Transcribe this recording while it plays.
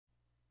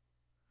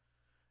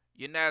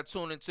You're now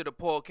tuned into the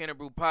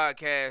KineBrew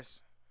podcast.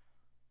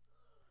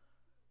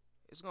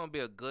 It's gonna be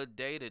a good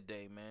day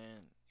today,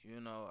 man.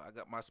 I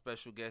got my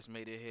special guest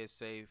made it here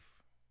safe.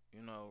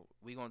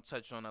 We gonna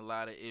touch on a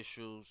lot of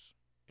issues.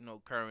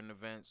 Current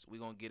events. We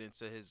gonna get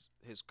into his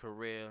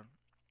career,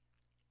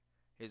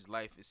 his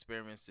life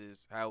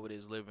experiences, how it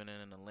is living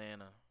in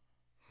Atlanta.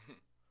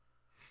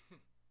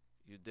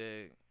 You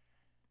dig,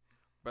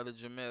 brother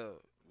Jameel?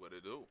 What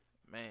it do?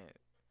 Man,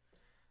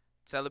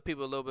 tell the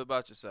people a little bit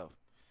about yourself.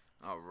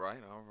 All right,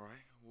 all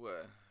right.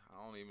 What?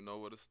 I don't even know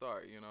where to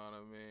start. You know what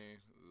I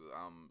mean?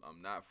 I'm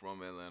not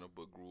from Atlanta,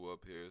 but grew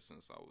up here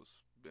since I was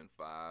been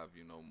 5.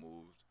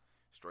 Moved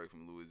straight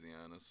from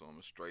Louisiana, so I'm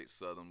a straight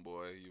Southern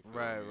boy. You feel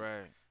Right, me?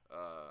 right.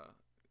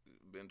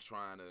 Been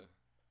trying to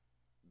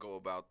go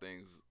about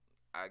things,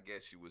 I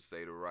guess you would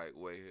say, the right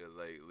way here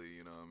lately.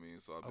 You know what I mean?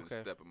 So I've been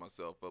Okay. stepping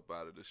myself up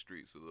out of the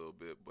streets a little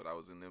bit, but I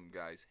was in them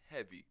guys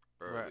heavy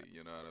early. Right.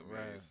 You know what I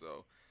mean? Right.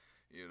 So.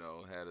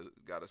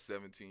 Got a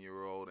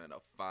 17-year-old and a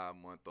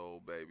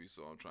 5-month-old baby,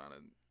 so I'm trying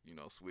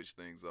to, switch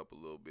things up a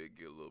little bit,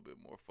 get a little bit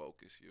more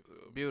focused. You feel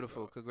me?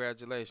 Beautiful. So,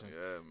 Congratulations.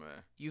 yeah,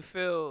 man. You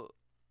feel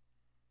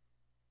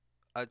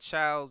a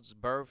child's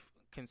birth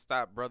can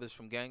stop brothers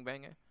from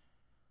gangbanging?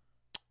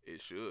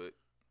 It should.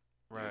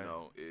 Right.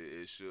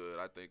 It should.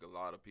 I think a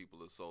lot of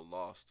people are so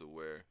lost to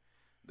where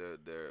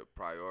their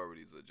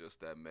priorities are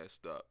just that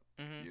messed up.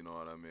 Mhm. You know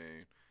what I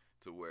mean?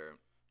 To where.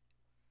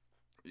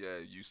 Yeah,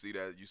 you see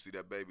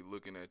that baby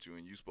looking at you,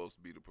 and you supposed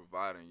to be the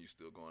provider, and you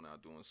still going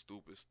out doing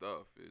stupid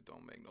stuff. It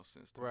don't make no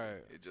sense to me.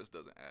 Right. It just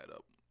doesn't add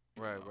up.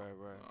 Right.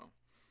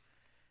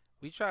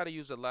 We try to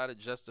use a lot of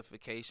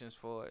justifications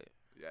for it.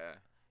 Yeah.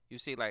 You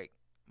see, like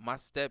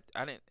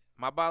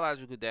my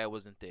biological dad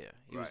wasn't there.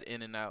 He was Right.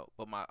 in and out,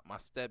 but my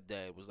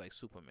stepdad was like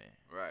Superman.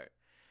 Right.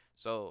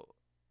 So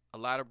a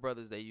lot of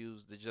brothers they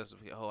use the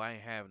justification. Oh, I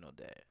ain't have no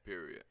dad.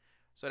 Period.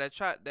 So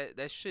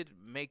that should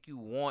make you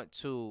want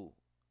to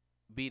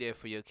be there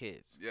for your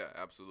kids. Yeah,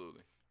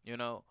 absolutely.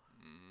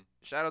 Mm-hmm.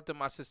 Shout out to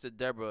my sister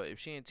Deborah. If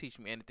she didn't teach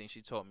me anything,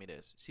 she taught me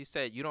this. She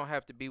said you don't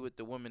have to be with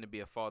the woman to be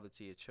a father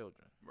to your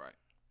children. Right.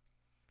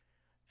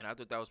 And I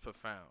thought that was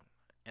profound.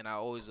 And I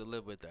always will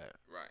live with that.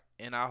 Right.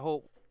 And I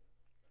hope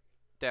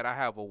that I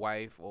have a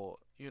wife or,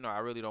 I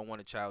really don't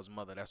want a child's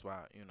mother. That's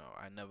why,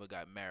 I never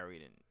got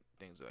married and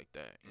things like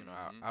that.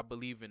 Mhm. I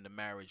believe in the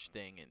marriage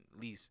thing and at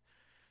least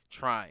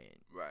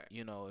trying. Right.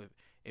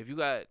 If you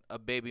got a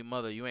baby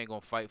mother, you ain't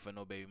going to fight for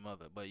no baby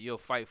mother, but you'll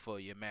fight for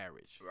your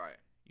marriage. Right.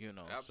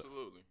 So,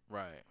 Absolutely.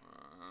 right.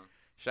 Uh-huh.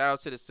 Shout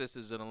out to the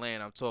sisters in the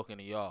land. I'm talking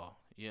to y'all,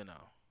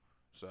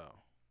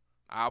 So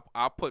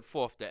I'll put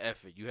forth the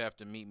effort. You have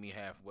to meet me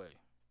halfway.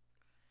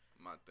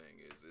 My thing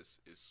is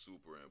it's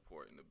super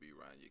important to be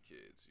around your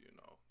kids.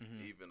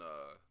 Mhm. Even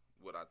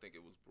what I think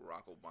it was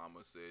Barack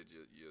Obama said,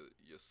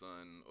 your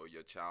son or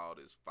your child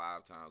is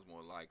 5 times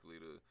more likely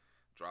to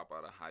drop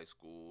out of high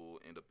school,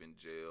 end up in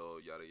jail,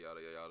 yada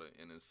yada yada,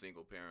 in a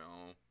single parent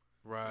home.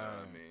 Right. You know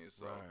what I mean?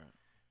 So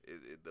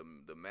right.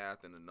 the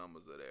math and the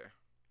numbers are there.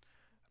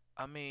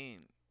 I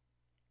mean,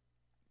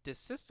 the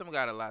system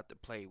got a lot to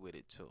play with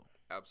it too.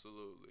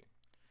 Absolutely.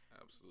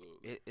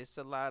 It's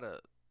a lot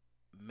of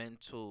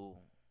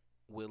mental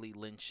Willie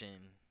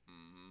lynching,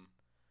 Mm-hmm.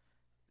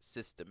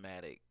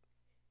 systematic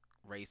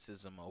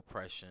racism,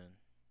 oppression.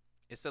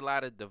 It's a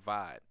lot of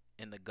divide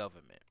in the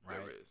government, right?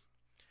 There is.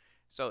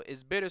 So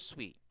it's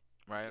bittersweet,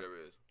 right? There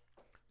is.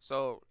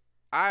 So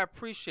I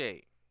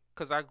appreciate,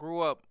 because I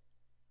grew up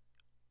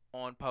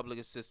on public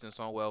assistance,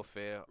 on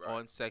welfare, Right.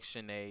 on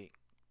Section 8,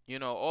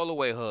 all the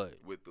way hood.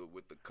 With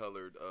the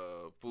colored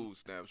food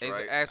stamps, It's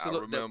right? absolute-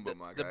 I remember the-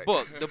 my the guy.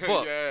 book.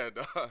 Yeah,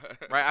 dog.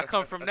 Right? I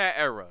come from that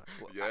era.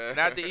 Yeah.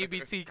 Not the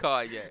EBT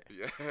card yet.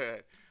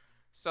 Yeah.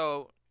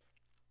 So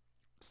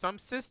some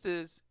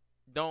sisters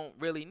don't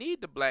really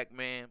need the black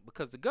man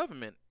because the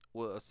government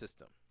will assist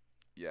them.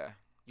 Yeah.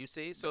 You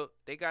see? So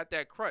they got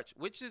that crutch,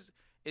 which is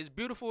as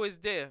beautiful as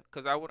there,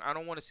 because I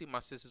don't want to see my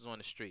sisters on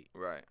the street,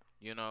 Right.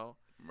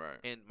 Right.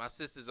 And my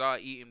sisters are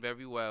eating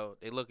very well.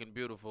 They looking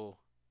beautiful,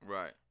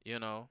 Right.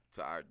 To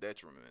our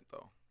detriment,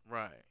 though.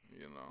 Right.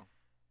 You know.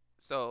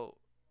 So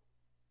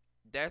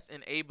that's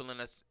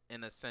enabling us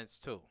in a sense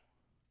too.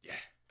 Yeah.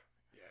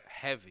 Yeah.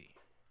 Heavy.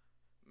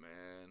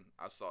 Man,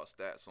 I saw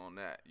stats on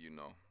that.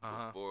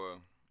 Uh-huh.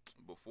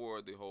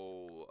 Before the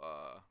whole,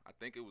 I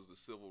think it was the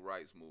civil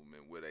rights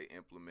movement where they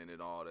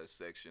implemented all that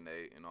Section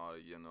 8 and all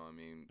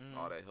that,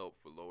 all that help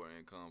for lower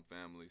income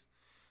families.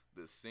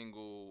 The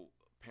single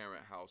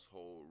parent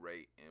household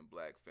rate in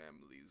black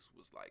families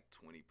was like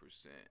 20%.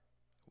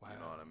 Wow. You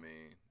know what I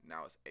mean?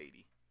 Now it's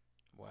 80.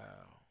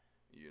 Wow.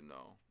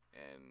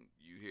 And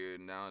you hear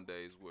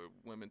nowadays where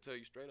women tell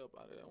you straight up,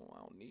 I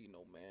don't need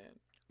no man.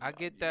 I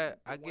get that.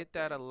 I get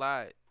that a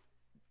lot.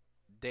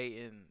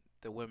 Dating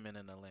the women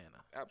in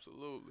Atlanta.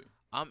 Absolutely.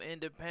 I'm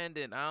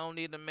independent. I don't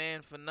need a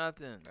man for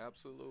nothing.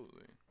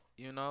 Absolutely.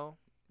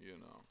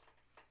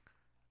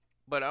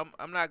 But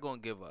I'm not gonna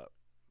give up.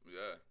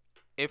 Yeah.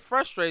 It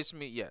frustrates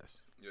me,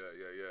 yes. Yeah.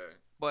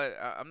 But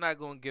I'm not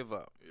gonna give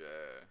up.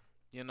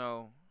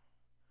 Yeah.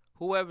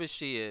 Whoever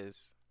she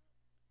is,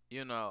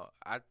 you know,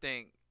 I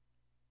think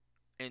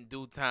in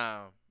due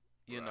time,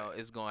 you know,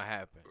 it's gonna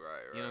happen.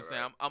 Right. You know what I'm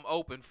saying? I'm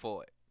open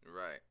for it.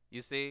 Right.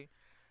 You see,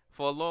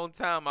 for a long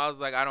time I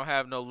was like, I don't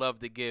have no love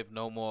to give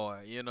no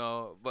more. You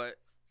know, but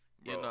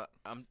Bro, you know,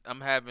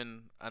 I'm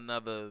having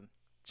another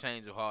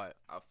change of heart.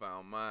 I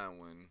found mine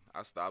when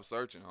I stopped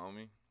searching,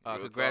 homie. Real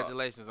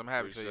Congratulations, talk. I'm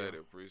happy for you.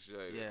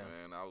 Appreciate Yeah.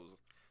 it, man.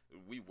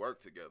 We work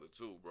together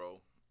too,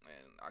 bro.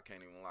 And I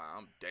can't even lie.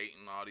 I'm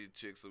dating all these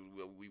chicks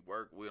that we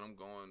work with. I'm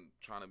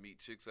trying to meet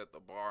chicks at the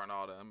bar and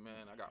all that.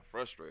 Man, I got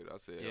frustrated. I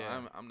said,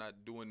 Yeah. I'm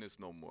not doing this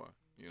no more.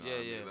 You know Yeah, what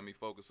I mean? yeah. Let me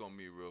focus on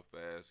me real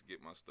fast,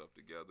 get my stuff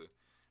together,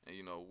 and,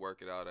 you know,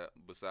 work it out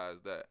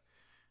besides that.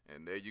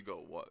 And there you go.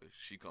 What?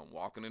 She come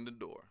walking in the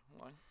door. I'm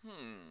like,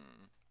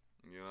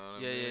 You know what I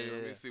mean? Yeah.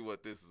 Let me see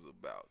what this is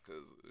about,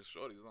 because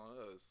shorty's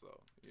on us,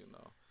 so, you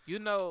know. You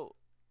know,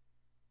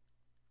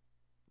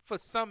 for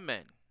some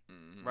men,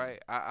 right?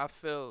 I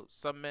feel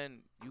some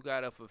men, you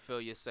gotta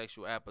fulfill your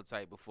sexual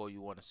appetite before you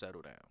want to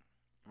settle down,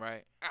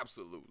 right?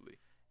 Absolutely.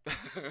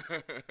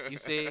 You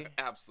see?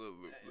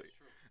 Absolutely.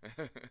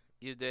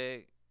 You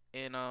dig?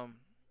 And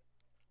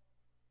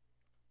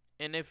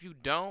if you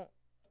don't,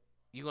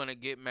 you're gonna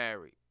get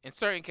married. In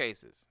certain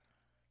cases,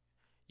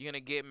 you're gonna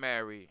get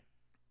married,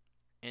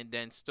 and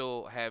then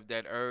still have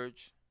that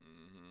urge.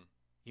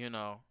 You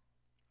know.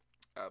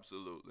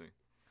 Absolutely.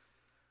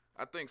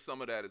 I think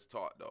some of that is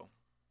taught, though.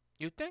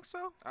 You think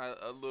so?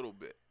 A little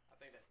bit. I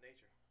think that's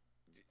nature.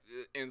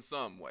 In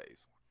some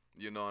ways.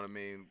 You know what I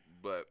mean?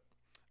 But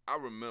I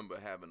remember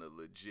having a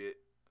legit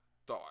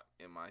thought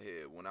in my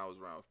head when I was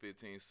around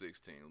 15,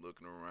 16,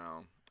 looking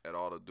around at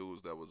all the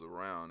dudes that was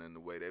around and the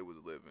way they was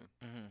living.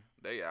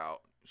 They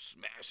out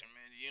smashing,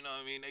 man. You know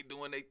what I mean? They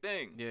doing their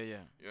thing. Yeah. You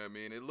know what I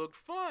mean? It looked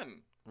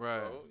fun.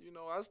 Right. So, you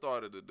know, I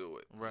started to do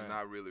it. Right.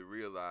 Not really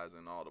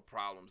realizing all the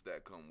problems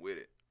that come with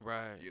it.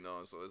 Right. You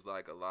know, so it's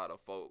like a lot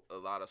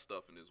of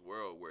stuff in this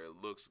world where it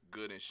looks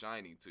good and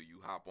shiny till you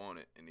hop on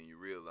it, and then you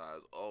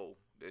realize, oh,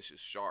 this is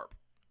sharp.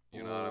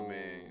 You know what I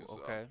mean? So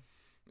okay.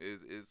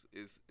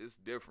 It's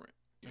different.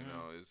 You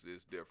know,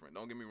 it's different.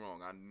 Don't get me wrong.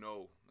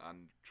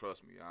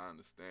 Trust me, I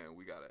understand.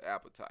 We got an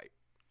appetite.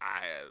 I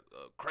had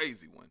a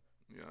crazy one.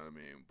 You know what I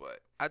mean?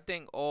 But I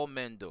think all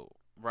men do,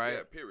 right?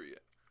 Yeah, period.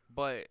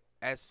 But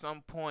at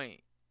some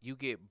point, you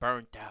get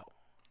burnt out.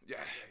 Yeah.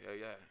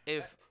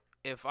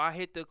 If I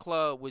hit the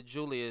club with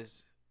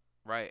Julius,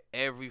 right,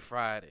 every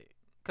Friday,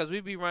 because we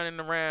be running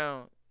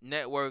around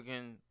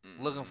networking,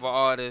 looking for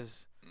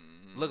artists,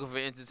 looking for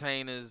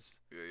entertainers,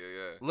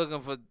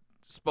 looking for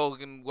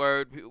spoken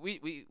word.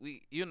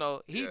 We you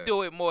know, he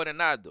do it more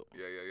than I do.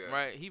 Yeah.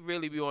 Right? He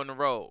really be on the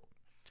road.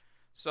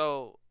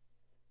 So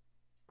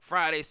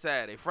Friday,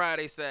 Saturday,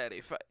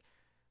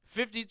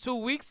 52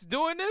 weeks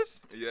doing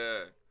this?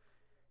 Yeah.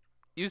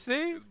 You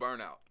see? It's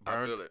burnout.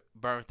 I feel it.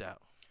 Burnt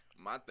out.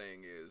 My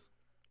thing is,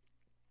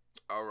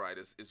 all right,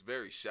 it's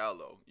very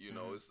shallow. You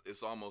know,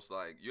 it's almost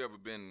like, you ever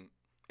been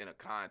in a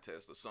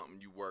contest or something,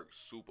 you worked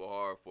super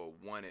hard for,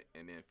 won it,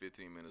 and then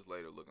 15 minutes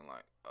later looking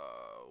like,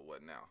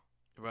 what now?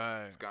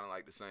 Right. It's kind of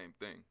like the same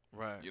thing.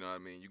 Right. You know what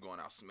I mean? You going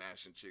out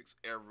smashing chicks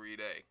every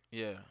day.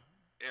 Yeah.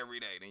 Every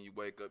day. Then you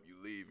wake up, you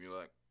leave, and you're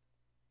like,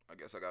 I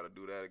guess I got to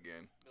do that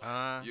again.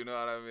 You know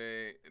what I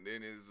mean? And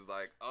then it's just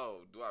like,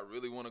 oh, do I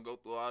really want to go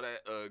through all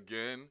that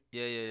again?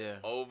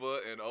 Yeah.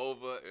 Over and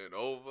over and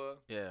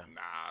over? Yeah.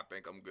 Nah, I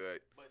think I'm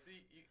good. But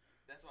see,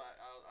 that's why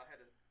I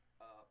had to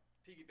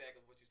piggyback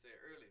on what you said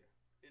earlier.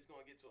 It's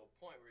going to get to a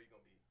point where you're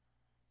going to be,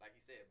 like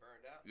you said,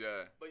 burned out.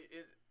 Yeah. But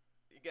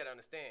you got to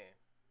understand,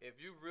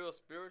 if you real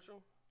spiritual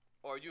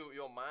or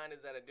your mind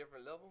is at a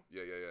different level,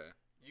 yeah,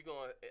 you're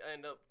going to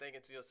end up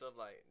thinking to yourself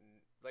like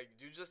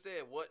you just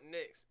said, what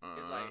next?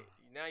 It's like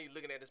now you're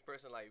looking at this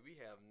person like we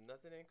have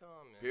nothing in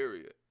common.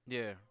 Period.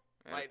 Yeah.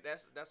 Like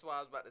that's why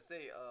I was about to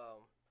say.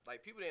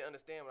 Like people didn't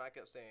understand when I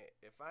kept saying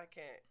if I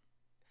can't,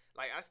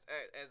 like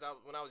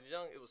when I was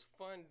young, it was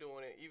fun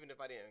doing it, even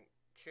if I didn't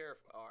care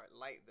or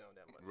like them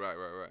that much. Right.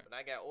 But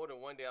I got older.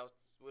 One day I was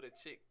with a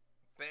chick,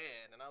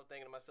 bad, and I was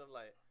thinking to myself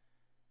like,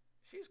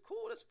 she's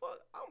cool as fuck.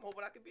 I'm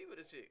hoping I could be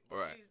with a chick.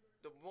 But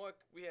the more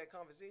we had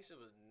conversation,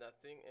 was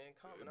nothing in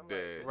common. I'm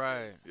like,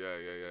 right. This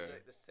is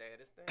like the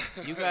saddest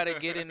thing. You gotta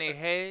get in their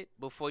head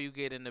before you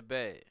get in the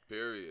bed.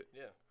 Period.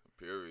 Yeah.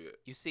 Period.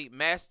 You see,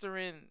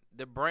 mastering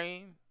the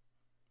brain,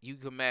 you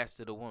can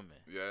master the woman.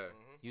 Yeah.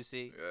 You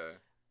see? Yeah.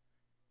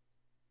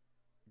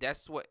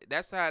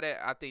 That's how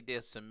I think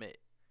they'll submit.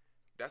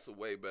 That's a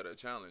way better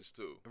challenge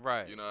too.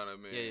 Right. You know what I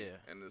mean? Yeah.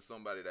 And there's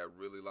somebody that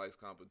really likes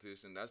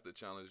competition, that's the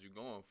challenge you're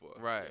going for.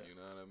 Right. You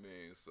know what I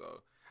mean?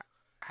 So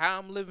how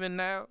I'm living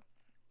now,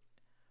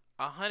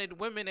 100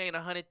 women ain't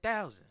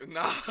 100,000.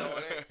 Nah.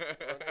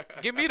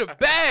 Give me the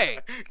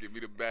bag. Give me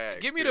the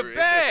bag. Give me the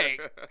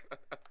bag.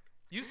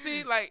 You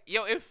see, like,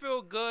 yo, it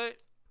feel good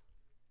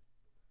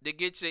to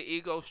get your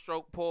ego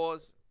stroke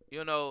pause.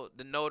 You know,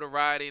 the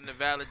notoriety and the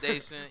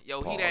validation.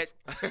 Yo, pause. He that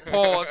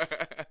pause.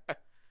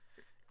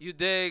 You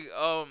dig?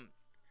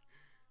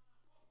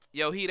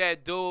 Yo, he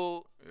that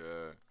dude.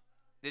 Yeah.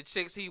 The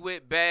chicks he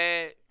with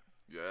bad.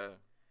 Yeah.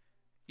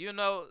 You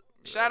know,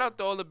 Shout out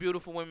to all the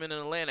beautiful women in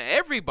Atlanta.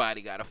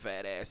 Everybody got a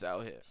fat ass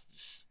out here.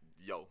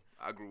 Yo,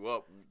 I grew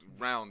up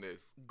around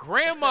this.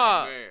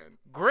 Grandma, Man.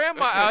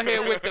 grandma out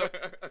here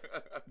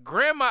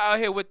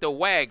with the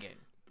wagon.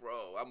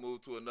 Bro, I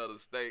moved to another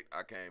state.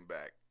 I came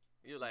back.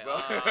 You like,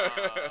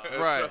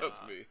 right.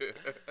 Trust me.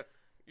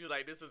 You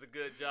like, this is a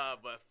good job,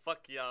 but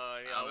fuck y'all.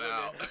 I'm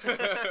out.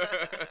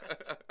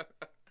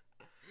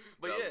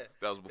 But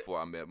that was before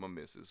I met my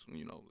missus.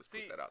 You know, let's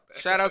put that out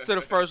there. Shout out to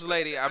the first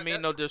lady. I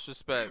mean, no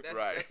disrespect.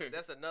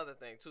 That's another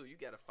thing too. You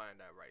gotta find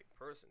that right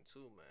person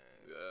too,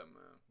 man. Yeah,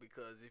 man.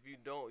 Because if you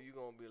don't, you're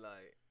gonna be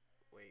like,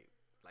 wait,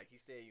 like he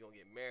said, you're gonna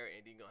get married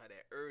and then you're gonna have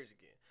that urge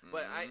again.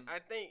 But I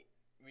think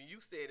when you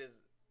said it's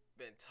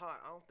been taught,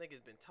 I don't think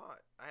it's been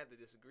taught. I have to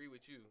disagree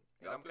with you.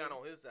 And I'm kind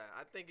of on his side.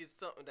 I think it's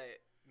something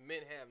that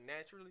men have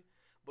naturally.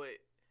 But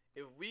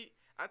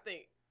I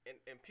think,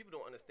 and people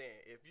don't understand,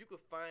 if you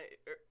could find,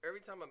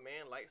 every time a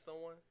man likes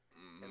someone,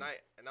 and I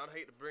don't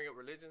hate to bring up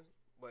religion,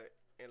 but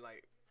in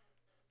like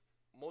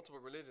multiple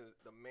religions,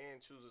 the man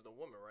chooses the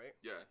woman, right?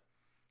 Yeah.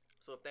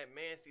 So if that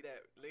man see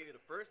that lady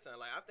the first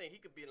time, like I think he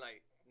could be in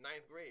like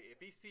 9th grade.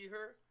 If he see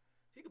her,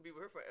 he could be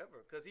with her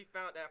forever because he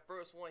found that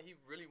first one he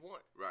really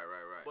want. Right.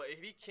 But if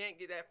he can't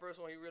get that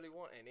first one he really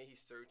want, and then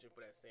he's searching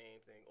for that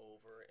same thing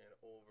over and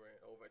over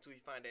and over until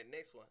he find that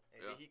next one,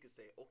 and then he could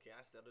say, okay,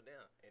 I settle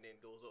down, and then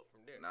goes up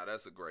from there. Now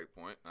that's a great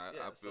point. I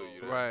feel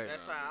you there. Right.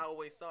 That's how I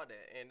always saw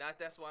that, and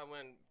that's why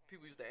when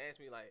people used to ask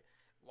me like,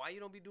 why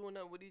you don't be doing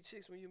nothing with these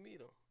chicks when you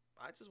meet them?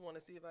 I just want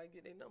to see if I can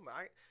get their number.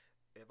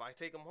 If I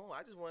take them home,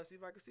 I just want to see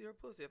if I can see her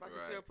pussy. If I can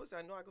see her pussy,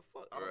 I know I can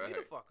fuck. I don't need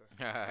a fucker.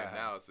 And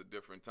now it's a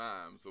different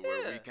time, so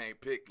where we can't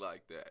pick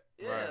like that.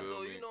 Yeah,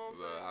 so you know what I'm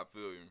saying? I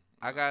feel you.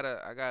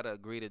 I gotta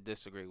agree to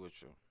disagree with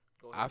you.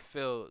 Go ahead. I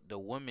feel the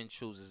woman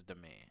chooses the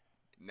man.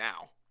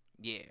 Now.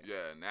 Yeah.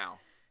 Yeah, now.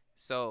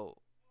 So,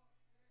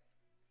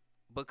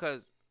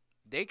 because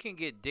they can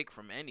get dick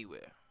from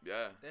anywhere.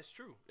 Yeah. That's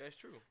true.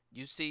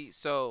 You see,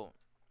 so.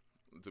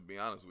 To be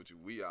honest with you,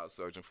 we out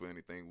searching for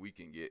anything we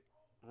can get.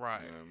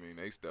 Right. You know what I mean?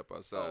 They step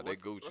outside. They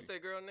Gucci. What's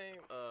that girl name?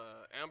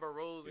 Amber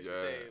Rose. And she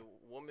said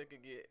woman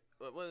could get,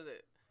 what is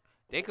it?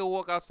 They could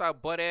walk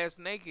outside butt ass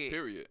naked.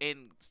 Period.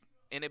 And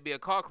it'd be a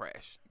car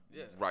crash.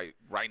 Yeah. Right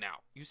now.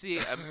 You see,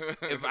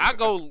 if I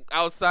go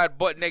outside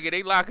butt naked,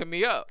 they locking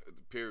me up.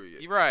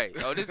 Period. You're right.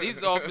 Oh,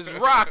 he's off his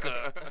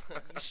rocker.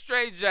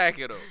 Straight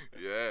jacket him.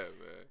 Yeah,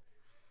 man.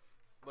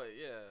 But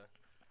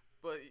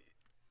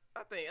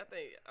I think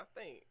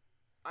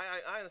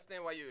I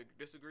understand why you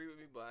disagree with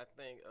me, but I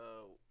think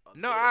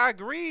no, I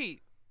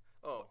agreed.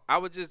 Oh, I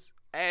was just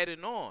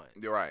adding on.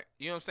 You're right.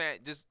 You know what I'm saying?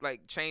 Just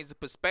like change the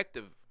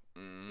perspective.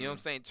 Mm-hmm. You know what I'm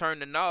saying? Turn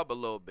the knob a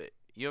little bit.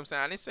 You know what I'm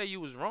saying? I didn't say you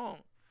was wrong.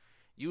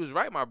 You was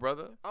right, my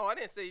brother. Oh, I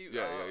didn't say you.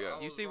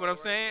 Yeah. You see what I'm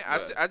saying?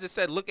 Yeah. I just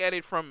said look at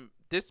it from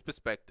this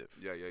perspective.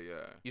 Yeah.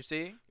 You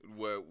see?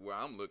 Where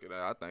I'm looking at,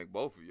 I think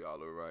both of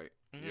y'all are right.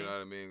 Mm-hmm. You know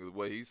what I mean? 'Cause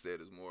what he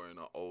said is more in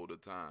an older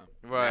time.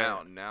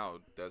 Right.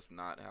 Now that's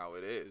not how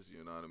it is.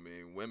 You know what I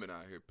mean? Women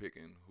out here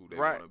picking who they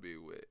Right. want to be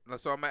with.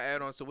 So I'm gonna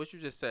add on to what you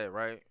just said,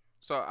 right?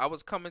 So I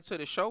was coming to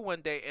the show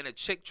one day and a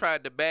chick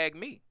tried to bag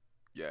me.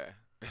 Yeah.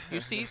 You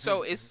see?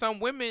 So it's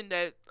some women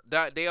that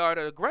they are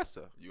the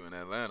aggressor. You in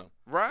Atlanta.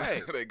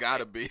 Right. They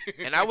gotta be.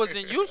 And I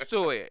wasn't used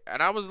to it.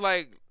 And I was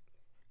like,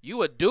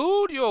 you a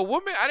dude? You a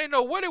woman? I didn't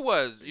know what it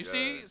was. You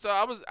see? So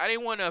I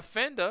didn't want to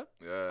offend her.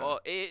 Yeah. Or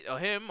it or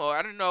him or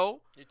I don't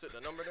know. You took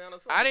the number down or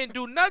something? I didn't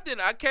do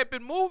nothing. I kept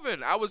it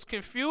moving. I was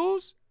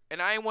confused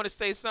and I didn't want to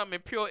say something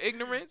in pure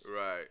ignorance.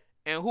 Right.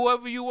 And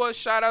whoever you was,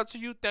 shout out to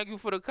you. Thank you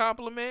for the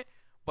compliment.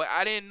 But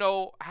I didn't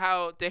know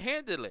how to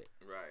handle it.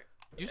 Right.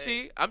 You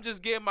see, I'm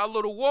just getting my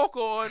little walk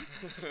on,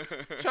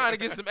 trying to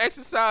get some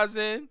exercise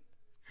in.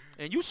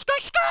 And you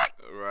skirt.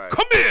 Right.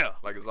 Come here.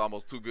 Like it's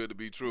almost too good to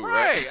be true,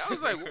 Right. right? I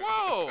was like,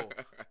 whoa.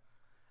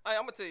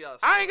 I'm gonna tell y'all.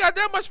 I ain't got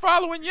that much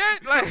following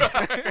yet. Like,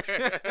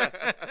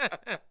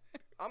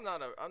 I'm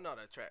not an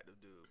attractive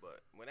dude,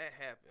 but when that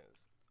happens,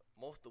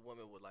 most of the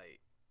women would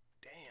like,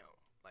 damn,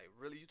 like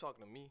really, you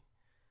talking to me?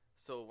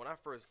 So when I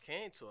first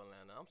came to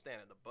Atlanta, I'm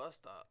standing at the bus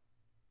stop,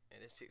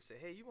 and this chick said,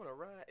 "Hey, you want to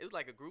ride?" It was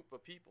like a group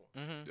of people.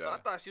 mm-hmm. So I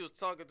thought she was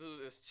talking to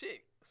this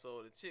chick.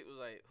 So the chick was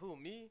like, "Who,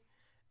 me?"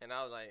 And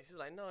I was like, she was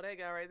like, "No, that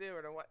guy right there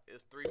wearing white."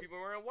 It's 3 people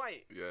wearing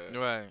white. Yeah.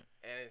 Right.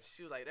 And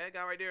she was like, "That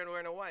guy right there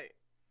wearing the white."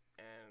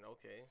 And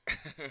okay,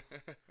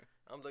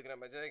 I'm looking at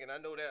my jacket, and I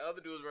know that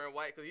other dude was wearing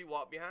white because he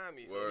walked behind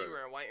me. So he Word.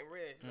 wearing white and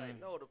red. She's like,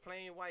 "No, the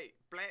plain white,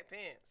 black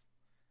pants."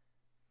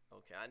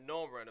 Okay, I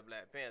know I'm wearing the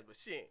black pants, but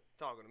she ain't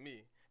talking to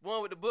me.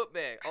 One with the book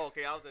bag. Oh,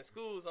 okay, I was in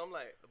school, so I'm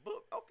like, the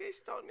book. Okay,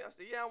 she talking to me. I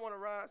said, "Yeah, I want to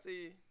ride." I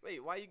said,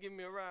 "Wait, why you giving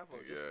me a ride for?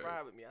 Just Yeah.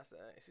 ride with me." I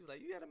said, she was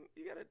like, "You got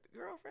a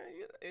girlfriend?"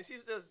 And she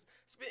was just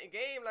spitting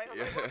game like, I'm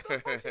like, what the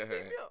fuck? She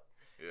picked me up.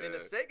 Yeah. And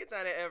the second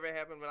time that ever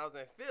happened when I was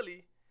in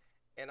Philly,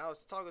 and I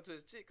was talking to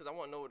this chick because I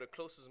want to know where the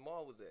closest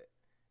mall was at.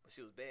 But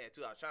she was bad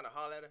too. I was trying to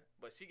holler at her,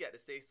 but she got to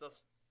say stuff.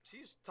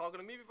 She was talking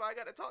to me before I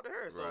got to talk to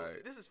her. So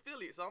Right. this is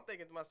Philly. So I'm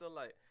thinking to myself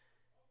like,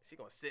 she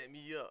gonna set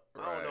me up.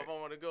 I don't know Right. if I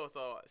want to go.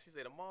 So she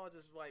said the mall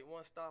just like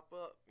one stop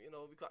up. You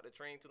know, we caught the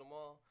train to the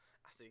mall.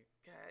 I I said,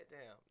 God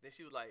damn. Then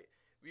she was like,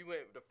 we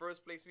went, the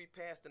first place we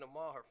passed in the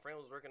mall, her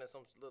friend was working at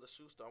some little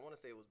shoe store. I want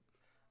to say it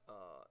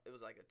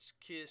was like a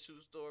kid's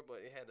shoe store, but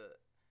it had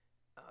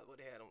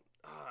what they had them,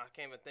 I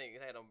can't even think.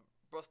 It had them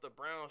Buster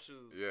Brown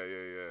shoes.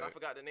 Yeah. I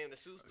forgot the name of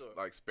the shoe store.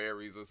 Like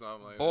Sperry's or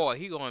something like Boy,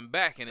 he going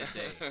back in the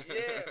day.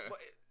 Yeah, but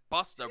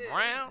Buster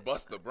Brown?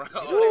 Buster Brown.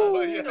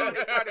 You know,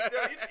 they started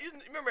selling. You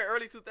remember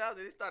early 2000s,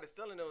 they started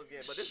selling those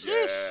again. But this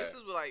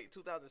was like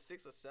 2006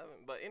 or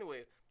 7. But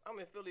anyway, I'm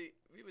in Philly.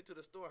 We went to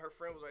the store. And her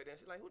friend was right there.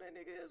 She's like, "Who that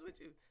nigga is with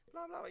you?"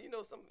 Blah blah. You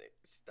know, she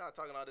started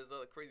talking all this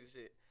other crazy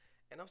shit.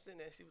 And I'm sitting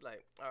there. She was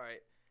like, "All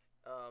right."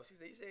 She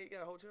said, "You say you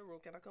got a hotel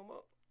room? Can I come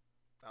up?"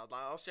 I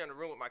was sharing a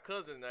room with my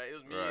cousin. It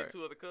was me and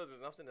 2 other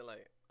cousins. And I'm sitting there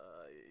like,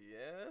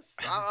 yes.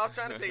 I was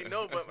trying to say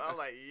no, but I'm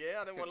like,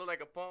 yeah. I didn't want to look like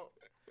a punk.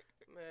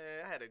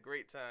 Man, I had a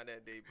great time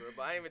that day, bro.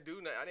 But I didn't even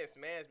do nothing. I didn't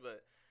smash,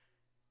 but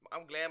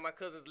I'm glad my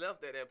cousins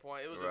left at that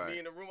point. It was just me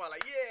in the room. I was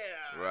like,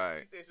 yeah.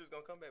 Right. She said she was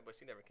going to come back, but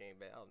she never came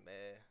back. I was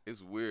mad.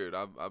 It's weird.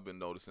 I've been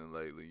noticing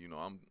lately, you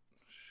know,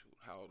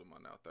 how old am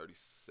I now?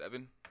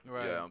 37?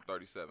 Right. Yeah, I'm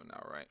 37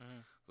 now, right?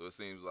 So it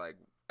seems like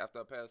after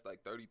I passed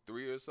like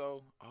 33 or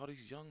so, all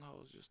these young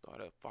hoes just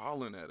started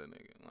falling at a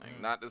nigga.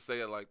 Like, not to say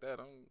it like that.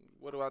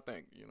 What do I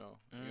think? You know,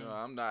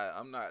 I'm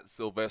not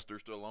Sylvester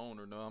Stallone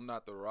or no, I'm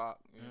not The Rock.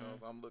 You know,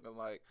 so I'm looking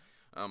like,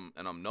 and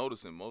I'm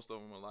noticing most of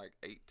them are like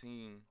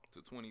 18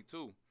 to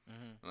 22,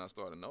 and I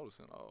started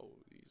noticing, oh,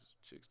 these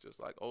chicks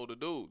just like older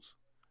dudes.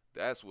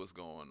 That's what's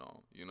going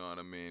on. You know what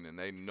I mean? And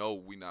they know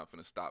we not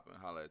finna stop and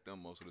holler at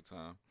them most of the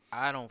time.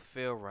 I don't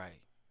feel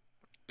right.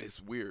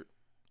 It's weird.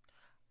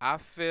 I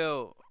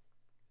feel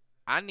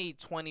I need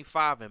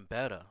 25 and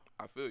better.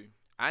 I feel you.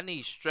 I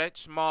need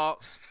stretch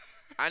marks.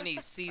 I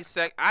need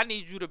C-sec. I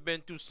need you to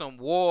been through some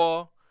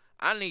war.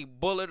 I need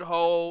bullet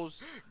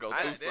holes. Go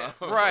through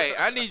some. Right.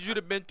 I need you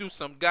to been through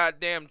some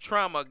goddamn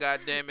trauma,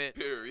 goddamn it.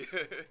 Period.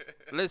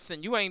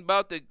 Listen, you ain't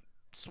about to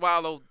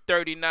swallow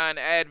 39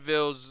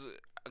 Advils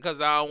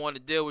because I don't want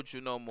to deal with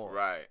you no more.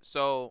 Right.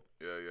 So.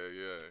 Yeah.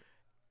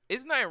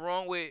 It's nothing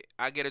wrong with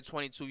I get a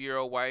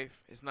 22-year-old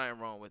wife. It's nothing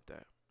wrong with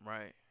that,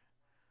 right?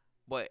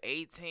 But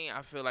 18,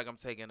 I feel like I'm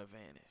taking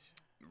advantage.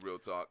 Real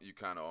talk, you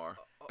kind of are.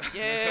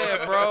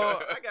 Yeah, bro.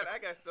 I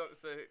got something to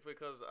say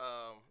because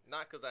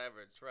not because I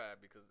ever tried,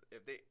 because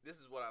this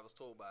is what I was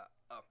told by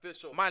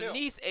official my pimp.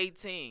 niece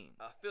 18.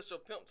 Official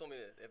pimp told me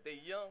this: if they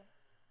young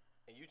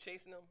and you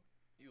chasing them,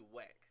 you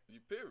whack. You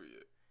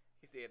period.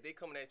 He said if they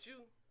coming at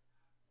you,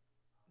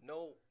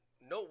 know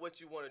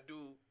what you want to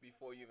do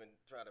before you even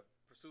try to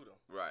pursue them.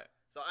 Right.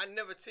 So I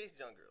never chased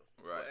young girls.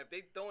 Right. But if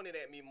they throwing it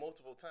at me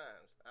multiple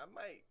times, I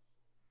might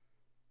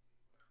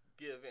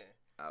give in.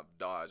 I've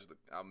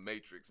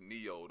Matrix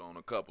Neo'd on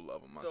a couple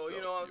of them myself. So you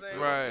know what I'm saying?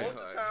 Right. Most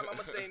of the time I'm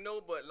gonna say no,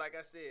 but like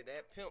I said,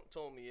 that pimp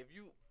told me if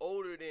you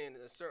older than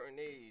a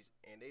certain age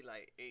and they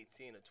like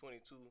 18 or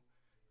 22,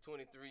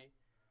 23,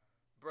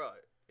 bruh,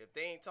 if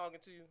they ain't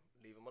talking to you,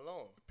 leave them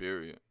alone.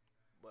 Period.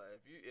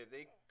 But if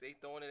they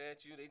throwing it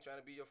at you, they trying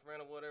to be your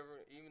friend or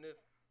whatever, even if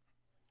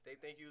they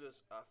think you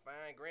a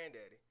fine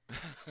granddaddy,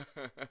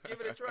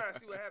 give it a try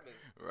and see what happens.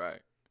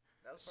 Right.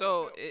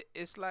 So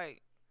it's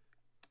like,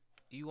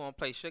 you gonna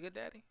play sugar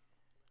daddy?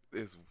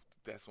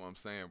 That's what I'm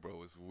saying,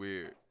 bro. It's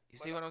weird. You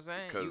see what I'm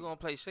saying? You gonna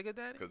play sugar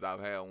daddy? Because I've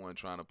had one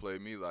trying to play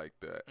me like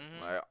that.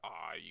 Like,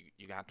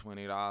 you got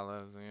 $20,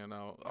 you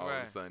know. All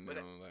of a sudden, but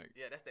I'm like,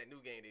 yeah, that's that new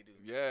game they do.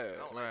 Yeah. I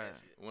don't like that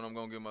shit. When I'm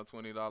gonna get my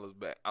 $20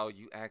 back? Oh,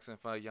 you asking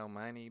for your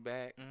money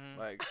back?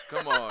 Like,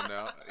 come on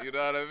now. You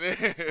know what I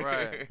mean?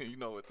 Right. You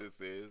know what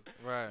this is.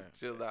 Right.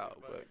 Chill out,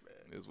 but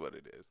it's what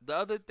it is. The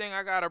other thing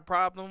I got a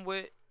problem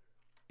with,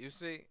 you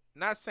see,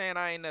 not saying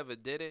I ain't never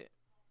did it,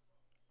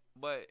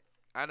 but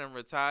I done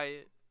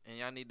retired, and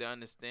y'all need to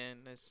understand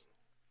this,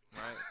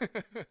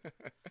 right?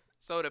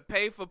 So to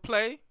pay for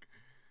play,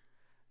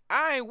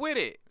 I ain't with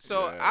it.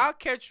 So I'll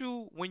catch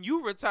you when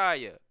you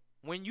retire.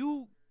 When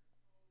you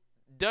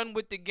done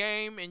with the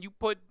game and you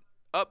put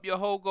up your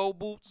Hogo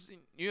boots,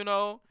 you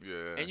know,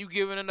 and you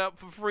giving it up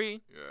for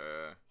free.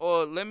 Yeah.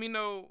 Or let me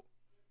know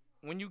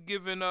when you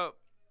giving up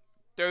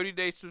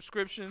 30-day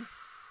subscriptions.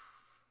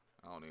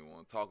 I don't even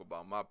want to talk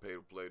about my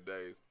pay-to-play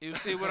days. You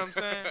see what I'm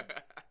saying?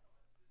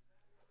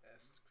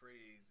 That's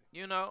crazy.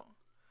 You know,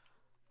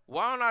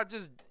 why don't I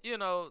just, you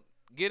know,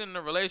 get in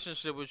a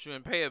relationship with you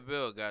and pay a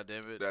bill,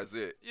 goddammit? That's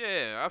it.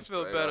 Yeah, I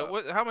feel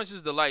better. How much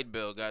is the light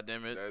bill,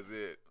 goddammit? That's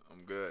it.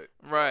 I'm good.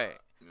 Right.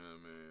 You know what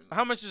I mean?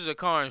 How much is your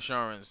car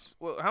insurance?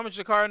 How much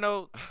your car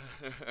note?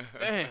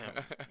 Damn.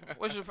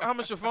 How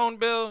much your phone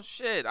bill?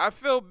 Shit, I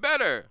feel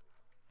better.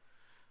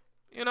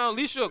 You know, at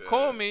least you'll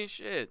call me.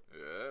 Shit.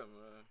 Yeah,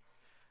 man.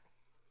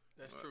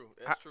 That's true.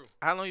 That's true.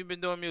 How long you been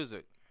doing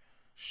music?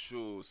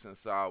 Shoot,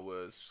 since I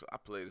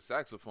played the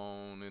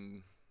saxophone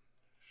in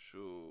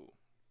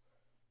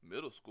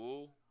middle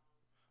school,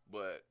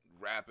 but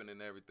rapping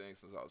and everything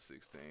since I was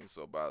 16.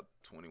 So about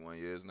 21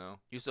 years now.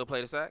 You still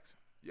play the sax?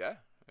 Yeah.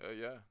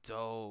 Yeah.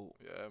 Dope.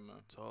 Yeah, man.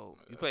 Dope.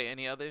 Yeah. You play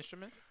any other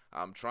instruments?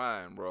 I'm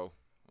trying, bro.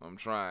 I'm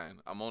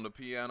trying. I'm on the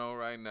piano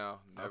right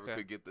now. Never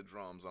could get the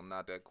drums. I'm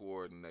not that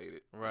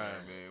coordinated. Right.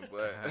 You know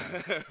what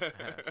I mean?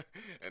 But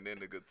and then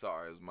the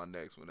guitar is my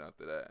next one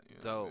after that. You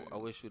know Dope. I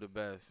wish you the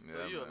best. Yeah,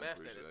 so you're a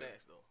master at the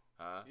sax, though.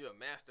 Huh? You're a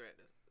master at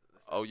the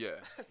sax. Oh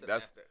yeah.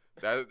 That's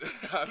that.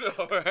 I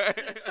know,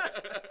 right?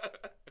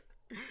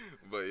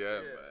 But yeah,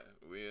 man,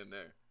 we in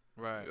there.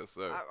 Right. Yes,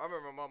 sir. I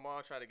remember my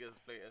mom tried to get us to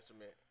play an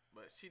instrument,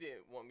 but she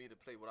didn't want me to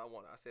play what I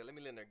wanted. I said, let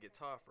me learn the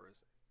guitar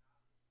first,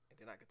 and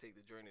then I could take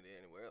the journey to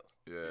anywhere else.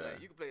 Yeah. She's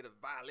like, you can play the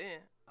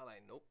violin. I was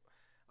like, nope.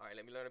 All right,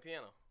 let me learn the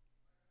piano.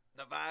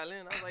 The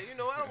violin. I was like, I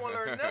don't want to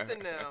learn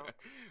nothing now.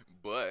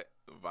 But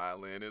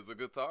violin is a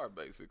guitar,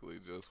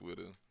 basically, just with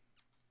a.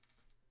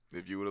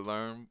 If you would have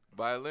learned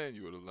violin,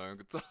 you would have learned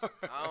guitar.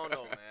 I don't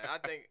know, man.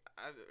 I think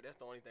that's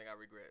the only thing I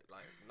regret,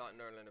 like not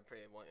learning to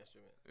play one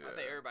instrument. Yeah. I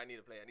think everybody need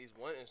to play at least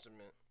one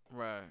instrument.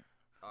 Right.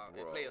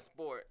 And play a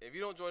sport. If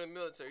you don't join the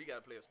military, you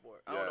got to play a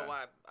sport. I don't know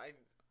why.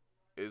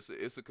 It's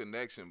a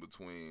connection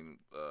between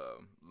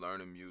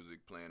learning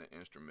music, playing an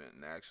instrument,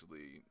 and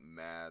actually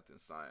math and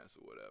science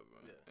or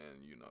whatever. Yeah.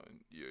 And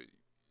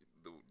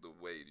the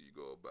way you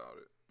go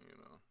about it,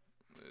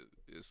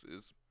 it's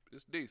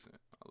decent.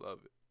 I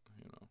love it.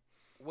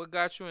 What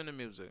got you into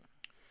music?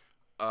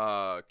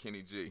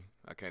 Kenny G.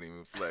 I can't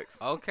even flex.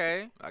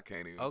 Okay. I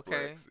can't even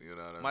flex. You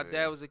know what I mean? My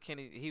dad was a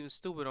Kenny. He was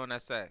stupid on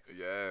that sax.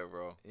 Yeah,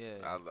 bro. Yeah.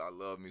 I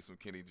love me some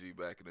Kenny G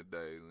back in the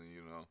days, and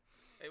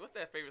Hey, what's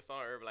that favorite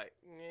song, Herb? Like,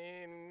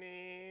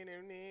 man,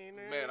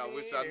 I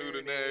wish I knew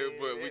the name,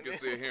 but we could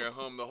sit here and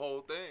hum the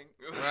whole thing.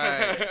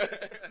 Right.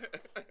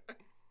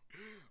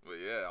 But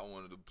yeah, I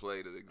wanted to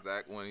play the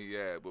exact one he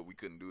had, but we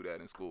couldn't do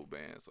that in school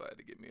band, so I had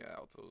to get me an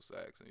alto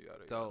sax and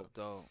yada yada.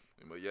 Dope.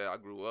 But yeah, I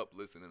grew up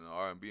listening to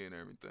R&B and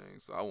everything,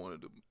 so I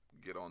wanted to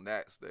get on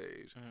that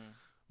stage. Mm-hmm.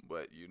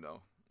 But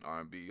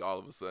R&B all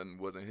of a sudden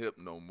wasn't hip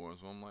no more,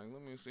 so I'm like,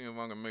 let me see if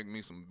I can make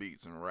me some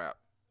beats and rap.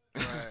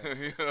 Right.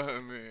 You know what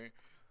I mean?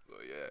 So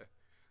yeah,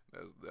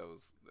 that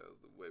was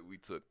the way we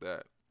took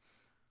that.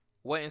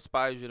 What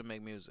inspires you to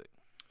make music?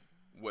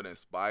 What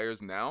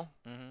inspires now?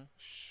 Mm-hmm.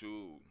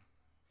 Shoot,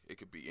 it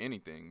could be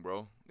anything,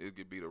 bro. It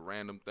could be the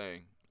random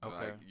thing. Okay.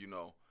 Like,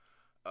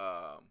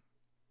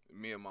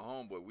 me and my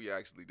homeboy, we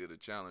actually did a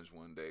challenge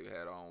one day.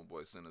 Had our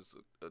homeboy send us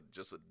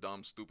just a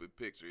dumb, stupid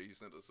picture. He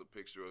sent us a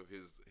picture of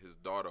his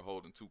daughter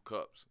holding 2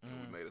 cups, and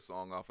we made a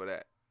song off of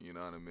that. You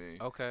know what I mean?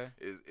 Okay.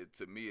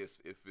 To me,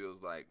 it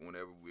feels like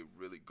whenever we're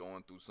really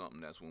going through something,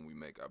 that's when we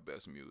make our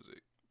best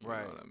music. You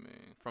right. know what I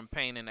mean? From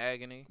pain and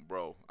agony.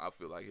 Bro, I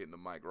feel like hitting the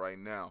mic right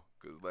now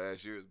because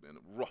last year has been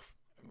rough.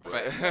 For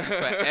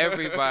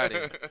everybody.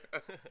 Yeah,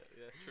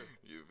 that's true.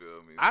 You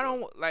feel me? I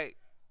don't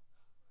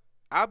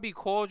I'll be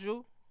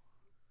cordial,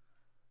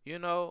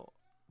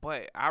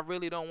 but I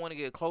really don't want to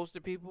get close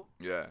to people.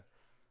 Yeah.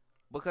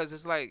 Because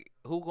it's like,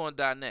 who gonna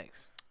die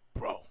next?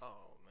 Bro.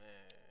 Oh,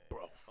 man.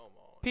 Bro. Come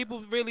on.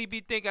 People really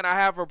be thinking I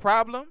have a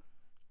problem.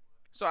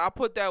 So I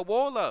put that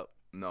wall up.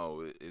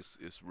 No,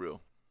 it's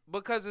real.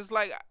 Because it's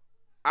like,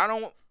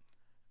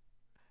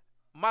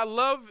 my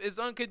love is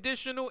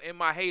unconditional and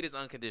my hate is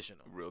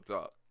unconditional. Real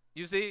talk.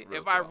 You see, Real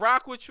if talk. I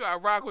rock with you, I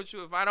rock with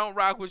you. If I don't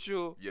rock with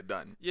you, You're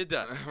done. You're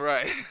done.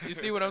 Right. You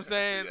see what I'm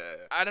saying?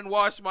 Yeah. I didn't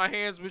wash my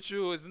hands with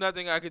you. There's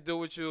nothing I could do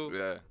with you.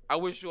 Yeah. I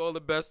wish you all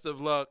the best of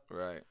luck.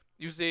 Right.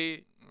 You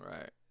see?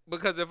 Right.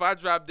 Because if I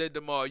dropped dead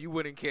tomorrow, you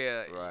wouldn't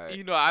care.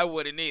 Right. I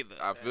wouldn't either.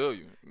 I feel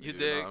you. You know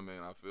dig? what I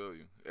mean? I feel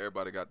you.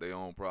 Everybody got their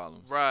own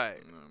problems. Right.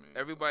 You know what I mean?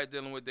 Everybody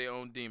dealing with their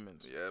own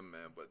demons. Yeah,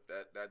 man. But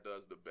that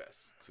does the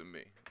best to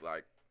me.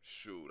 Like,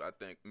 shoot, I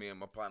think me and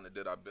my partner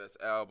did our best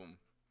album.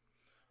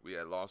 We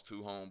had lost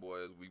 2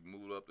 homeboys. We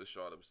moved up to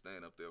Charlotte,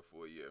 staying up there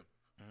for a year.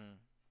 Mm-hmm.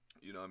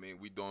 You know what I mean?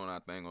 We doing our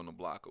thing on the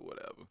block or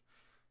whatever.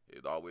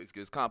 It always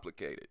gets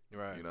complicated.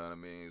 Right. You know what I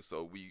mean?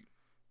 So we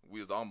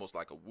was almost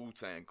like a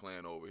Wu-Tang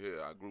clan over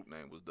here. Our group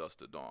name was Dust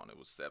to Dawn. It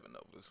was 7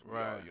 of us.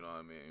 Right. You know what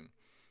I mean?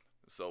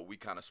 So we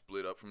kind of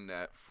split up from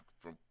that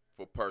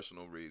for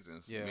personal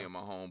reasons. Yeah. Me and my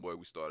homeboy,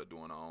 we started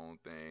doing our own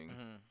thing,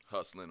 Mm-hmm.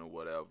 hustling or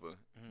whatever.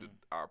 Mm-hmm.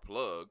 Our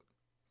plug,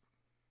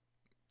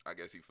 I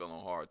guess he fell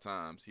on hard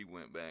times. He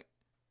went back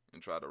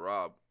and tried to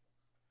rob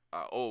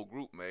our old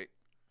group mate.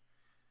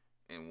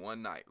 In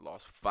one night,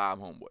 lost 5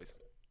 homeboys.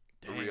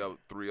 Damn.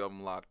 3 of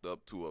them locked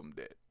up, 2 of them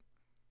dead.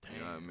 Damn. You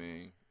know what I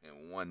mean?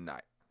 In one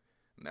night.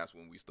 And that's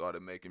when we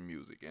started making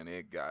music, and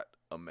it got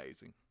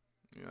amazing.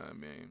 You know what I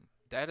mean?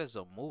 That is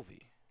a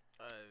movie.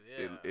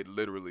 Yeah. It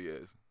literally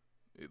is.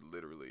 It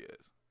literally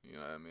is. You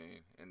know what I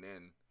mean?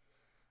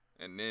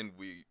 And then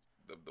we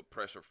the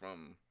pressure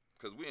from,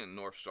 because we in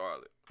North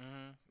Charlotte.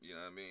 Mm-hmm. You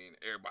know what I mean?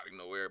 Everybody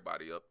know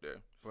everybody up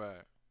there.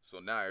 Right. So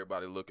now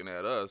everybody looking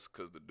at us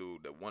because the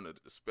dude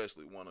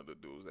especially one of the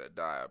dudes that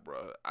died,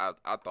 bro. I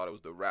thought it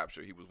was the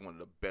Rapture. He was one of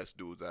the best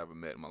dudes I ever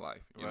met in my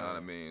life. You know what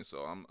I mean? So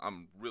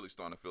I'm really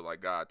starting to feel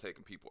like God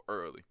taking people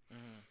early.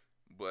 Mm-hmm.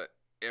 But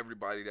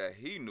everybody that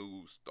he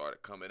knew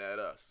started coming at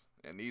us.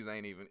 And this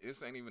ain't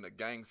even a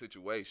gang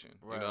situation.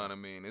 Right. You know what I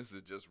mean? This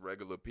is just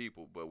regular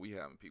people, but we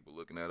having people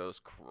looking at us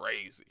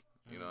crazy.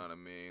 You know what I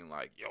mean?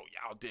 Like, yo,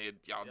 y'all did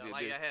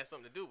like this. I had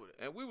something to do with it.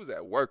 And we was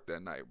at work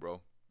that night,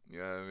 bro. You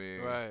know what I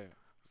mean? Right.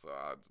 So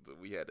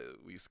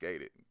we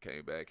skated,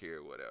 came back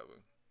here, whatever.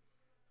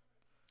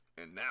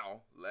 And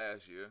now,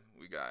 last year,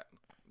 we got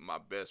my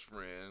best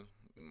friend,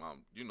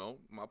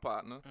 my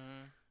partner.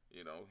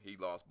 You know, he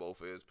lost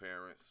both of his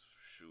parents,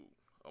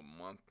 a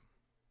month,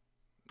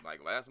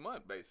 like last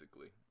month,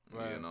 basically.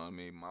 Right. You know what I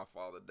mean? My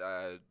father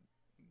died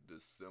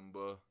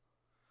December.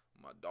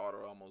 My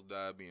daughter almost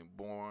died being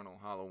born on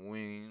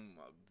Halloween.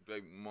 My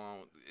baby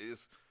mom,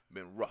 it's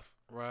been rough.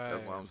 Right.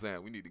 That's why I'm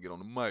saying we need to get on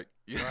the mic.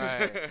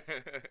 Right.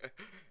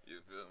 You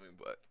feel me?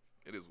 But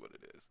it is what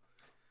it is.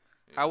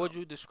 How would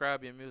you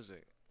describe your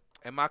music?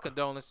 And my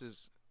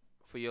condolences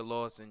for your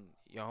loss and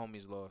your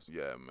homie's loss.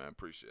 Yeah, man,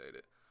 appreciate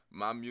it.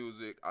 My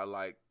music, I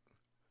like.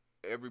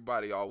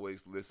 Everybody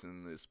always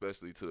listen,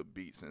 especially to the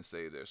beats, and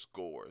say their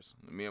scores.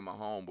 Me and my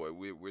homeboy,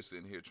 we're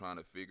sitting here trying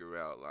to figure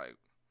out like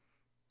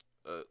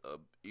a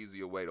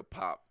easier way to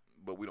pop,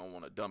 but we don't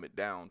want to dumb it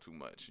down too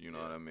much. You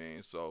know what I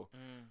mean? So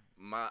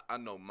I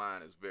know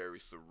mine is very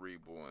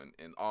cerebral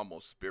and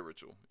almost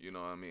spiritual. You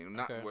know what I mean?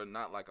 We're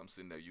not like I'm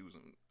sitting there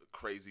using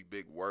crazy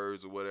big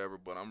words or whatever,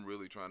 but I'm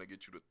really trying to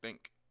get you to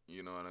think.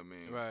 You know what I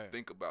mean? Right.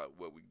 Think about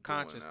what we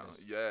consciousness.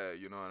 Doing now. Yeah,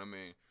 you know what I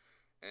mean?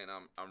 And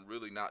I'm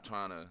really not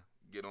trying to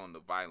get on the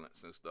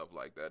violence and stuff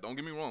like that. Don't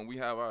get me wrong, we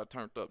have our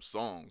turned up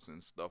songs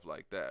and stuff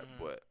like that,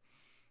 but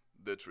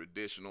the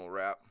traditional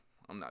rap,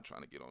 I'm not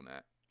trying to get on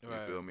that.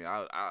 Right. You feel me?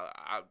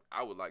 I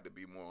would like to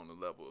be more on the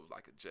level of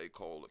like a J.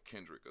 Cole or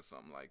Kendrick or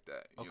something like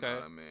that. You know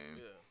what I mean?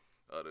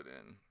 Yeah. Other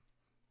than,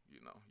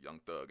 Young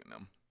Thug and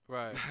them.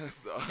 Right.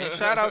 So. And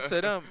shout out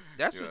to them.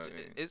 That's you what I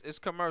mean? It's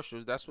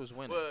commercials. That's what's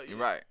winning. Well, You're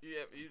right.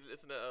 You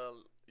listen to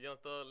Young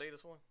Thug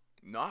latest one?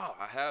 No,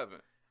 I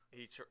haven't.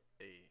 He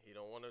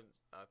don't want to.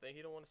 I think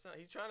he don't want to sound.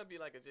 He's trying to be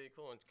like a J.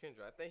 Cole and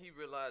Kendrick. I think he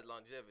realized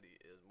longevity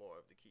is more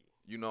of the key.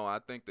 I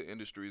think the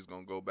industry is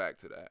gonna go back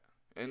to that.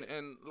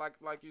 And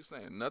like you're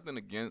saying, nothing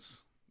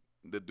against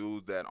the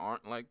dudes that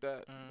aren't like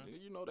that.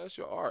 That's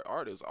your art.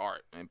 Art is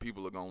art, and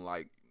people are gonna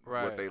like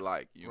what they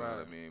like. You know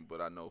what I mean? But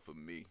I know for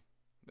me,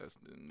 that's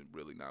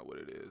really not what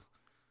it is.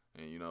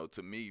 And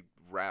to me,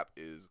 rap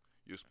is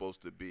you're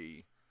supposed to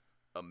be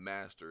a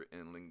master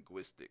in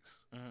linguistics,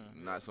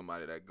 not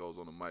somebody that goes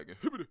on the mic and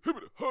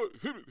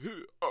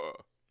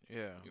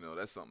yeah.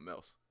 That's something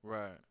else.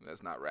 Right.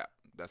 That's not rap.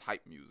 That's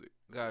hype music.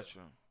 Gotcha.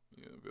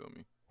 You feel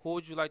me? Who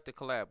would you like to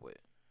collab with?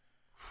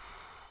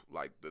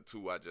 Like the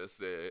two I just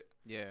said.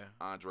 Yeah.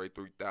 Andre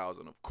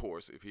 3000, of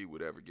course, if he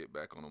would ever get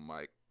back on the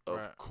mic.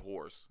 Of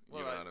course. You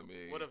know what I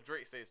mean? What if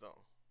Drake say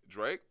something?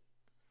 Drake?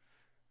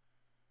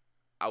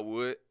 I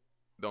would.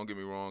 Don't get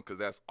me wrong, because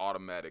that's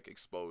automatic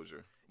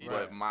exposure.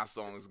 But my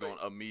song is going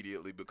to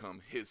immediately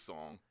become his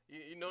song.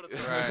 You notice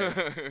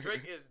that?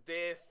 Drake is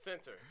dead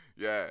center.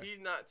 Yeah. He's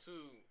not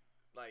too,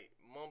 like,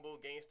 mumble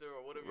gangster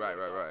or whatever right.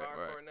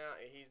 hardcore now,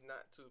 and he's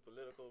not too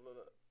political.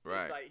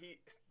 Right. He's like,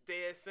 he's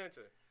dead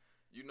center.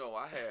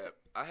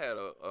 I had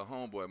a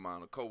homeboy of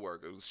mine, a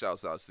coworker. It was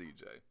shouts out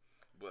CJ.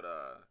 But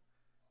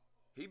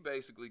he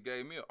basically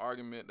gave me an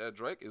argument that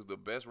Drake is the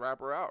best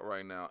rapper out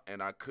right now,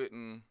 and I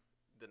couldn't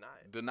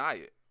deny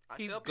it.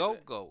 He's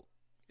GOAT.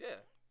 Yeah.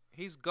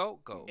 He's GOAT.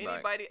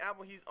 Anybody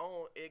album he's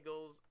on, it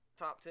goes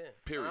top 10.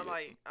 Period. And I'm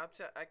like,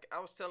 I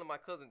was telling my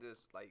cousin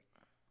this like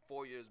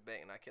 4 years back,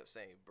 and I kept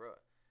saying, bruh,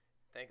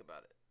 think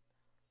about it.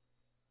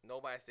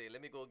 Nobody say,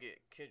 let me go get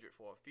Kendrick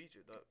for a feature.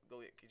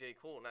 Go get J.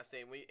 Cole. And I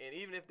say, and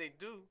even if they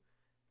do,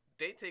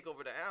 they take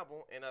over the album,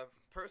 and a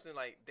person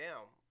like,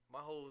 damn, my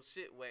whole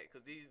shit whack,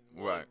 because these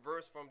one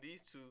verse from these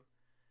two,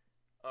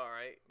 all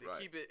right, they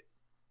keep it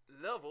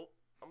level.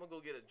 I'm going to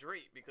go get a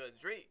Drake, because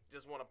Drake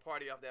just want to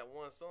party off that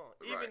one song.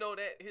 Even though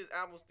that his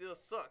album still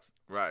sucks.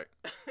 Right.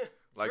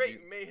 Like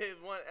Drake made his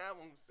one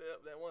album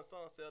sell, that one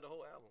song sell the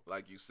whole album.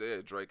 Like you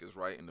said, Drake is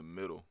right in the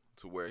middle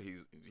to where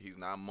he's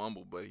not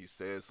mumble, but he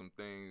says some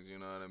things, you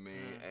know what I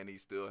mean? And he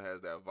still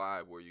has that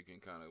vibe where you can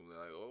kind of be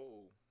like,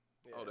 oh,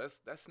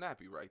 that's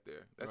snappy right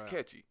there. That's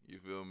catchy. You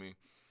feel me?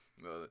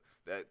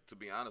 That, to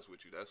be honest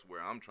with you, that's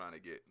where I'm trying to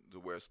get to,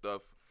 where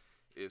stuff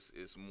is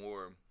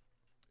more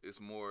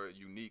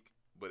unique,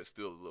 but it's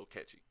still a little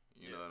catchy.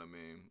 You know what I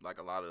mean? Like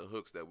a lot of the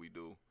hooks that we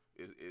do,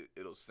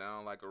 it'll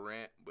sound like a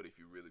rant, but if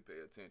you really pay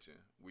attention,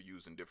 we're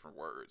using different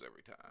words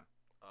every time.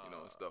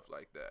 And stuff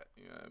like that.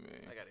 You know what I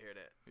mean? I gotta hear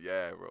that.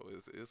 Yeah, bro.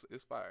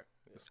 It's fire.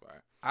 It's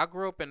fire. I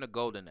grew up in the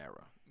golden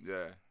era.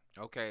 Yeah.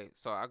 Okay,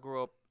 so I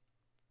grew up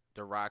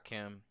the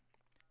Rakim,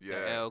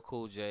 the L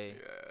Cool J,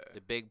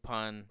 the Big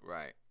Pun,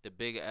 the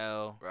Big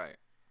L,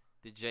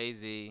 the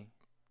Jay-Z,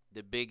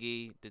 the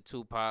Biggie, the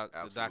Tupac,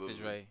 the Dr.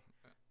 Dre.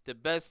 The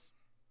best,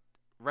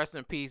 rest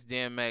in peace,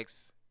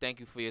 DMX. Thank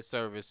you for your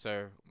service,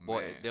 sir.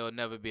 Boy, there'll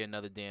never be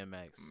another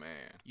DMX.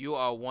 Man. You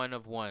are one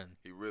of one.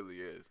 He really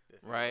is.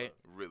 Right?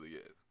 Really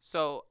is.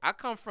 So I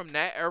come from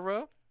that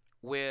era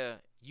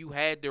where you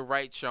had to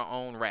write your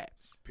own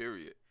raps.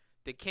 Period.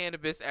 The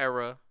cannabis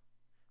era,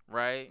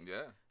 right?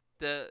 Yeah.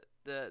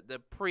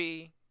 The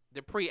pre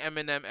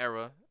Eminem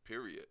era.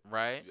 Period.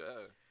 Right?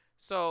 Yeah.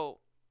 So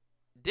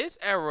this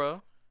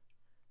era,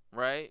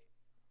 right?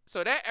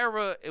 So that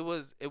era, it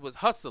was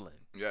hustling.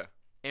 Yeah.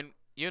 And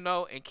you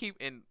know, and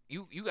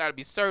you gotta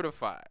be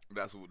certified.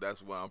 That's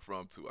where I'm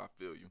from too. I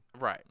feel you.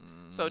 Right.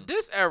 So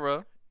this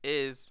era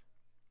is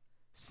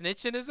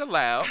snitching is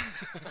allowed.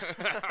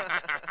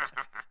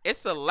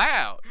 It's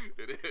allowed.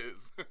 It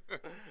is.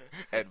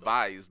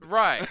 Advised.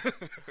 Right.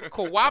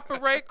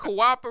 Cooperate.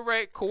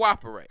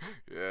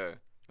 Yeah.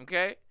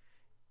 Okay.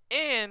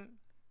 And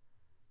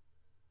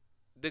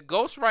the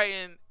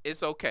ghostwriting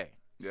is okay.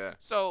 Yeah.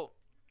 So,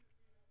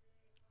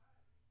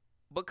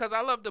 because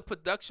I love the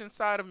production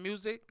side of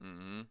music,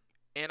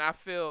 and I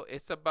feel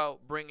it's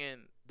about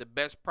bringing the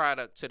best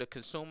product to the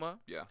consumer.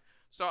 Yeah.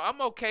 So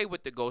I'm okay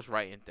with the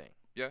ghostwriting thing.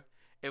 Yeah.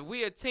 If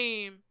we a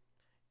team,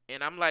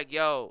 and I'm like,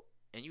 yo,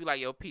 and you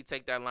like, yo, Pete,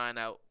 take that line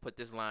out, put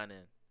this line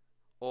in,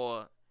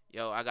 or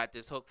yo, I got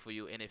this hook for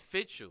you, and it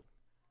fits you.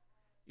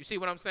 You see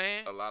what I'm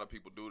saying? A lot of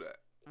people do that.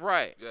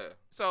 Right. Yeah.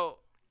 So,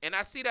 and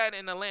I see that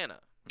in Atlanta.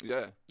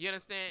 Yeah. You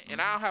understand?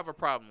 And I don't have a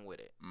problem with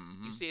it.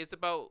 Mm-hmm. You see, it's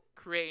about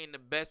creating the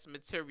best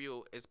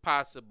material as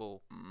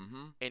possible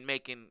and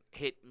making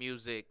hit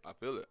music. I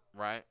feel it.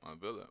 Right? I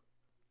feel it.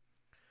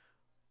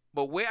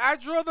 But where I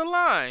draw the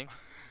line,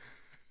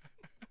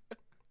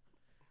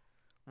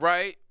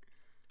 right?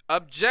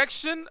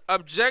 Objection.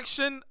 Order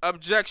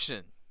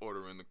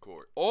in the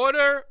court.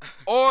 Order.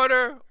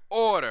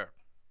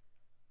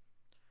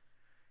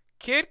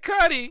 Kid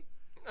Cudi,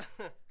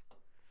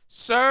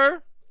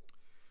 sir,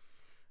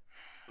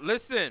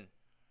 listen,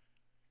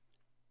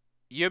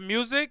 your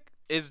music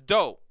is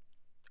dope.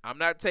 I'm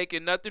not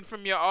taking nothing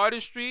from your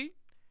artistry,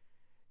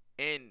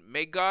 and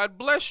may God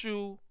bless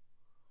you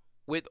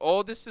with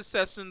all the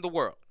success in the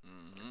world.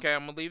 Okay,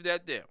 I'm going to leave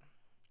that there.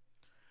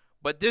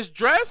 But this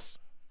dress,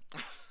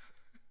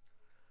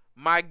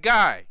 my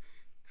guy,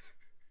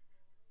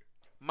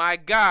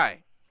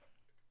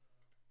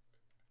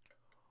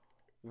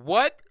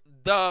 what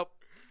the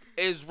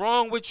is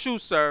wrong with you,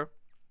 sir?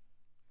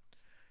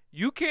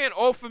 You can't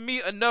offer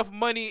me enough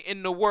money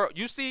in the world.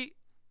 You see,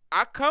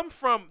 I come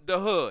from the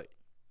hood,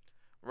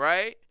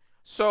 right?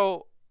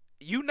 So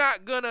you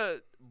not gonna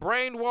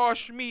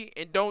brainwash me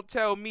and don't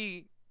tell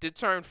me to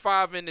turn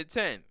 5 into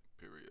 10.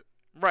 Period.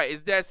 Right,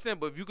 it's that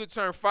simple. If you could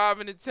turn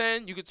 5 into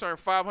 10, you could turn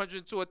 500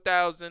 into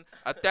 1,000,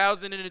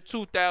 1,000 into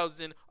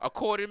 2,000,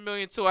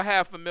 $250,000 to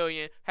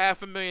 $500,000,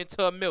 $500,000 to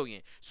 $1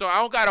 million. So I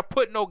don't gotta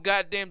put no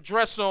goddamn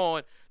dress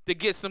on to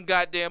get some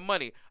goddamn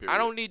money. Period. I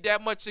don't need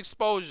that much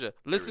exposure.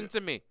 Listen Period.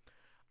 to me.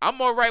 I'm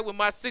all right with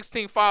my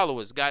 16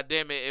 followers.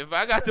 Goddamn it! If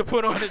I got to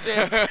put on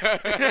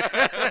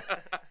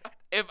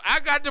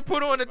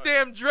a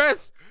damn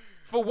dress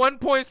for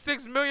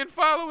 1.6 million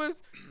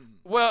followers,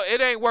 well,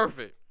 it ain't worth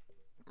it.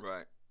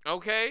 Right.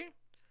 Okay?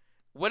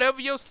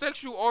 Whatever your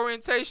sexual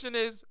orientation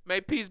is,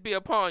 may peace be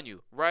upon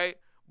you, right?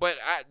 But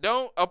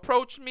don't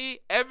approach me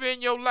ever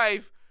in your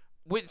life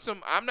with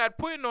some, I'm not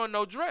putting on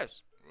no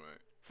dress. Right.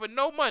 For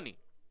no money.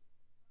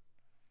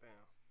 Damn.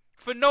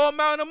 For no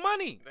amount of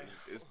money.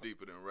 It's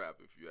deeper than rap,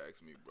 if you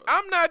ask me, brother.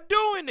 I'm not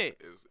doing it.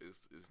 It's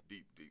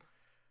deep.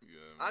 You know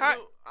what I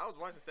mean? I was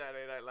watching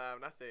Saturday Night Live,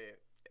 and I said,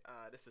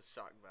 this is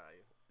shock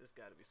value. This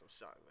got to be some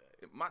shock value.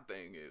 My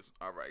thing is,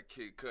 all right,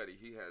 Kid Cudi,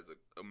 he has a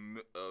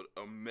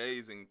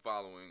amazing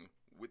following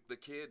with the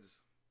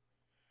kids.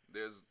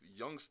 There's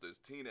youngsters,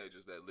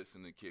 teenagers that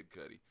listen to Kid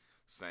Cudi.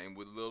 Same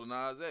with Lil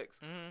Nas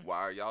X. Why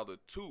are y'all the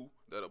two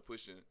that are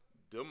pushing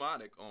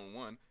demonic on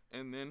one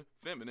and then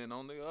feminine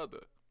on the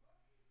other?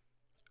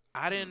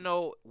 I didn't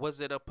know.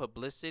 Was it a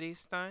publicity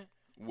stunt?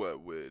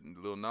 What, with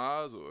Lil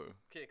Nas or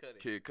Kid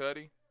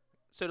Cudi?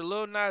 So the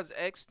Lil Nas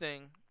X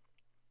thing,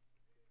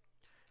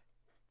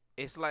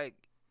 it's like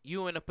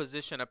you in a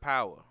position of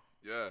power.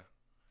 Yeah.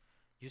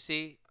 You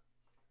see,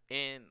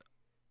 in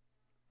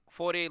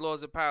 48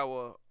 Laws of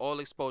Power, all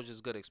exposure is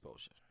good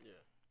exposure. Yeah.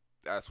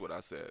 That's what I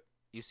said.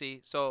 You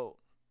see, so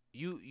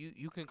you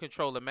can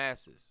control the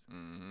masses,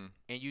 and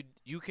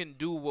you can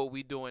do what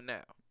we doing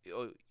now.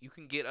 Or you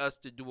can get us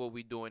to do what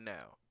we doing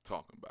now.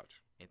 Talking about you.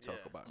 And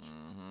talk about you.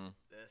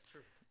 That's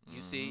true.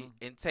 You see,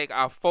 and take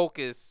our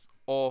focus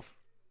off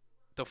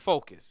the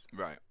focus.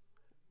 Right.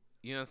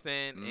 You know what I'm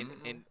saying?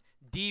 And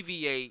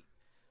deviate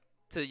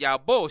to y'all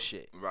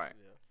bullshit. Right.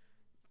 Yeah.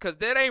 Cause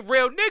that ain't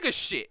real nigga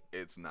shit.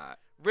 It's not.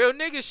 Real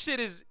nigga shit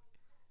is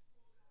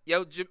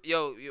yo,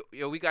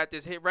 we got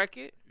this hit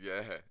record.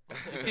 Yeah.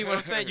 You see what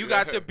I'm saying? You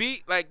got the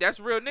beat. Like, that's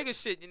real nigga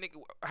shit. You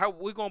nigga, how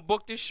we gonna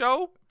book this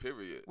show?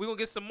 Period. We gonna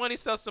get some money,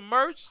 sell some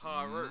merch.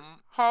 Hard work.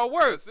 Hard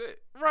work. That's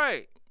it.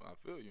 Right. I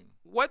feel you.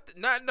 What?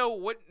 Not know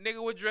what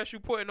nigga what dress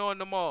you putting on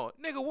the mall.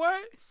 Nigga,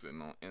 what?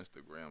 Sitting on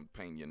Instagram,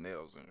 painting your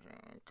nails and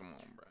come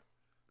on, bro.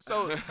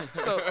 So They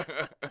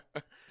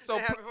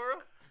happy for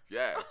real?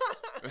 Yeah.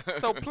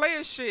 so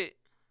player shit.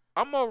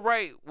 I'm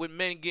alright with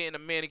men getting a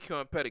manicure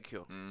and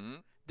pedicure,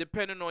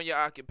 depending on your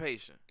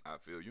occupation. I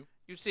feel you.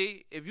 You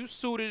see, if you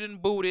suited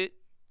and booted,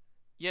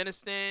 you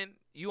understand?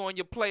 You on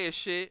your player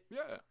shit,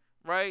 Yeah.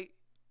 right?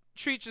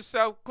 Treat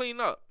yourself,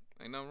 clean up.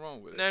 Ain't nothing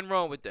wrong with it. Nothing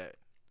wrong with that.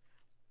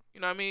 You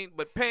know what I mean?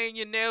 But painting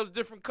your nails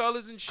different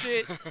colors and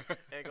shit,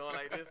 And going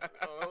like this.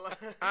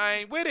 I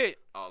ain't with it.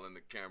 All in the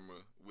camera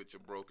with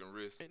your broken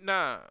wrist.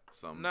 Nah,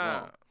 Something's nah,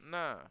 wrong.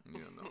 nah. You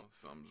know,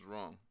 something's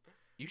wrong.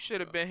 You should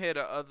have been here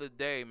the other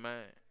day,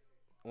 man.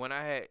 When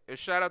I had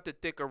shout out to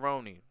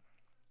Thickeroni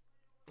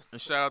and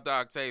shout out to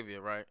Octavia,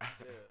 right? Yeah.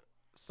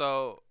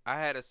 So I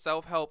had a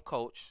self-help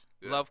coach,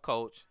 Yeah. love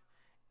coach,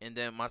 and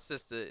then my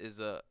sister is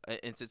a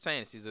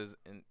entertainer. She's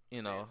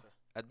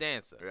a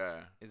dancer,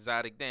 Yeah.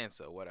 exotic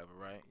dancer, or whatever,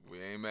 right?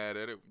 We ain't mad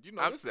at it. You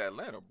know, I'm- this is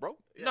Atlanta, bro.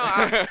 Yeah. No,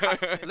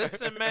 I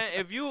listen, man.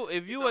 If you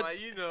Like,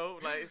 you know,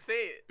 like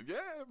say it.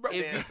 Yeah, bro.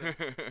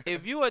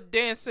 if you a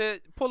dancer,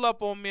 pull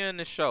up on me in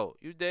the show.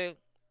 You dig?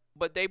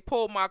 But they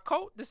pulled my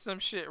coat to some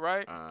shit,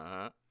 right?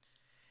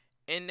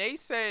 And they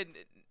said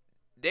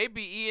they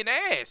be eating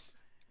ass.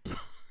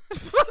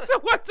 So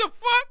what the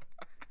fuck?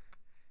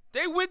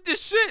 They with the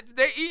shits.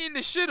 They eating the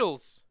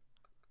shittles.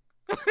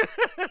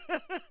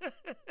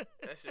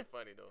 That shit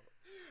funny though.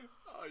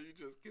 Oh, you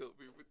just killed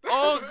me with that.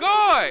 Oh,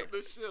 God. The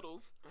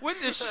shittles. With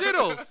the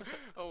shittles.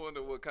 I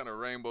wonder what kind of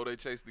rainbow they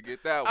chased to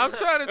get that one. I'm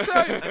trying to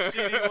tell you. A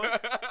shitty one.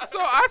 So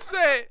I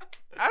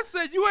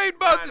said, you ain't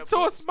about Trying to to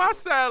toss poach my you.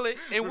 salad,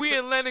 and we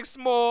in Lenox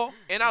Mall,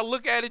 and I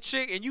look at a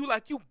chick, and you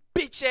like, you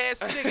bitch ass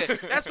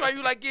nigga. That's why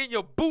you like getting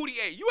your booty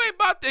ate. You ain't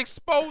about to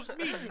expose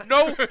me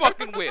no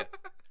fucking where.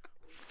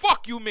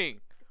 Fuck you mean.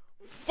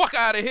 Fuck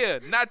out of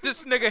here. Not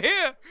this nigga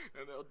here.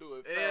 And they'll do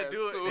it They'll fast,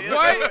 do it. too. They'll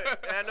What? do it.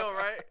 I know,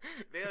 right?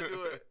 They'll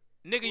do it.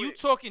 Nigga, you Quick.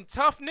 talking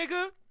tough,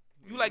 nigga?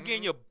 You like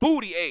getting your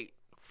booty ate.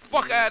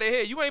 Fuck out of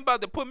here. You ain't about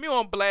to put me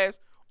on blast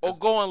or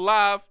going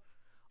live.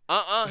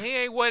 He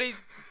ain't what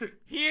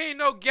he ain't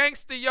no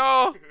gangster,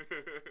 y'all.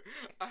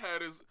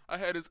 I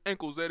had his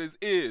ankles at his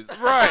ears.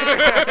 Right.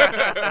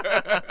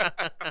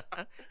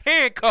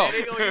 Handcuffed.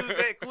 And they gonna use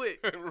that quick.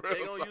 Real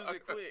They gonna use talk.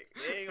 it quick.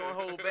 They ain't gonna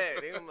hold back.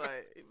 They gonna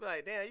be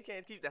like, damn, you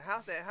can't keep the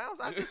house at house.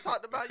 I just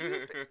talked about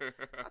you.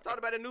 I talked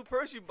about the new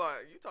purse you bought.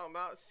 You talking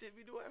about shit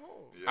we do at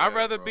home. I'd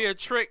rather be a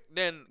trick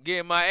than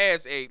getting my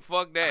ass ate.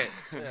 Fuck that.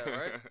 Yeah,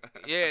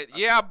 right?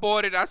 Yeah, I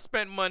bought it. I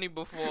spent money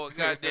before.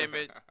 God damn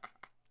it.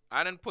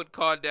 I done put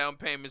card down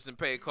payments and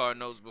paid card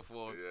notes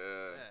before.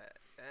 Yeah.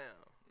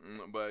 God,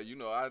 damn. But you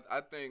know,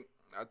 I think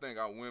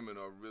our women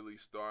are really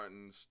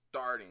starting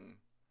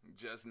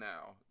just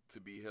now to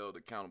be held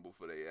accountable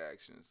for their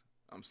actions.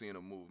 I'm seeing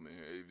a movement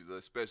here,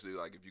 especially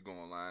like if you go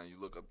online, you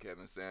look up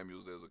Kevin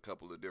Samuels. There's a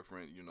couple of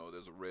different,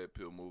 there's a red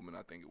pill movement.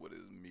 I think what is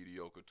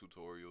mediocre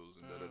tutorials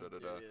and da da da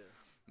da.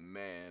 Yeah.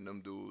 Man,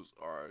 them dudes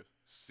are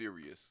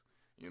serious.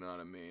 You know what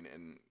I mean?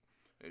 And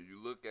if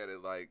you look at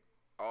it like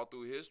all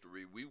through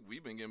history,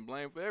 we've been getting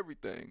blamed for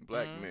everything.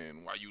 Black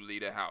men, why you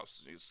leave the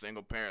house? You're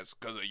single parents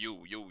because of you,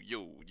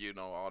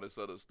 all this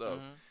other stuff.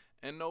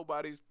 And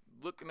nobody's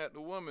looking at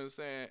the woman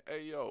saying,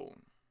 hey, yo,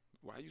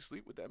 why you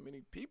sleep with that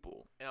many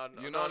people? And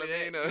You know what I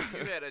mean?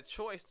 You had a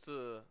choice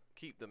to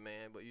keep the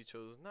man, but you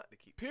chose not to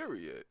keep him.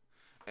 Period.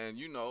 And,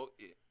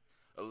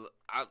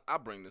 I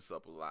bring this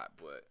up a lot,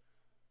 but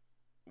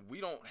we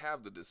don't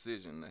have the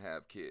decision to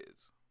have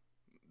kids.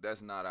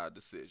 That's not our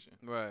decision.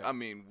 Right. I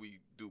mean, we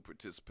do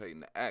participate in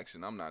the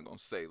action. I'm not going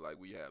to say like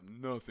we have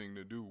nothing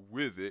to do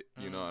with it.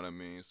 You know what I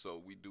mean?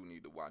 So we do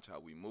need to watch how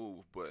we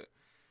move. But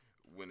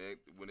when it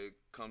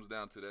comes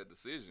down to that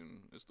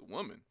decision, it's the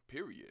woman,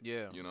 period.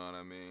 Yeah. You know what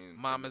I mean?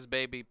 Mama's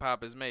baby,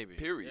 papa's maybe.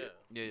 Period.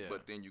 Yeah.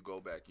 But then you go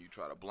back and you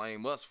try to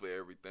blame us for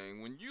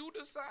everything when you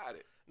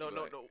decided. No.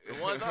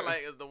 The ones I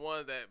like is the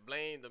ones that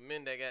blame the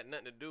men that got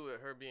nothing to do with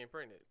her being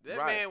pregnant. That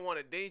Right. man want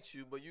to date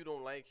you, but you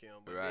don't like him.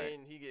 But Right. then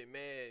he get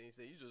mad and he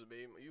say, you just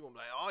baby. You gonna be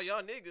like, oh,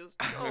 y'all niggas.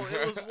 No,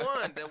 it was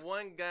one. That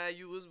one guy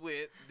you was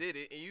with did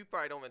it, and you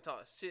probably don't even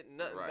talk shit,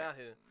 nothing Right. about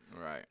him.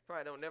 Right.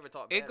 Probably don't never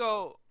talk bad It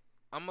go,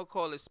 I'm going to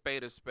call it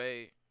spade a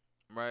spade,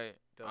 right?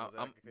 Devil's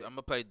I'm advocate. going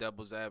to play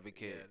devil's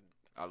advocate.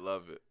 Yeah. I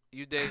love it.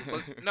 You did.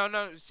 But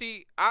no.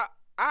 See, I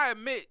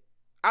admit,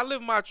 I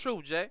live my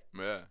truth, Jay.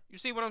 Yeah. You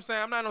see what I'm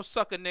saying? I'm not no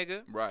sucker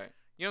nigga. Right.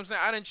 You know what I'm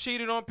saying? I done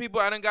cheated on people.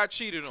 I done got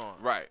cheated on.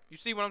 Right. You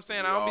see what I'm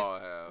saying? We I don't all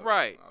be have.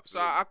 right. I So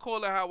feel I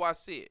call it how I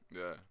see it.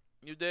 Yeah.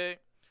 You dig?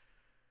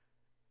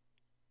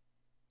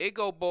 It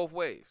go both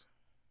ways.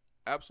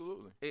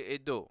 Absolutely.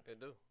 It do. It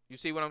do. You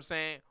see what I'm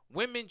saying?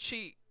 Women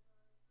cheat.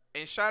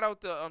 And shout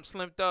out to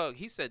Slim Thug.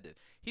 He said that.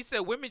 He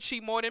said women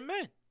cheat more than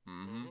men.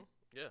 Mm-hmm.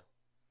 Yeah.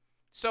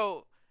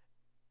 So,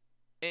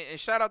 and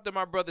shout out to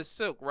my brother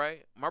Silk,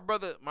 right? My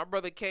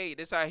brother K,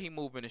 this how he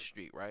move in the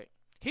street, right?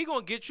 He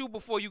gonna get you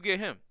before you get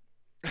him.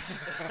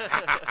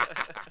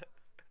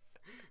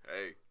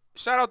 Hey.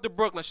 Shout out to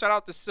Brooklyn. Shout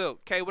out to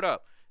Silk. K, what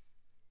up?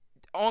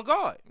 On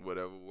guard.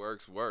 Whatever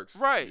works, works.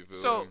 Right. You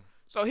feel me?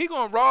 So he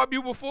gonna rob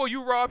you before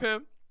you rob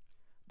him,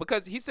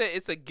 because he said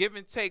it's a give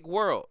and take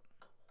world.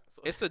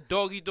 So, It's a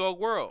doggy dog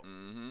world,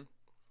 Mm-hmm.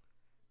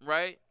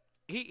 right?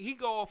 He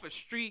go off a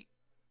street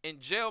and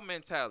jail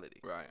mentality.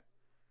 Right.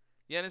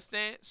 You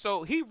understand?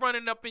 So he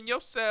running up in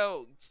your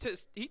cell.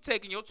 He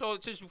taking your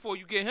toilet tissue before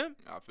you get him.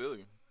 I feel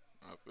you.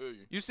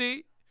 You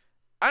see,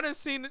 I done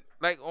seen it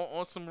like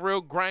on some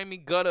real grimy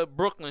gutter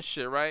Brooklyn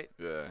shit, right?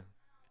 Yeah.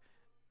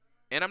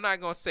 and I'm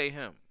not gonna say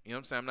him. You know what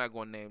I'm saying? I'm not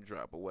gonna name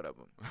drop or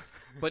whatever.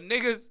 But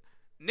niggas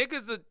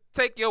will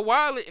take your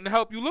wallet and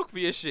help you look for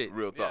your shit.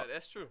 Real talk. Yeah,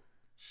 that's true.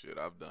 Shit,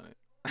 I've done it.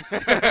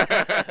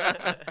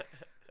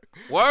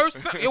 Where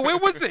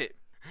was it?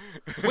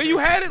 Where you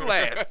had it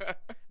last?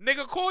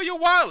 Nigga, call your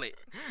wallet.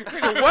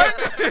 Nigga, what?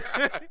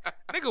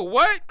 Nigga,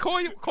 what?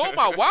 Call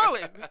my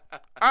wallet. All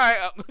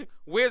right,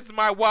 where's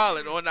my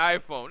wallet on the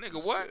iPhone?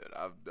 Nigga, what? Shit,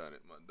 I've done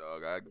it, my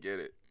dog. I get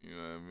it. You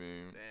know what I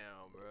mean?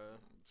 Damn, bro.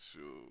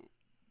 Shoot.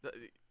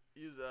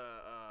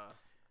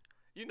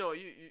 You know,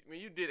 when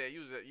you did that,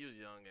 you was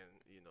young and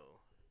you know.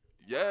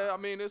 Yeah, I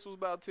mean, this was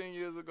about 10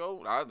 years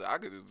ago. I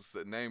could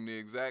just name the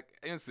exact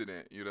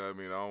incident. You know what I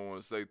mean? I don't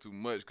want to say too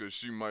much because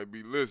she might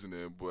be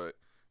listening, but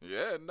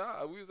yeah,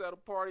 we was at a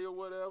party or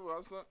whatever. I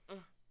was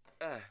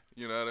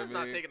you know what I mean?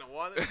 That's not taking a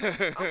wallet.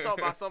 I'm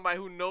talking about somebody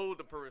who knows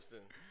the person.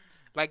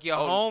 Like your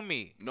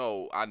homie.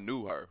 No, I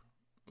knew her.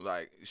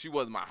 Like, she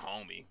wasn't my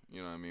homie.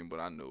 You know what I mean?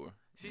 But I knew her.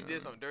 She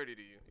did something dirty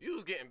to you. You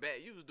was getting back.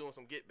 You was doing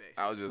some get back.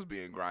 I was just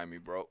being grimy,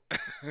 bro.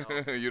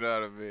 You know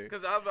what I mean?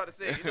 Because I was about to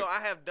say, you know,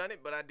 I have done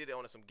it, but I did it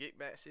on some get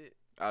back shit.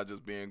 I was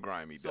just being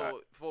grimy, So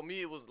Doc. for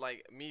me, it was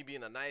like me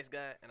being a nice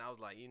guy, and I was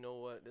like, you know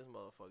what, this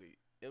motherfucker.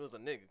 It was a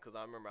nigga, because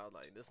I remember I was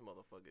like, this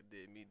motherfucker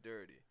did me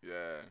dirty.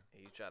 Yeah.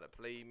 And he tried to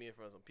play me in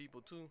front of some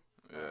people too.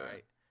 Yeah. All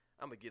right.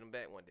 I'm going to get him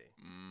back one day.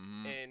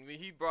 Mm-hmm. And when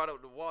he brought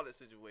up the wallet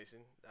situation,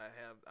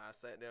 I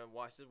sat there and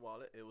watched his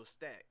wallet. It was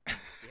stacked.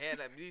 He had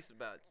at least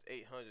about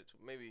 $800 to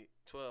maybe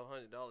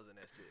 $1,200 in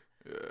that shit.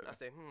 Yeah. I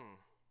said,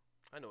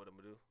 I know what I'm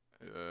going to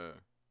do. Yeah.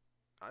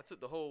 I took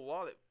the whole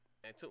wallet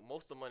and took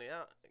most of the money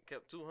out and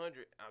kept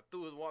 $200. I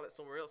threw his wallet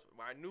somewhere else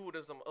where I knew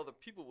where some other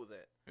people was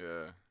at.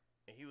 Yeah.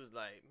 And he was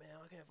like, man,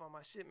 I can't find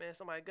my shit, man.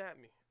 Somebody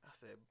got me. I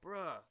said,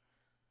 bruh,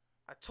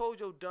 I told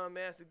your dumb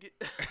ass to get.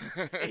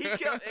 And he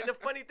kept. And the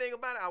funny thing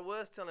about it, I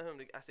was telling him.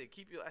 I said,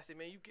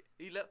 man, you.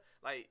 He left.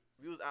 Like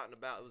we was out and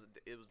about.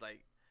 It was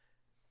like,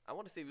 I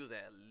want to say we was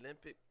at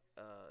Olympic,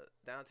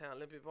 downtown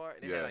Olympic Park,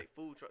 and they had like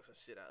food trucks and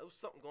shit out. It was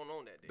something going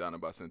on that day. Down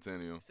about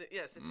Centennial.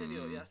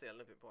 Centennial. Yeah, I say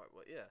Olympic Park,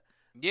 but yeah.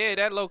 Yeah,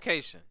 that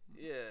location.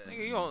 Yeah.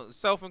 Nigga, you don't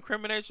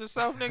self-incriminate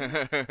yourself,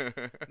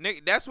 nigga?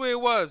 Nigga, that's where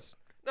it was.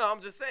 No,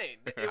 I'm just saying.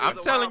 I'm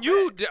telling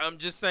you, I'm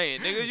just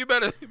saying, nigga, you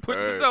better put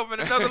yourself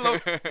in another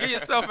get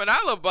yourself an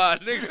alibi,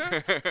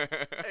 nigga.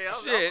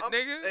 Hey,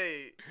 nigga.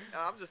 Hey,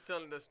 I'm just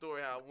telling the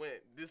story how it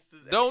went.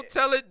 Don't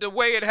tell it the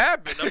way it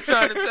happened. I'm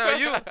trying to tell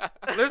you.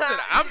 Listen,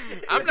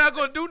 I'm not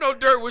gonna do no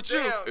dirt with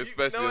you.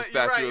 Especially if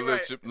statute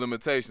of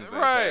limitations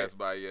ain't passed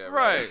by yet.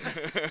 Right.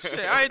 Shit,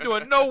 I ain't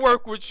doing no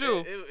work with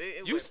you.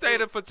 You stay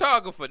the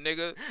photographer,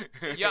 nigga.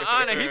 Your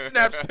Honor, he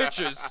snaps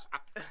pictures.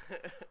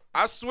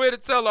 I swear to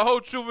tell the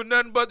whole truth and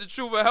nothing but the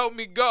truth will help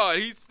me God.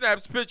 He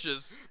snaps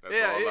pictures. That's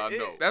all I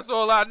know. That's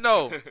all I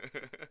know.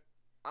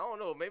 I don't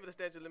know. Maybe the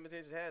statute of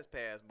limitations has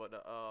passed, but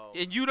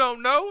and you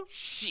don't know?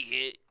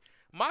 Shit.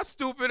 My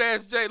stupid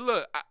ass Jay,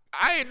 look,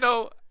 I ain't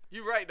know.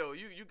 You right though.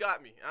 You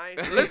got me. I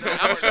ain't listen.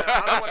 I don't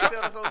want to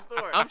tell this whole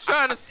story. I'm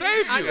trying to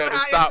save you. You gotta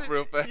stop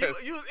real fast.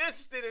 You was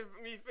interested in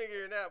me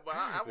figuring out, but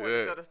I want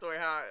to tell the story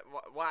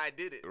why I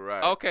did it.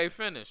 Right. Okay,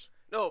 finish.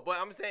 No, but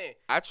I'm saying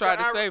I tried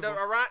to save him.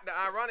 The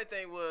ironic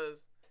thing was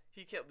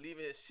he kept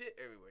leaving his shit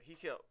everywhere. He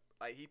kept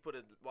he put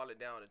his wallet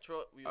down in the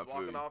truck. We was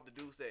walking off. The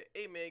dude said,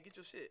 "Hey man, get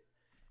your shit."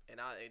 And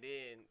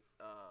then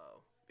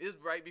it was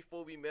right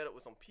before we met up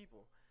with some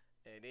people.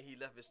 And then he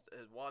left his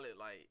wallet,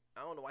 like,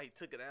 I don't know why he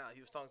took it out.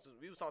 We was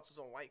talking to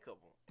some white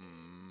couple.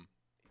 Mm.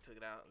 He took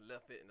it out and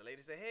left it. And the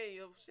lady said, hey,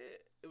 yo,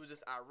 shit. It was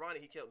just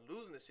ironic. He kept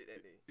losing the shit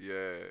that day.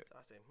 Yeah. So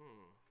I said,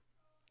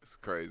 It's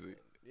crazy.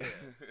 Yeah.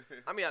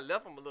 I mean, I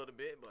left him a little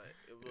bit, but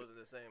it wasn't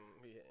the same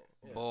he had.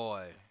 Yeah.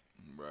 Boy.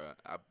 Bruh,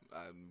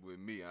 with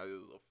me, it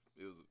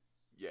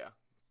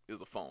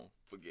was a phone.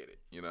 Forget it.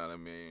 You know what I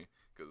mean?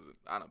 Because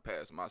I done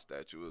passed my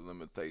statute of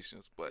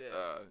limitations. But,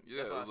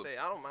 that's what I say.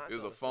 I don't mind. It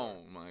was a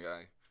phone, my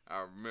guy.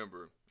 I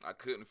remember I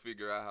couldn't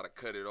figure out how to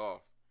cut it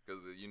off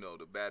because,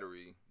 the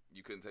battery,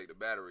 you couldn't take the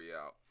battery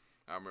out.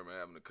 I remember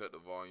having to cut the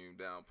volume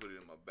down, put it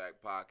in my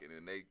back pocket,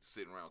 and they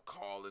sitting around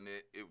calling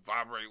it. It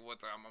vibrated one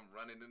time. I'm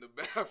running in the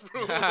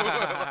bathroom.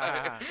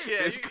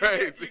 It's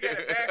crazy. You got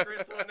it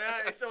backwards, so now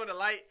it's showing the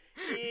light.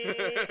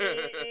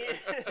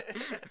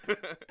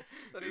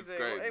 So they say,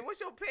 well, hey, what's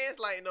your pants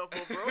lighting up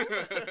for, bro?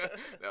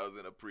 That was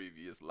in a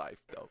previous life,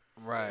 though.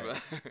 Right.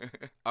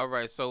 All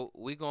right, so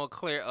we're going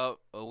to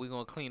we're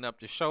going to clean up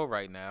the show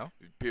right now.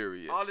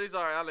 Period. All these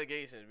are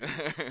allegations.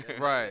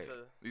 Right.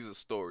 These are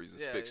stories.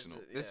 It's fictional.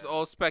 This is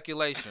all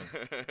speculation.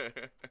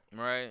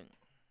 Right.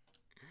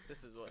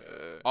 This is what.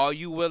 Are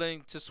you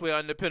willing to swear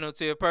under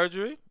penalty of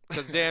perjury?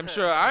 Because damn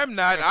sure I'm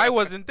not. I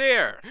wasn't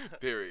there.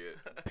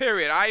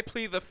 Period. I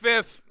plead the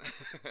fifth.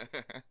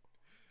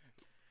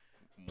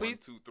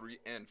 Please. 1, 2, 3,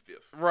 and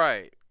 5th.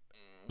 Right.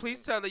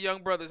 Please tell the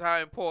young brothers how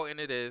important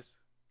it is.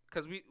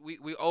 Because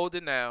we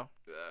older now.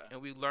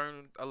 And we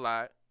learned a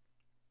lot.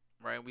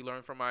 Right. We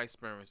learned from our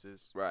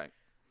experiences. Right.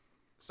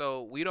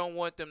 So we don't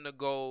want them to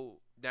go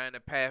down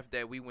the path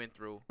that we went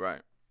through.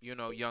 Right.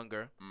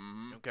 Younger.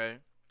 Mm-hmm. Okay.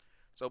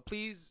 So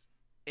please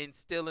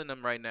instill in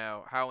them right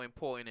now how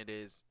important it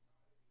is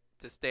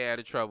to stay out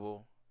of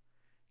trouble.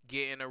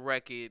 Getting a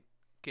record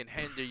can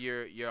hinder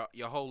your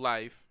whole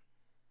life.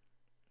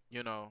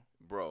 You know,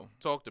 Bro.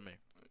 Talk to me.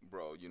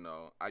 Bro, you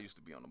know, I used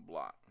to be on the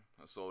block.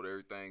 I sold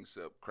everything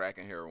except crack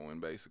and heroin,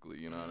 basically.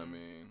 You know what I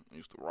mean? I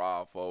used to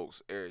rob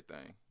folks,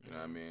 everything. You know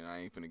what I mean? I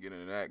ain't finna get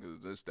into that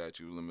because this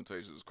statute of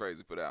limitations is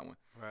crazy for that one.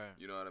 Right.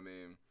 You know what I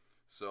mean?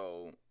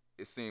 So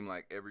it seemed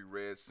like every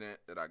red cent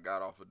that I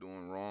got off of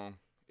doing wrong,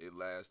 it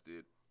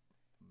lasted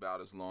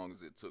about as long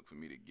as it took for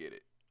me to get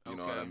it. You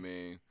know what I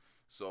mean?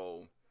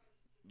 So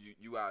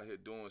you out here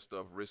doing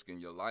stuff, risking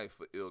your life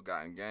for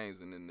ill-gotten gains,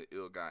 and then the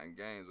ill-gotten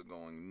gains are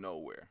going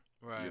nowhere.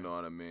 Right. You know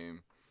what I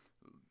mean?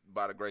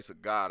 By the grace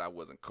of God, I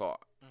wasn't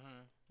caught.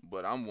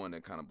 But I'm one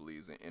that kind of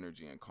believes in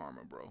energy and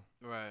karma, bro.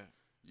 Right.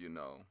 You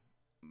know,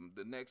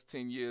 the next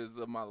 10 years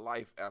of my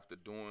life after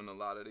doing a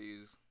lot of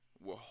these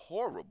were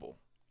horrible.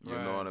 You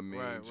know what I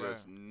mean?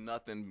 Just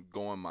nothing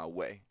going my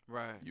way.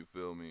 Right. You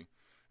feel me?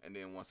 And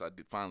then once I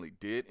finally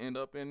did end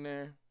up in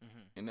there,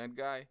 in that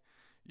guy,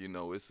 you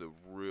know, it's a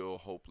real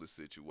hopeless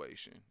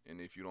situation.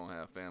 And if you don't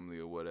have family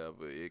or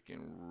whatever, it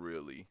can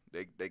really,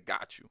 they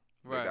got you.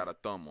 They got a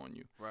thumb on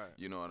you. Right.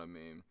 You know what I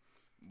mean?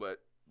 But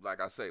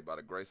like I say, by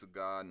the grace of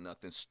God,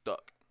 nothing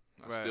stuck.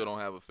 I still don't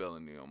have a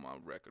felony on my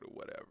record or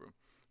whatever.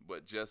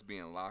 But just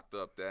being locked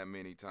up that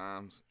many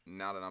times,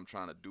 now that I'm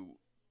trying to do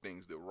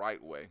things the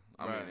right way,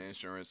 I'm in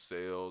insurance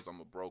sales,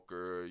 I'm a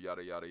broker,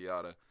 yada, yada,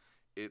 yada,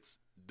 it's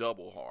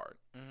double hard.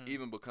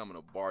 Even becoming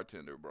a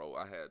bartender, bro,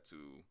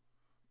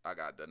 I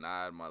got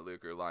denied my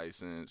liquor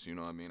license, you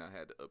know what I mean? I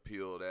had to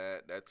appeal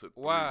that. That took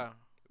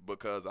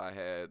because I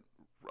had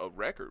a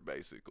record,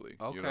 basically.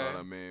 You know what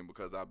I mean?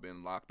 Because I've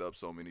been locked up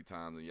so many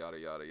times and yada,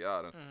 yada,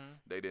 yada.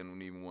 They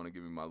didn't even want to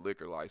give me my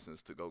liquor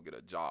license to go get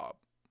a job.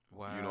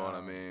 Wow. You know what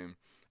I mean?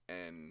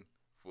 And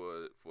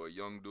for a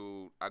young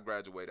dude, I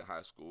graduated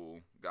high school,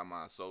 got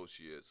my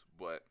associates,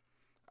 but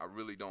I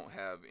really don't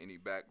have any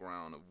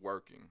background of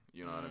working.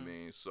 You know what I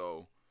mean?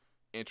 So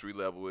entry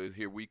level is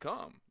here we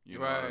come. You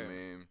know what I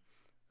mean?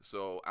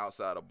 So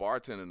outside of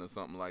bartending or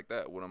something like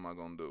that, what am I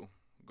going to do?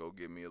 Go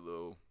get me a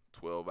little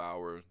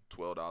 $12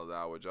 an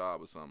hour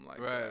job or something like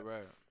that.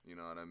 Right. You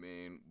know what I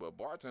mean? But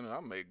bartending,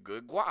 I make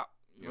good guap.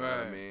 You know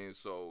what I mean?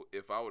 So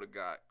if I would have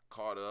got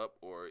caught up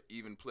or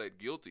even pled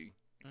guilty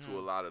to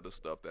a lot of the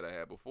stuff that I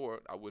had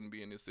before, I wouldn't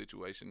be in this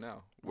situation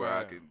now where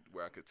I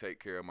could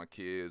take care of my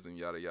kids and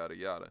yada, yada,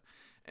 yada.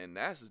 And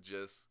that's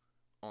just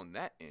on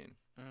that end.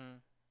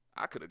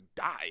 I could have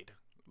died.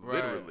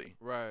 Literally,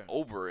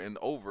 over and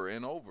over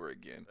and over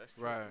again. That's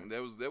true. And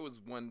there was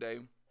one day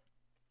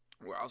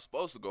where I was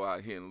supposed to go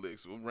out hitting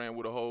licks. We ran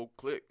with a whole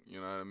clique,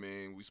 you know what I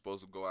mean? We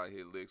supposed to go out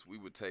hit licks. We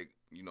would take,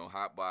 you know,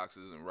 hot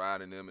boxes and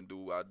ride in them and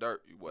do our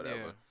dirt,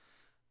 whatever.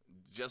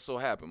 Just so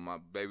happened, my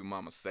baby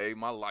mama saved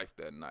my life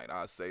that night.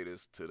 I say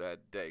this to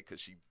that day because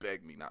she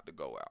begged me not to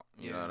go out.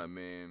 You know what I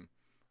mean?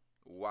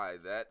 Why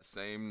that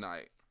same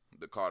night,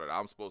 the car that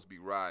I'm supposed to be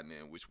riding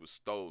in, which was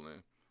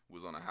stolen,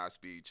 was on a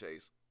high-speed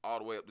chase all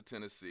the way up to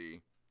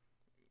Tennessee.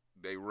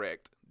 They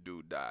wrecked.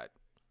 Dude died.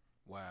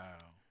 Wow.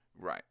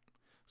 Right.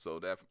 So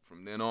that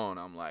from then on,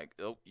 I'm like,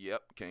 oh,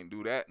 yep, can't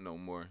do that no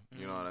more.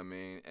 You know what I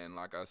mean? And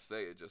like I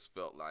say, it just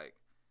felt like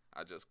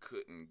I just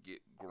couldn't get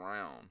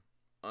ground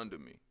under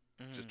me.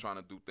 Just trying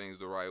to do things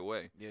the right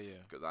way. Yeah.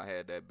 Because I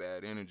had that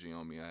bad energy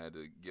on me. I had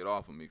to get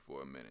off of me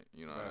for a minute.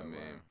 You know what I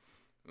mean?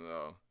 You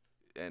know,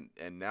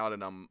 and now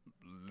that I'm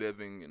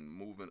living and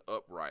moving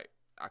upright,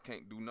 I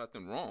can't do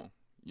nothing wrong.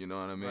 You know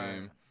what I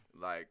mean?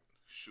 Like,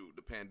 shoot,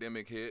 the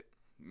pandemic hit.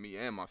 Me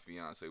and my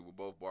fiance were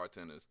both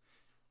bartenders.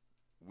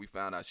 We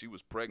found out she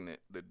was pregnant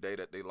the day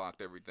that they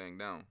locked everything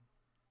down.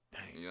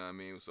 Dang. You know what I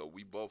mean? So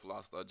we both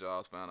lost our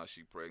jobs, found out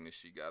she pregnant.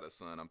 She got a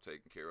son I'm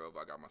taking care of.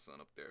 I got my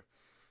son up there.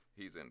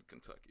 He's in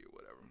Kentucky or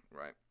whatever,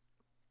 right?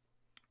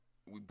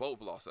 We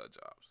both lost our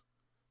jobs.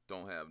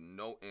 Don't have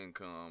no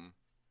income.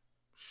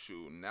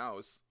 Shoot, now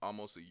it's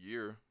almost a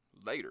year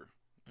later.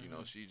 You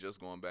know, she's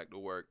just going back to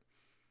work.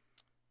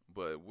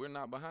 But we're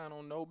not behind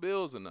on no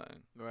bills or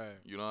nothing. Right.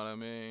 You know what I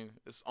mean?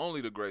 It's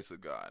only the grace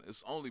of God.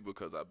 It's only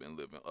because I've been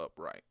living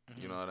upright.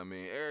 You know what I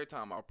mean? Every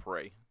time I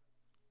pray,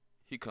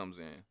 he comes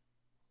in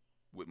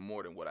with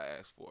more than what I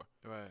asked for.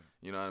 Right.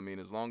 You know what I mean?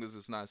 As long as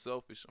it's not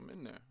selfish, I'm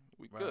in there.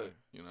 We good.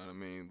 You know what I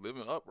mean?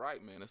 Living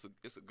upright, man,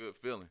 it's a good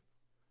feeling.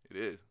 It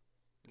is.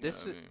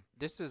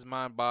 This is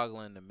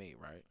mind-boggling to me,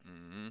 right?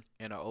 And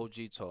an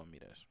OG told me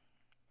this.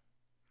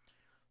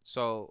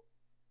 So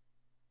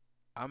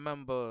I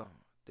remember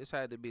this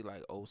had to be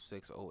like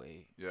 06,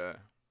 08. Yeah.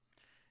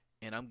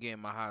 And I'm getting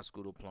my high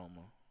school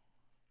diploma.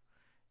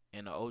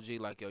 And the OG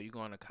like, yo, you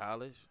going to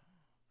college?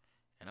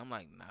 And I'm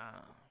like,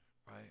 nah,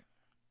 right?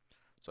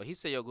 So he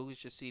said, yo, go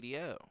get your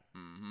CDL.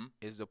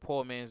 It's the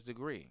poor man's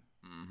degree.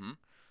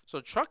 So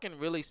trucking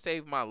really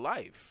saved my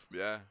life.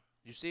 Yeah.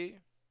 You see?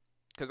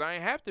 Because I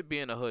ain't have to be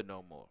in the hood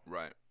no more.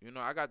 Right. You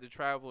know, I got to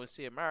travel and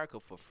see America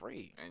for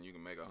free. And you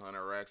can make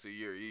 100 racks a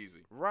year easy.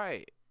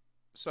 Right.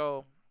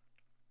 So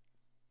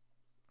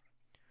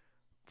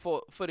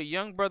for the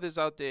young brothers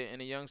out there and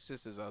the young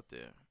sisters out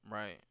there,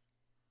 right,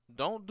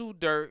 don't do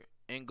dirt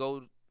and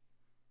go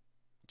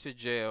to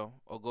jail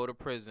or go to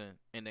prison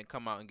and then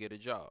come out and get a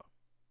job.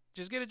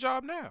 Just get a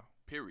job now.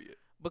 Period.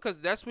 Because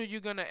that's where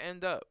you're going to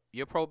end up.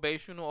 Your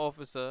probation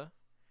officer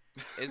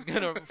is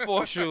going to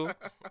force you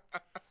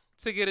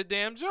to get a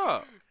damn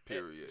job.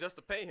 Period. Just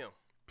to pay him.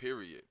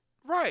 Period.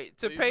 Right.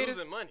 To So pay you're this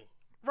losing money.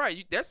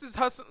 Right. That's his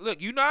hustle.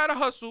 Look, you know how to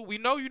hustle. We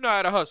know you know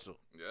how to hustle.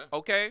 Yeah.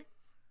 Okay?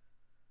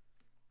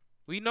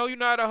 We know you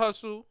know how to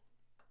hustle.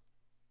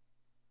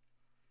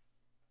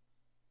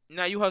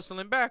 Now you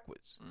hustling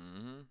backwards.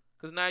 Mm-hmm.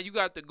 Because now you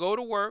got to go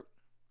to work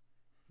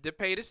to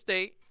pay the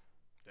state.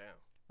 Damn.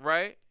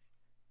 Right?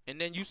 And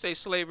then you say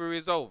slavery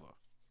is over.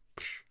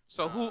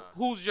 So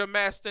who's your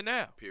master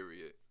now?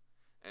 Period.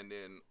 And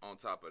then on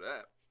top of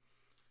that,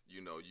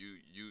 you know,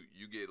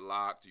 you get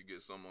locked, you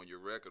get something on your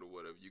record or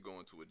whatever, you go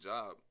into a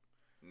job,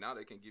 now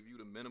they can give you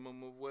the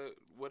minimum of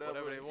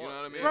whatever they you want.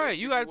 know what I mean? Right,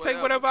 you got to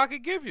take whatever I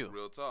could give you.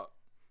 Real talk.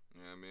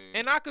 You know what I mean?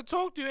 And I could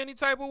talk to you any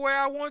type of way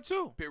I want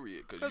to.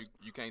 Period. Because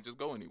you can't just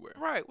go anywhere.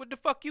 Right, what the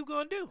fuck you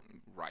gonna do?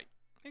 Right.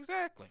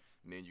 Exactly.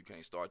 And then you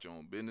can't start your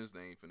own business.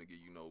 They ain't finna give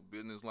you no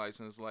business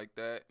license like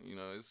that. You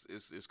know,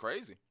 it's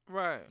crazy.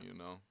 Right. You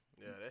know?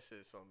 Yeah, that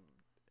shit's some.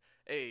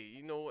 Hey,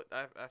 you know what?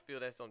 I feel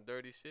that's some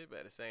dirty shit, but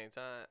at the same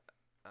time,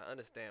 I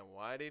understand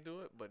why they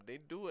do it, but they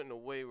do it in a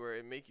way where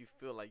it make you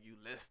feel like you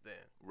less than.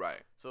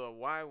 Right. So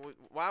why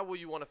would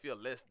you want to feel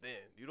less than?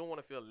 You don't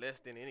want to feel less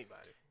than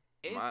anybody.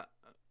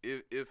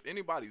 If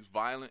anybody's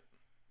violent,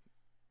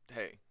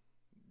 hey,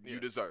 you Yeah.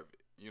 deserve it.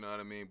 You know what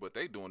I mean? But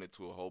they doing it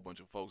to a whole bunch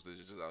of folks that's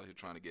just out here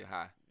trying to get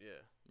high. Yeah,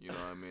 You know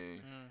what I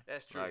mean?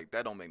 that's true. Like,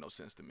 that don't make no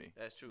sense to me.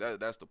 That's true.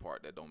 That's the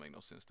part that don't make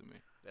no sense to me.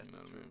 That's you know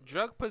the what I mean?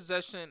 Drug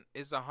possession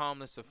is a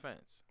harmless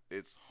offense.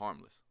 It's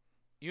harmless.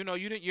 You know,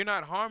 you're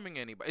not harming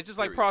anybody. It's just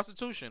like Period.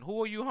 prostitution.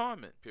 Who are you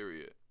harming?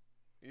 Period.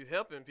 You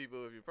helping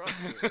people if you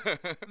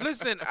prostitute.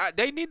 Listen,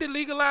 they need to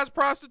legalize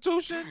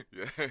prostitution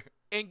Yeah.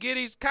 and get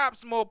these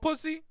cops more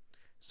pussy,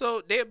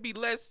 so they'll be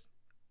less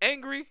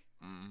angry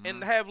Mm-hmm.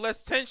 and have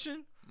less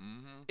tension.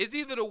 Mm-hmm. It's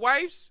either the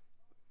wives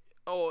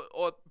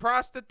or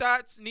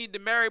prostitutes need to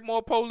marry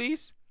more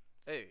police.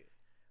 Hey,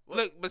 what?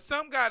 Look, but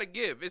some gotta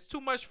give. It's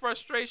too much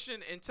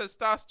frustration and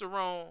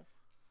testosterone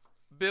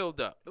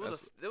build up. There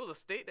was a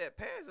state that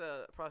passed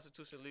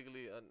prostitution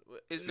legally.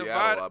 It's Seattle,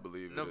 Nevada. I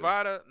believe it is.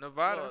 Nevada.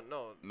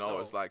 No,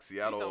 it's like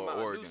Seattle talking or about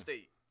Oregon. A new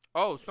state.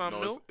 Oh, something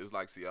No, new. it's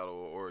like Seattle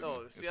or Oregon.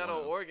 No, It's Seattle, one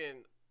of them. Oregon.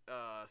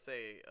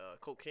 Say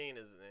cocaine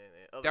is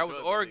and other That was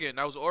drugs Oregon.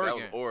 That was Oregon.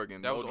 That was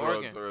Oregon. That No was drugs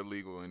Oregon. are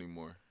illegal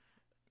anymore.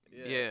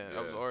 Yeah,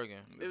 that was Yeah. Oregon.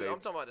 I'm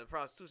talking about the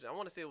prostitution. I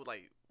want to say it was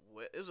like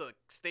it was a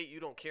state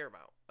you don't care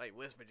about, like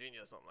West Virginia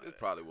or something like It that.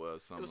 probably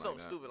was It something was like something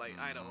that. stupid like Mhm.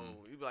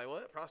 Idaho. You'd be like,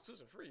 what?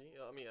 Prostitution free?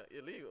 I mean,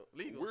 illegal.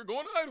 Legal. We're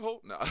going to Idaho.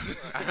 No.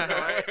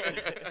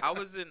 I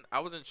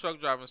was in truck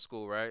driving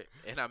school, right?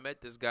 And I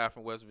met this guy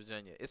from West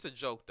Virginia. It's a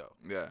joke though.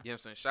 Yeah. You know what I'm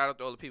saying? Shout out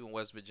to all the people in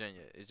West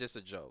Virginia. It's just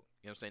a joke.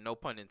 You know what I'm saying? No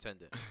pun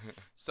intended.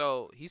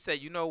 So he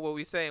said, you know what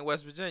we say in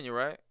West Virginia,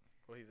 right?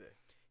 What he said?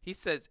 He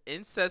says,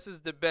 incest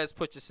is the best.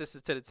 Put your sister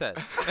to the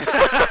test.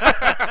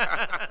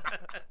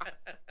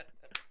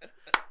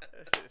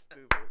 That shit's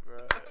stupid,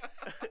 bro.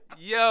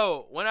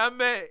 Yo, when I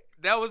met,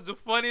 that was the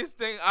funniest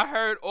thing I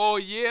heard all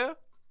year.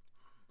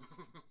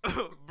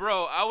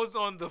 Bro, I was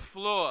on the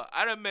floor.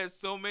 I done met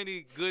so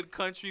many good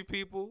country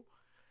people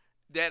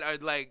that are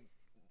like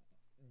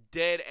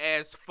dead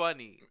ass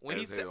funny. When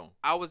he As said, hell.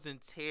 I was in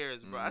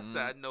tears, bro. I said,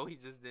 Mhm. I know he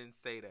just didn't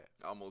say that.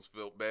 I almost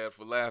felt bad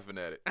for laughing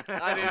at it.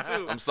 I did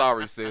too. I'm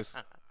sorry, sis.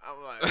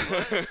 I'm like,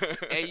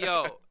 what? Hey,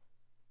 yo.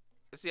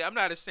 See, I'm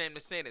not ashamed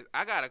to say this.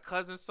 I got a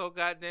cousin so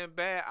goddamn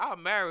bad, I'll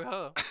marry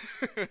her.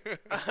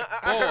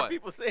 I heard Boy.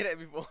 people say that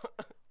before.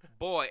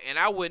 Boy, and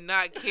I would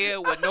not care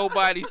what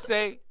nobody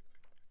say.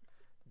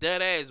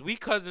 Dead ass, we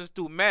cousins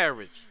through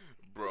marriage.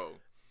 Bro,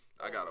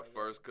 I got Oh a my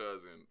first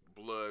cousin,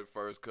 blood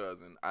first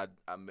cousin. I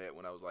met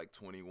when I was like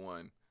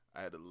 21.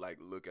 I had to like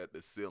look at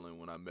the ceiling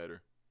when I met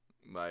her.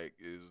 Like,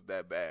 it was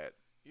that bad.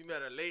 You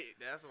met her late.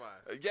 That's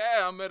why.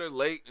 Yeah, I met her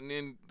late and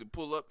then to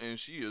pull up and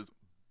she is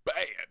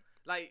bad.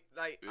 Like,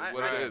 Is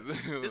what it is.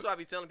 This is what I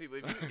be telling people.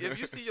 If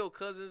you see your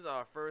cousins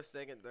are first,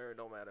 second, third,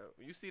 don't matter.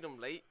 When you see them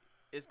late,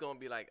 it's gonna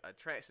be like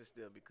attraction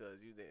still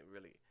because you didn't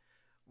really.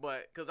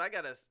 But cause I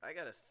got a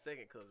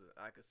second cousin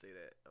I could say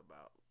that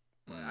about.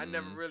 But I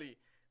never Mhm. really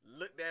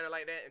looked at her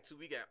like that until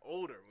we got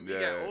older. When we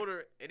Yeah. got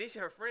older, and then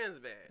her friends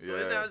bad. So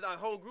Yeah. it's a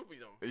whole group of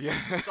them.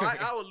 Yeah. So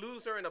I would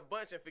lose her in a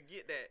bunch and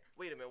forget that.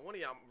 Wait a minute, one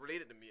of y'all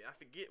related to me. I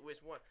forget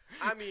which one.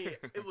 I mean,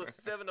 it was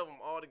 7 of them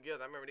all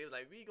together. I remember they was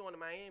like, "We going to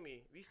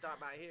Miami. We stopped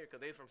by here because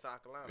they from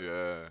South Carolina."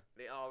 Yeah.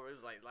 They all it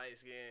was like light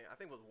skin. I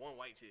think it was one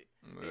white chick.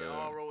 They Yeah.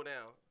 all rolled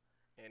down,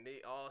 and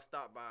they all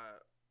stopped by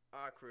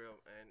our crib.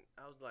 And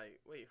I was like,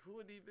 "Wait, who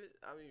are these bitches?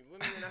 I mean,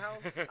 women in the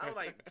house?" I was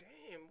like,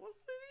 "Damn, what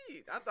are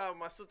these?" I thought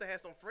my sister had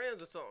some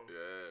friends or something.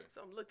 Yeah.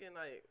 So I'm looking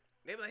like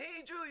they were like,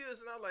 "Hey, Julius,"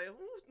 and I was like,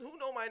 "Who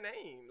know my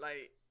name?"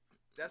 Like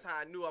that's how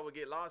I knew I would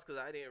get lost because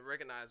I didn't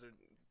recognize her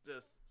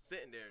just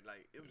sitting there.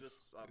 Like it was just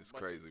It's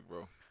crazy,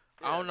 bro.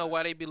 I don't know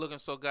why they be looking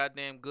so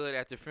goddamn good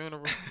at the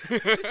funeral.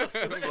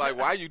 It's like,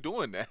 why are you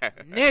doing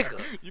that?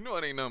 Nigga. You know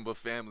it ain't nothing but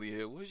family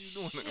here. What you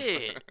doing?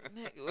 Shit.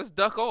 Nigga, let's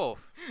duck off.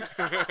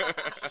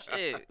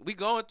 Shit. We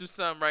going through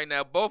something right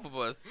now, both of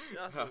us.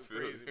 Y'all so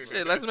crazy, bro.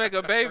 Shit, let's make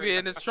a baby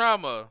in this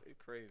trauma. You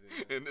crazy,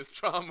 man. In this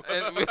trauma.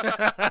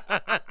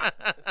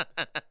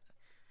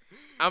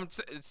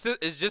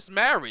 It's just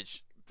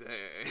marriage. Dang.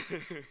 You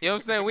know what I'm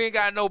saying? We ain't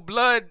got no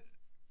blood.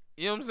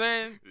 You know what I'm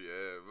saying?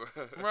 Yeah,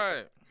 bro.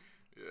 Right.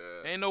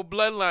 Yeah. Ain't no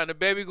bloodline. The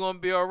baby gonna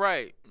be all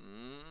right.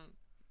 Mm.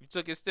 You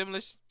took your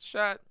stimulus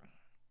shot?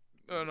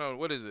 No,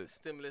 what is it?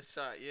 Stimulus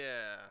shot,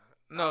 yeah.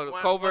 No, the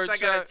covert once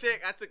shot. I got a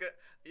check, I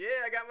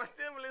got my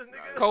stimulus,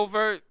 nigga.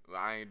 Covert.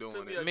 I ain't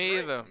doing it. Me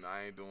either.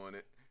 I ain't doing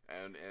it.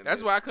 And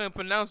that's why I couldn't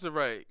pronounce it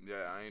right.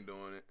 Yeah, I ain't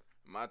doing it.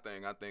 My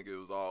thing, I think it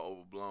was all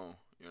overblown.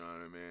 You know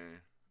what I mean?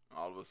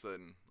 All of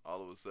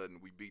a sudden,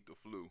 we beat the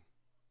flu,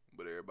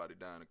 but everybody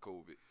dying of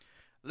COVID.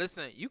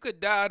 Listen, you could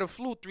die of the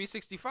flu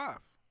 365.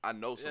 I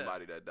know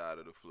somebody that died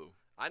of the flu.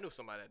 I knew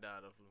somebody that died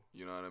of the flu.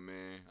 You know what I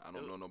mean? I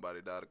don't know nobody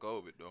died of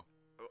COVID though.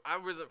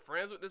 I wasn't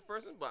friends with this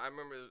person, but I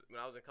remember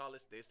when I was in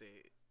college, they said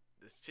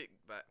this chick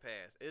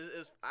passed.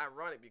 It's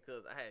ironic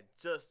because I had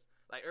just,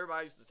 like,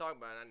 everybody used to talk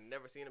about it. I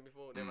never seen her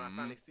before. Then when I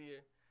finally see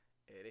her,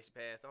 and then she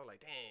passed, I was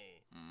like,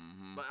 dang.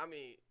 But I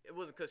mean, it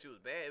wasn't because she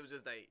was bad. It was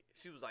just like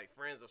she was like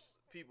friends of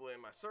people in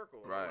my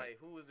circle. Right. I'm like,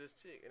 who is this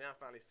chick? And then I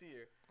finally see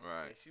her.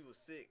 Right. And she was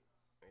sick.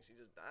 And she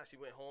just died.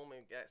 She went home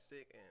and got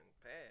sick and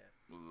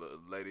passed.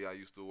 Lady I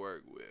used to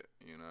work with,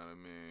 you know what I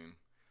mean?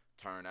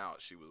 Turned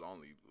out she was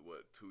only,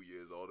 2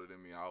 years older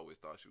than me. I always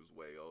thought she was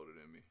way older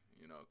than me,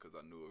 you know, because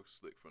I knew her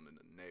slick from the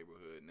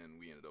neighborhood, and then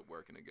we ended up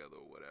working together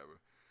or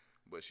whatever.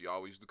 But she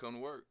always used to come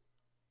to work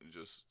and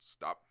just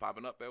stop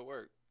popping up at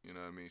work. You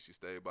know what I mean? She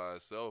stayed by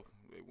herself.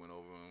 They went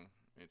over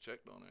and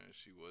checked on her, and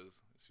she was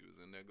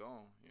in there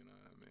gone. You know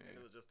what I mean? And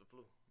it was just the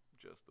flu.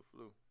 Just the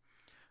flu.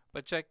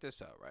 But check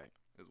this out, right?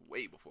 It's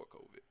way before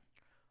COVID.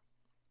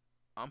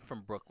 I'm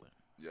from Brooklyn.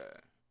 Yeah.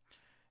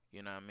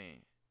 You know what I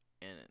mean?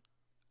 And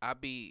I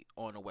be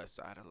on the west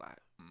side a lot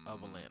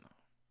of Atlanta,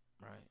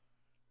 right?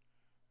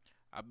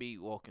 I be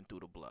walking through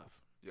the Bluff.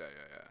 Yeah.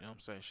 You know what I'm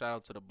saying? Shout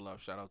out to the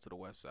Bluff. Shout out to the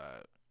west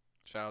side.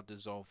 Shout out to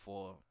Zone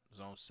 4,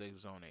 Zone 6,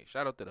 Zone 8.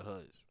 Shout out to the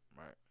hoods,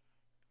 right?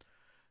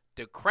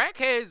 The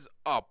crackheads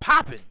are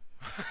popping.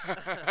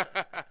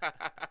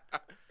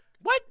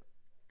 What?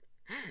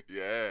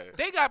 Yeah.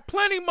 They got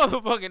plenty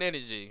motherfucking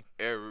energy.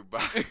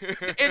 Everybody.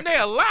 And they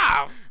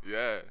alive.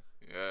 Yeah.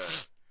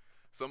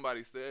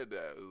 Somebody said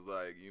that. It was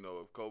like, you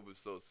know, if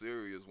COVID's so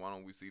serious, why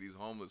don't we see these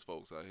homeless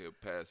folks out here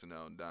passing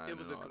out and dying? It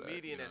was a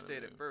comedian that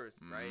said it first,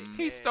 right?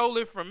 He stole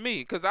it from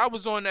me because I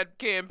was on that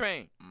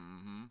campaign.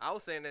 I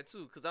was saying that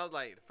too because I was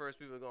like, the first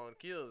people going to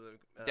kill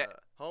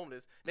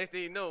homeless. Next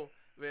thing you know,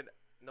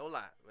 no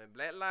lie, when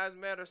Black Lives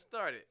Matter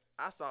started,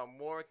 I saw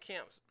more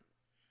camps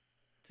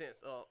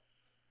tents up,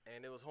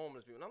 and it was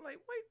homeless people. And I'm like,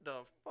 wait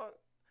the fuck?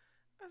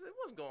 I said,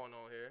 what's going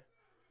on here?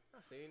 I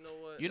said, you know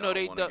what? You know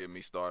they want to get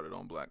me started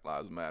on Black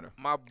Lives Matter.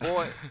 My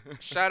boy,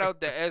 shout out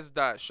to S.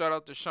 Dot. Shout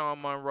out to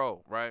Sean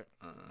Monroe, right?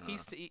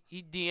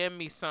 He DM'd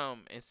me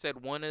something and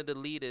said one of the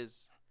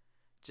leaders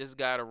just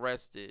got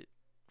arrested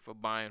for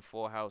buying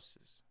 4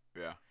 houses.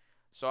 Yeah.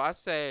 So I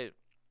said,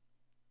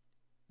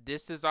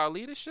 this is our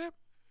leadership?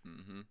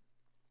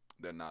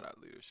 They're not our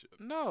leadership.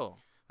 No.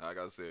 Like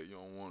I said, you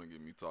don't want to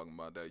get me talking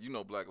about that. You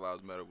know Black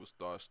Lives Matter was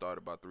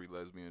started by 3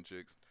 lesbian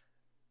chicks.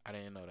 I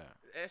didn't know that.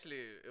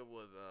 Actually, it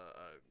was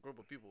a group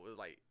of people. It was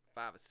like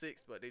 5 or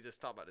 6, but they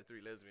just talked about the 3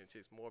 lesbian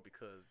chicks more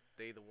because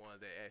they the ones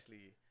that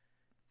actually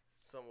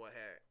somewhat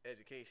had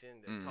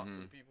education that talked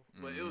to the people.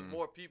 But it was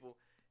more people.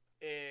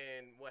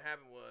 And what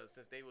happened was,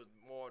 since they was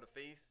more the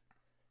face,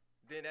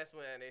 then that's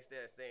when they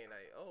started saying,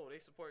 like, oh, they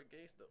support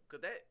gay stuff.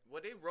 Because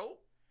what they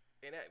wrote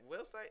in that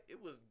website, it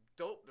was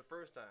dope the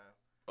first time.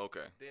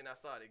 Okay. Then I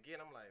saw it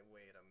again. I'm like,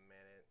 wait a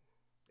minute.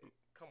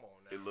 Come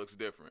on now. It looks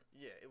different.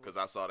 Yeah. Because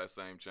I saw that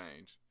same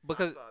change.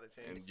 Because I saw the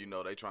change. And, you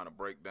know, they trying to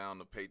break down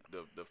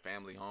the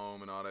family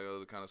home and all that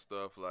other kind of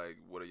stuff. Like,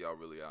 what are y'all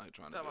really out here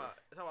trying to do?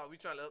 Talking about we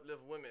trying to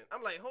uplift women.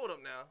 I'm like, hold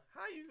up now.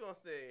 How you going to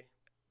say?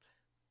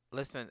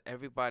 Listen,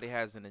 everybody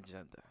has an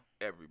agenda.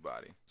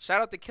 Everybody.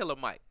 Shout out to Killer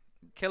Mike.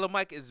 Killer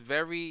Mike is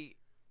very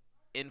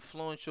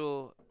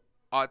influential,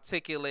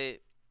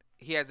 articulate.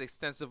 He has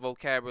extensive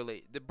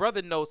vocabulary. The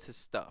brother knows his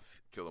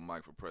stuff. Killer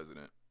Mike for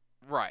president.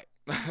 Right.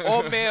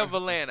 Or mayor of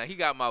Atlanta. He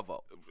got my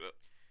vote.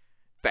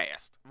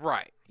 Fast.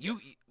 Right. You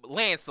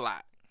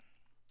landslide.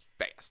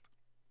 Fast.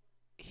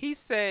 He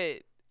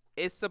said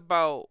it's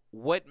about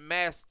what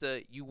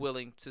master you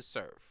willing to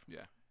serve.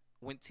 Yeah.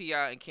 When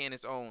T.I. and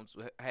Candace Owens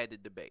had the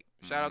debate.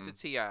 Shout out to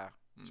T.I.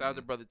 Shout out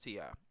to brother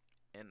T.I.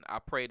 And I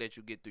pray that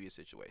you get through your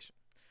situation.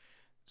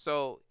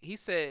 So he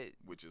said,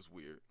 which is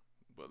weird,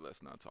 but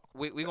let's not talk.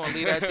 We're going to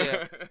leave that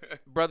there.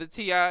 Brother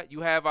T.I.,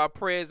 you have our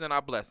prayers and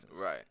our blessings.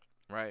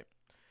 Right.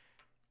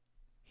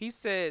 He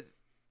said,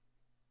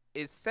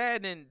 it's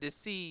saddening to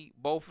see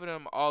both of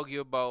them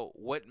argue about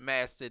what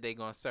master they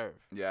going to serve.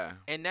 Yeah.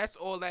 And that's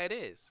all that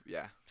is.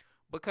 Yeah.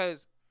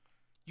 Because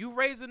you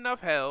raise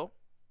enough hell,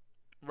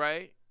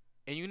 right?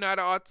 And you know how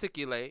to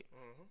articulate,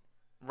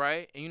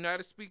 right? And you know how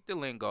to speak the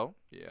lingo.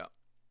 Yeah.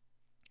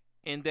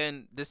 And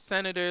then the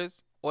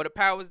senators or the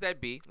powers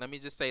that be, let me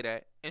just say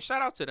that, and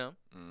shout out to them,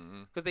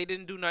 because they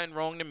didn't do nothing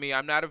wrong to me.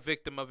 I'm not a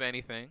victim of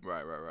anything.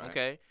 Right.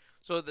 Okay?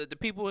 So the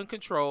people in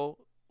control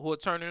who are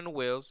turning the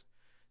wheels,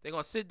 they're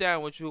going to sit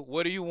down with you.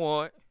 What do you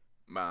want?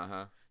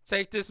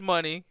 Take this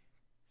money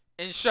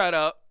and shut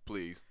up.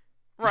 Please.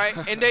 Right?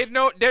 And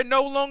they're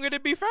no longer to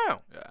be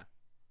found.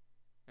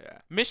 Yeah.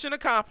 Mission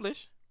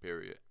accomplished.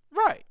 Period.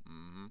 Right.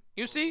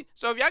 You see?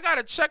 So if y'all got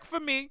a check for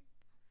me,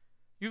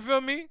 you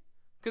feel me?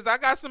 Because I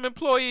got some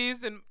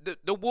employees and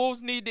the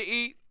wolves need to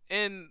eat,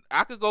 and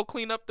I could go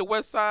clean up the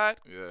west side.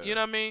 Yeah. You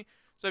know what I mean?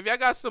 So if y'all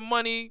got some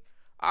money,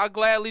 I'll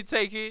gladly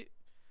take it,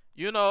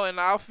 you know, and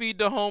I'll feed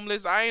the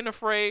homeless. I ain't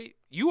afraid.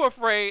 You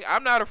afraid.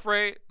 I'm not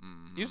afraid.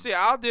 You see,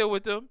 I'll deal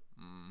with them.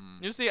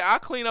 You see, I'll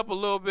clean up a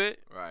little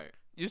bit. Right.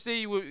 You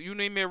see, you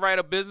need me to write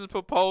a business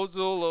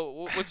proposal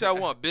or what y'all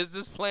want,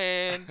 business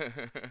plan,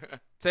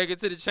 take it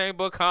to the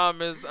Chamber of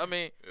Commerce. I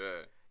mean,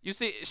 you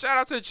see, shout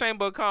out to the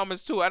Chamber of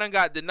Commerce, too. I done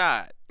got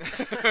denied.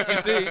 You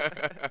see?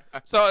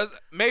 So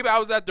maybe I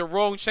was at the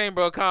wrong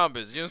Chamber of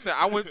Commerce. You know what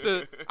I'm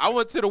saying? I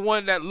went to the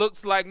one that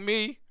looks like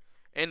me,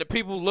 and the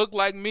people look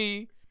like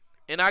me,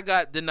 and I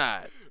got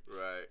denied.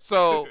 Right.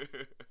 So,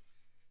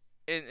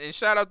 and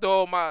shout out to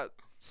all my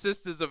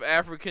sisters of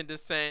African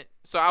descent.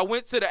 So I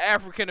went to the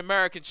African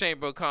American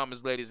Chamber of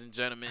Commerce, ladies and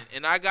gentlemen,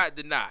 and I got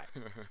denied.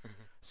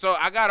 So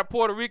I got a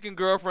Puerto Rican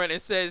girlfriend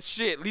and says,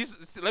 shit, at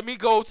least let me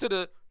go to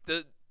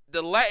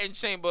the Latin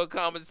Chamber of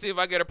Commerce and see if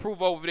I get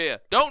approved over there.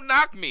 Don't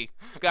knock me.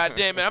 God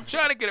damn it. I'm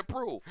trying to get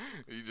approved.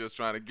 You just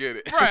trying to get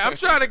it. Right, I'm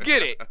trying to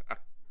get it.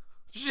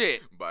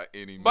 Shit. By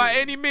any means. By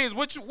any means.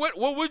 What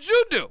would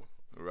you do?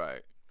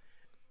 Right.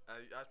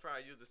 I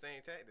probably use the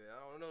same tactic.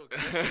 I don't know.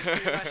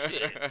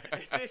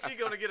 They say she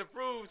gonna get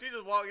approved. She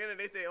just walk in and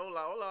they say,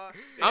 hola.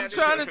 I'm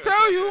trying to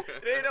tell you.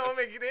 They don't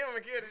make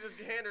care. They just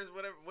hand her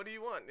whatever. What do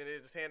you want? And they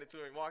just hand it to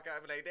her and walk out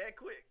and be like that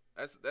quick.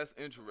 That's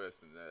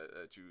interesting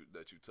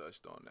that you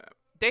touched on that.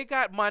 They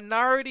got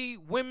minority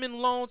women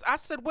loans. I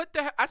said, what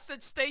the hell? I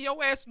said, stay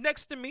your ass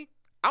next to me.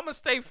 I'm gonna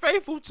stay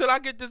faithful till I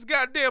get this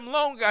goddamn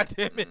loan.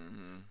 Goddamn it.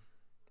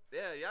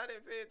 Yeah, y'all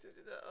didn't pay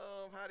attention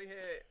to how they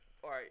had.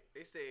 All right,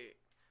 they said.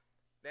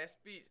 That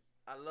speech,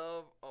 I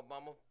love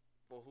Obama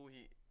for who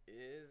he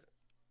is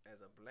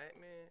as a black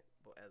man,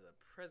 but as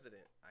a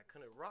president, I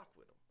couldn't rock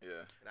with him.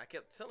 Yeah. And I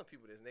kept telling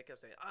people this, and they kept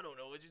saying, I don't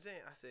know what you're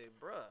saying. I said,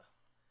 bruh,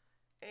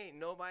 ain't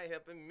nobody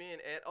helping men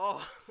at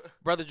all.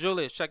 Brother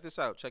Julius, check this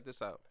out.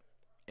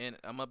 And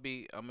I'm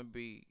gonna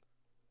be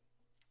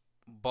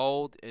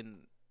bold and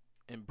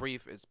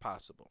brief as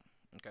possible.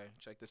 Okay,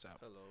 check this out.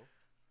 Hello.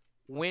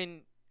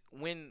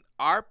 When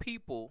our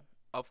people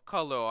of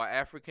color or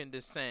African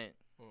descent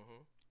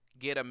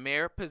get a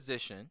mayor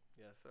position,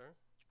 yes, sir,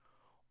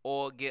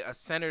 or get a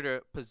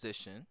senator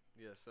position,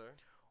 yes, sir,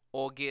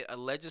 or get a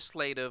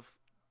legislative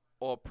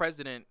or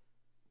president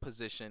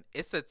position,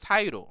 it's a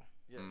title.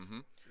 Yes.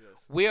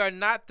 Yes. We are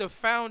not the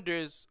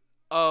founders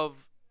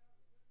of.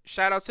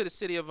 Shout out to the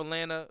city of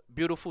Atlanta,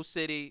 beautiful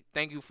city.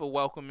 Thank you for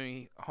welcoming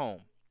me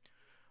home.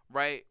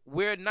 Right?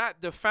 We're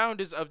not the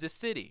founders of the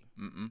city.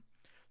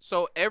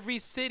 So every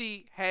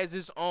city has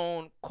its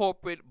own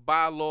corporate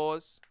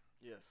bylaws,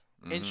 yes,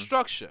 and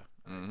structure.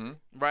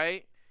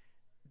 Right?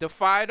 The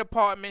fire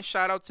department,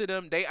 shout out to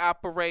them, they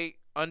operate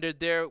under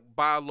their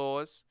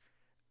bylaws.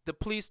 The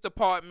police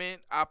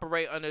department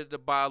operate under the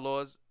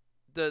bylaws.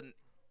 The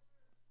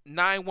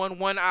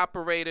 911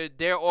 operator,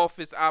 their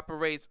office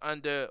operates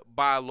under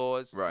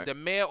bylaws. Right. The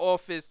mayor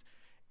office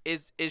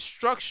is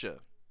structure.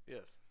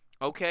 yes.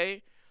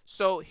 Okay?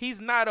 So he's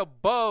not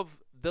above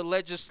the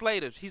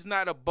legislative. He's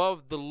not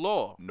above the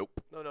law. Nope.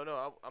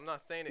 No. I'm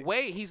not saying it.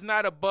 Wait, he's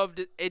not above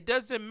the. It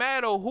doesn't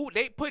matter who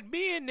they put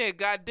me in there.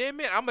 God damn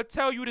it, I'm gonna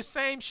tell you the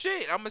same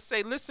shit. I'm gonna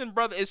say, listen,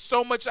 brother, it's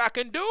so much I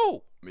can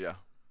do. Yeah.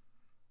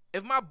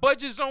 If my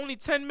budget's only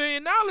 $10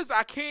 million,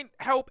 I can't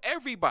help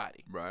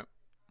everybody. Right.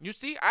 You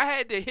see, I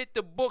had to hit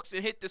the books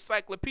and hit the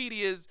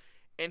encyclopedias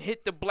and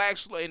hit the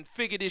and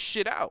figure this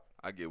shit out.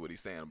 I get what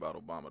he's saying about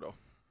Obama though.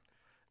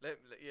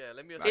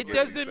 Let me. It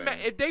doesn't matter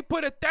if they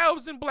put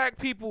 1,000 black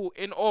people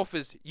in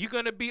office. You're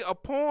gonna be a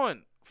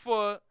pawn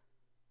for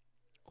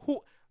who?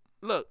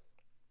 Look,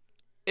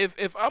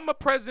 if I'm a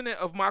president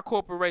of my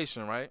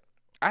corporation, right?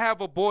 I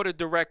have a board of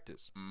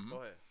directors.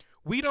 Go ahead.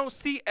 We don't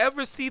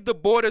ever see the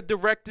board of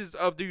directors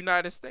of the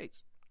United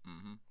States.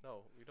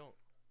 No, we don't.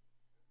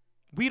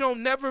 We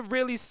don't never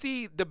really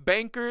see the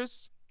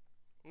bankers.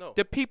 No.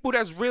 The people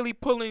that's really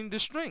pulling the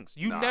strings.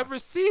 You never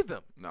see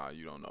them. Nah,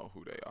 you don't know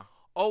who they are.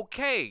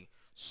 Okay.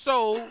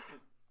 So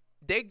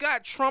they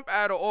got Trump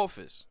out of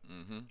office,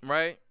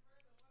 right?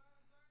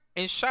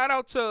 And shout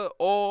out to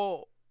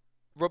all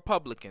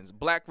Republicans,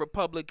 black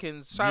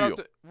Republicans. Shout out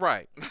to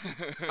right.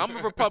 I'm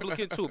a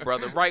Republican too,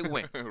 brother. Right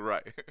wing.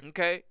 Right.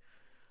 Okay.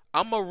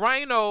 I'm a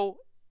rhino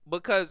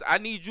because I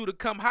need you to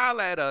come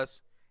holler at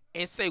us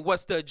and say,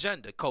 what's the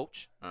agenda,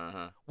 coach?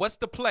 What's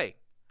the play?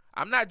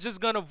 I'm not just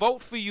gonna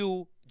vote for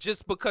you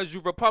just because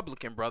you're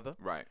Republican, brother.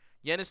 Right.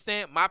 You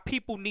understand? My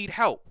people need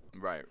help.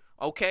 Right.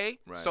 Okay?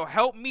 Right. So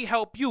help me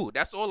help you.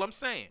 That's all I'm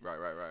saying. Right.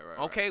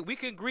 Okay? We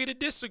can agree to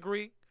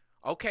disagree.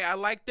 Okay, I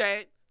like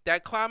that.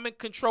 That climate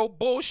control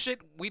bullshit,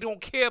 we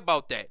don't care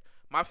about that.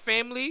 My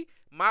family,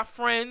 my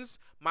friends,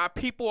 my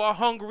people are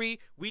hungry.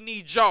 We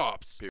need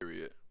jobs.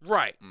 Period.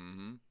 Right.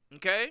 Mm-hmm.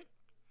 Okay?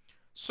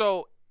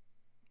 So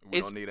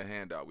we don't need a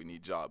handout. We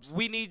need jobs.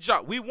 We need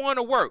jobs. We want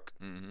to work.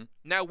 Mm-hmm.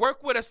 Now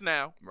work with us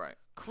now. Right.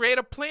 Create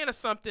a plan or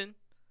something.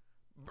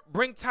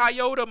 Bring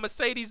Toyota,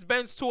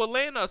 Mercedes-Benz to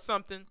Atlanta or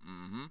something.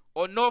 Mm-hmm.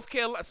 Or North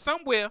Carolina,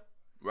 somewhere.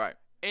 Right.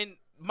 And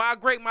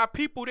migrate my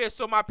people there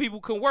so my people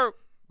can work.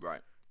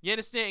 Right. You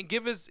understand? And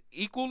give us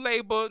equal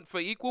labor for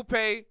equal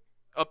pay.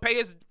 Or pay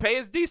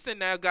us decent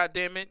now,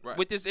 goddammit. Right.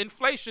 With this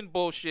inflation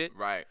bullshit.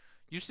 Right.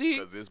 You see?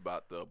 Because it's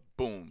about to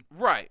boom.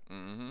 Right.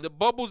 Mm-hmm. The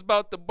bubble's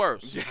about to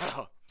burst.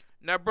 Yeah.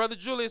 Now, Brother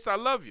Julius, I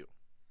love you.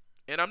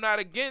 And I'm not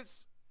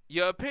against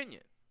your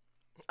opinion.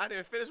 I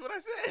didn't finish what I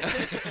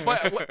said.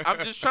 But I'm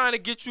just trying to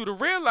get you to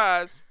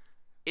realize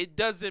it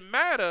doesn't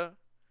matter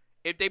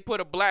if they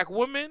put a black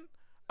woman,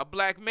 a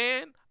black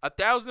man,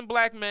 1,000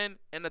 black men,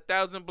 and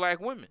 1,000 black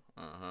women.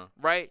 Uh-huh.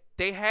 Right?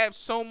 They have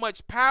so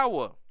much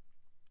power.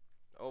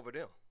 Over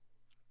them.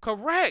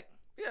 Correct.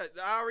 Yeah,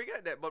 I already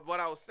got that. But what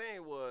I was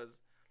saying was,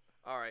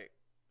 all right,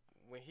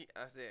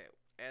 I said,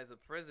 as a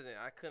president,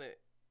 I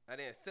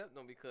didn't accept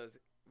him because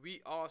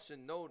we all should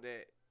know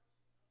that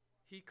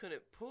he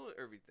couldn't pull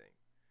everything.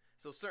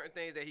 So certain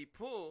things that he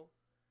pulled,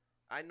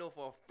 I know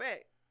for a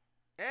fact,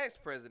 as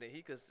president,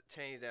 he could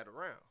change that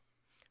around.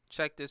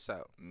 Check this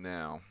out.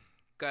 Now,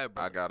 go ahead,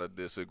 brother. I gotta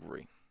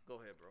disagree.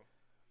 Go ahead, bro.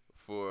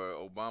 For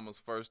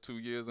Obama's first 2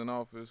 years in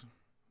office,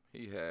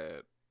 he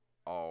had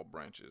all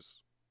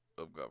branches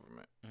of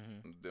government.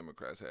 Mm-hmm. The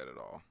Democrats had it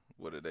all.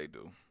 What did they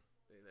do?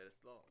 They let it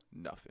slide.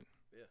 Nothing.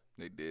 Yeah.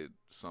 They did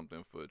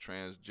something for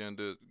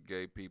transgender,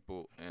 gay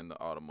people, and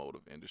the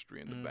automotive industry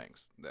and the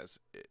banks. That's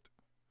it.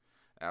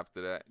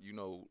 After that,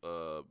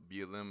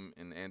 BLM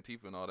and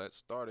Antifa and all that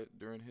started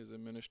during his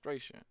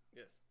administration.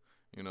 Yes.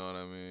 You know what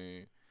I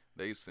mean?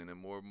 They sending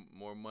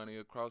more money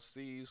across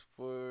seas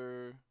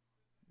for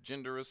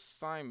gender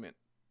assignment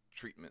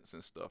treatments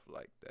and stuff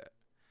like that.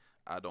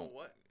 I don't. For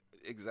what?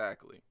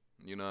 Exactly.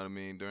 You know what I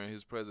mean? During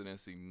his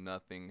presidency,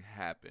 nothing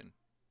happened.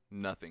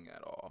 Nothing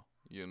at all.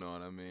 You know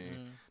what I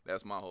mean?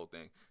 That's my whole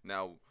thing.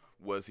 Now,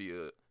 was he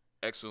an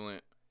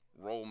excellent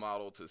role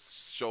model to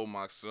show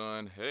my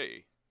son,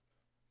 hey,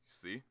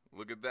 see,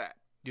 look at that.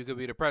 You could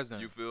be the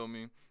president. You feel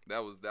me?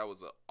 That was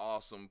an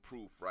awesome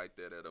proof right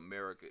there that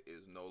America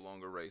is no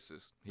longer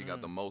racist. He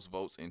got the most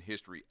votes in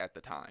history at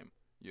the time.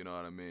 You know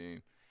what I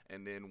mean?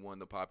 And then won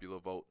the popular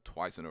vote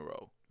twice in a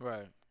row.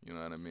 Right. You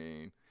know what I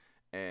mean?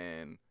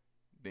 And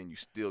then you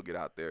still get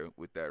out there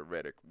with that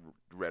rhetoric.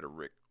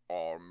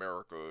 Oh,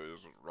 America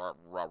is rah,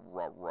 rah,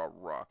 rah, rah,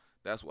 rah.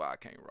 That's why I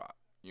can't rock.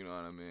 You know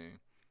what I mean?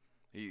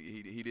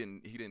 He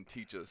didn't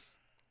teach us.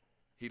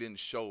 He didn't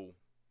show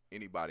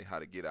anybody how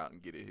to get out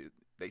and get it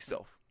they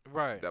self.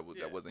 Right. That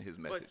wasn't his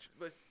message.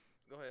 But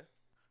go ahead.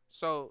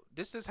 So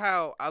this is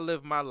how I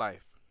live my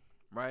life,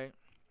 right?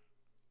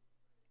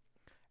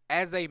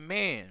 As a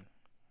man,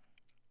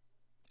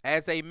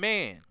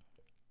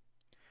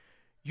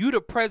 you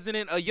the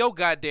president of your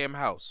goddamn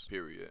house.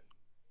 Period.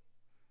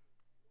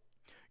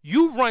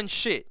 You run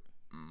shit.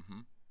 Mm-hmm.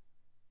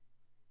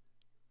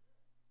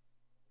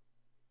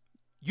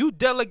 You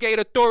delegate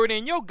authority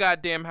in your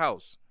goddamn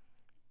house.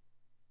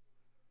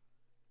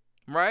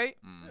 Right?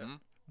 Mm-hmm.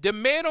 The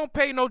man don't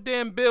pay no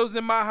damn bills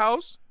in my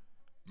house.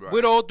 Right.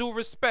 With all due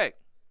respect.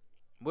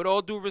 With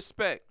all due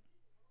respect.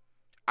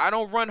 I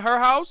don't run her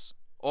house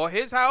or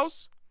his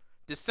house,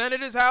 the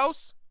senator's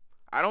house.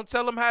 I don't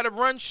tell him how to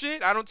run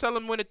shit. I don't tell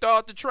him when to throw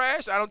out the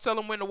trash. I don't tell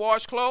him when to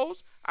wash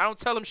clothes. I don't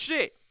tell him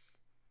shit.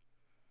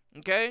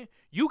 Okay?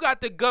 You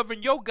got to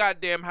govern your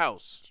goddamn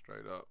house.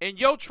 Straight up. And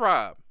your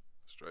tribe.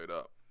 Straight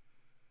up.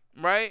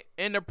 Right?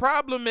 And the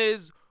problem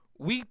is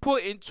we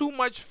put in too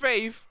much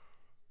faith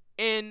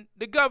in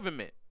the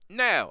government.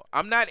 Now,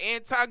 I'm not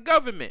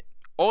anti-government.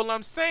 All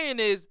I'm saying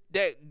is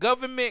that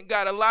government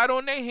got a lot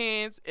on their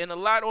hands and a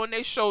lot on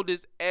their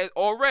shoulders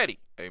already.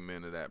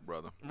 Amen to that,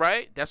 brother.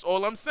 Right? That's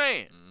all I'm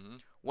saying. Mm-hmm.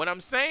 What I'm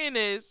saying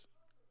is,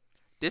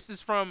 this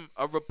is from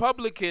a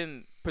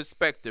Republican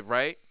perspective,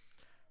 right?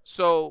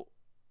 So,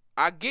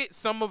 I get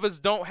some of us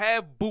don't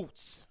have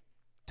boots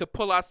to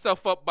pull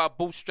ourselves up by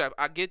bootstraps.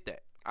 I get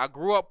that. I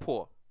grew up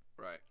poor.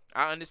 Right.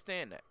 I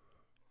understand that.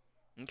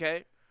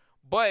 Okay?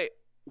 But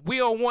we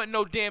don't want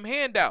no damn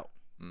handout.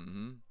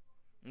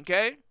 Mm-hmm.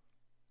 Okay?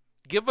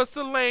 Give us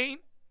a lane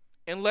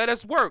and let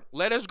us work.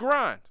 Let us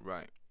grind.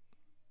 Right.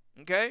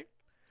 Okay?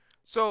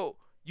 So,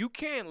 you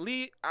can't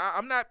leave.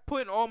 I'm not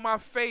putting all my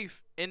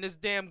faith in this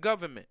damn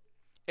government.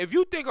 If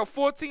you think a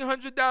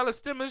 $1,400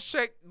 stimulus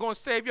check gonna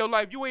save your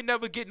life, you ain't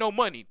never get no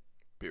money.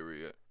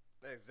 Period.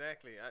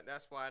 Exactly.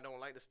 That's why I don't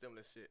like the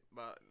stimulus shit.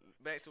 But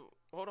back to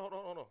hold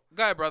on.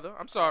 Go ahead, brother.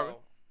 I'm sorry.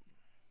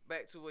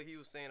 Back to what he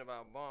was saying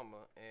about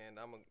Obama, and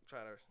I'm gonna try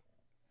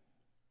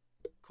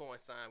to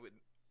coincide with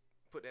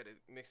put that,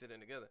 mix it in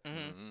together.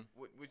 Mm-hmm.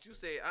 Would you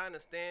say I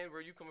understand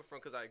where you coming from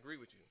because I agree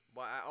with you,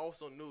 but I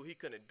also knew he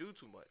couldn't do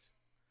too much.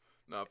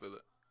 No, I feel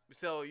it.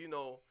 So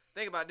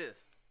think about this.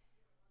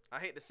 I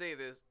hate to say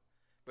this,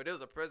 but there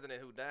was a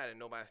president who died and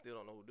nobody still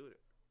don't know who did it.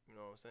 You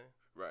know what I'm saying?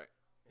 Right.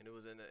 And it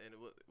was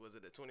was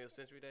it the 20th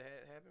century that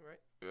had happened, right?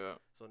 Yeah.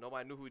 So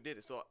nobody knew who did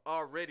it. So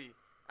already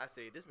I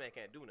say this man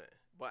can't do nothing.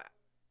 But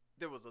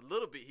there was a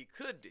little bit he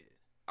could did.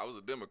 I was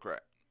a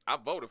Democrat. I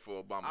voted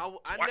for Obama.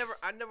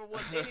 I never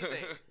was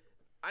anything.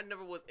 I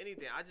never was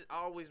anything. I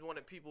always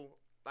wanted people,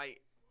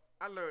 like,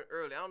 I learned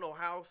early. I don't know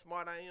how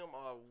smart I am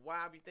or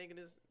why I be thinking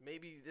this.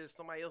 Maybe there's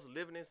somebody else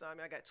living inside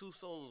me. I got two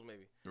souls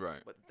maybe. Right.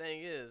 But the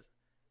thing is,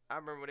 I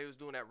remember when they was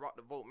doing that Rock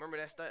the Vote. Remember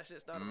that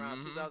shit started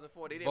around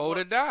 2004? They didn't Vote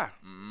or Die.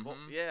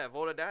 Yeah,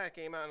 Vote or Die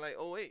came out in like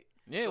 08.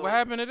 Yeah, So what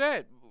happened to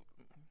that?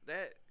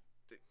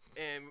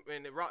 And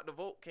when the Rock the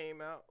Vote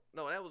came out,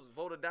 no, that was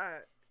Vote or Die.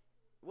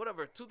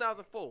 Whatever,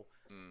 2004.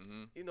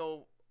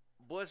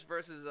 Bush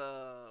versus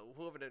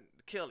whoever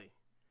Kelly.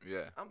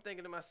 Yeah. I'm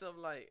thinking to myself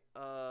like,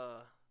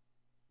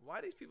 why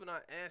these people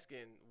not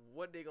asking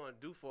what they gonna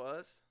do for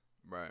us?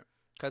 Right.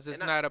 Because it's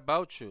not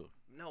about you.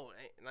 No,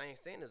 I ain't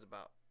saying this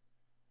about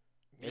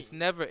me.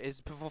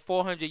 It's for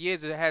 400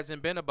 years it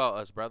hasn't been about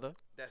us, brother.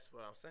 That's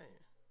what I'm saying.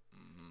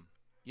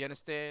 You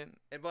understand?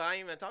 But I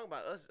ain't even talking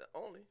about us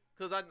only.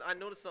 Because I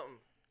noticed something.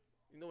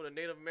 You know what the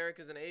Native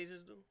Americans and the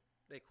Asians do?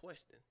 They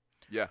question.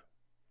 Yeah,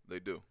 they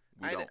do.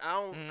 I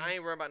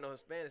ain't worried about no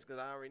Hispanics because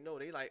I already know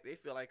they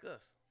feel like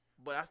us.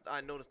 But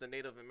I noticed the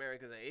Native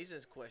Americans and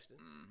Asians question.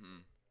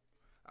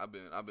 I've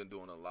been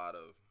doing a lot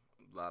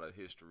of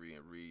history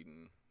and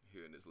reading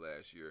here in this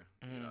last year.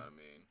 You know what I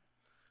mean?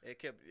 It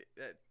kept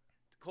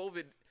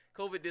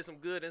COVID did some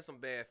good and some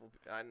bad for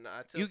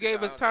people. You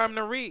gave us time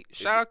to read.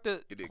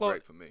 It did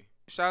great for me.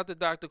 Shout out to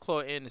Dr.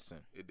 Claude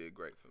Anderson. It did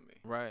great for me.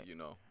 Right.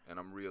 And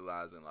I'm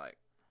realizing like,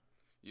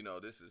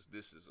 this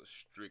is a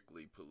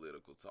strictly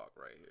political talk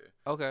right here.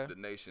 Okay. The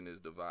nation is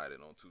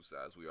divided on two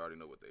sides. We already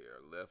know what they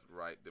are: left,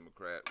 right,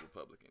 Democrat,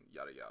 Republican,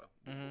 yada yada.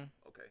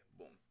 Okay,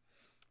 boom.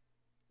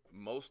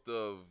 Most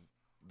of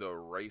the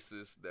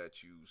racists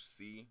that you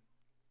see,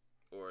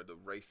 or the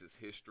racist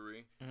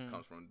history,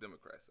 comes from the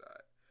Democrat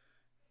side.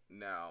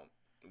 Now,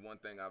 one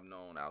thing I've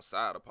known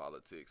outside of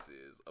politics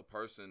is a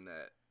person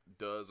that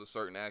does a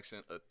certain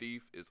action, a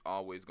thief, is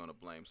always going to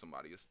blame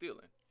somebody for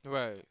stealing.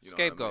 Right. You know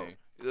Scapegoat. what I mean?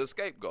 The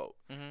scapegoat.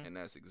 And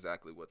that's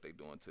exactly what they're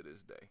doing to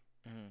this day.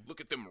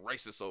 Look at them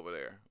racists over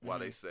there while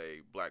they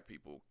say black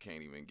people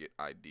can't even get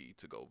ID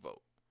to go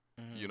vote.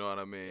 You know what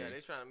I mean? Yeah,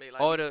 they trying to make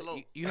life slow.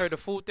 You heard the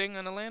food thing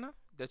in Atlanta?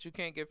 That you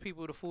can't give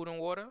people the food and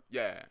water?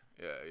 Yeah.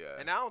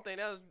 And I don't think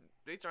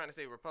they trying to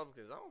say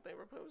Republicans. I don't think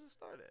Republicans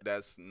started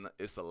that.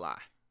 It's a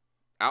lie.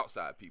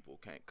 Outside people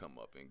can't come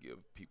up and give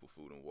people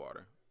food and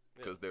water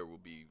because there will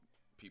be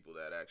people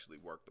that actually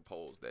work the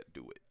polls that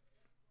do it.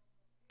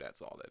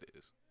 That's all that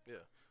is.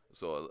 Yeah.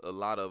 So a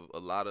lot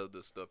of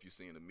the stuff you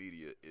see in the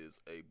media is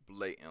a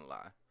blatant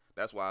lie.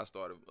 That's why I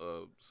started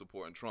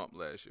supporting Trump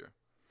last year.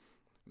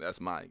 That's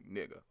my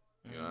nigga.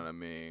 You know what I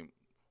mean?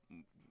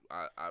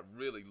 I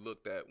really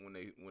looked at when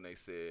they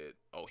said,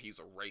 "Oh, he's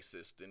a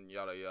racist," and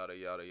yada yada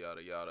yada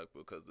yada yada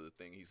because of the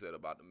thing he said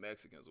about the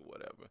Mexicans or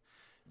whatever.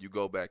 You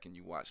go back and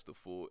you watch the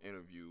full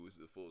interview,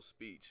 the full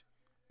speech,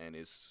 and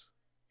he's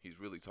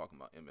really talking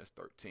about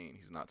MS-13.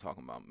 He's not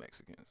talking about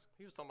Mexicans.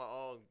 He was talking about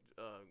all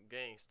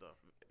gang stuff.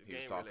 He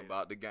was talking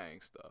about the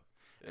gang stuff.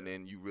 Yeah. And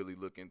then you really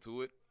look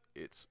into it,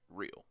 it's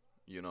real.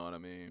 You know what I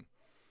mean?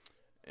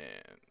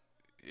 And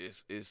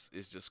it's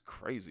just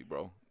crazy,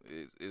 bro.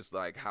 It's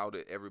like, how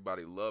did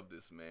everybody love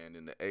this man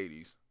in the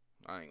 80s?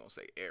 I ain't gonna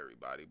say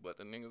everybody, but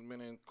the nigga's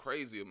been in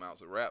crazy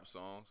amounts of rap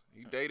songs.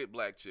 He dated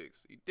black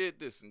chicks. He did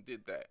this and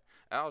did that.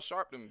 Al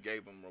Sharpton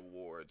gave him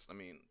awards. I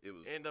mean, it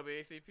was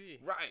NAACP.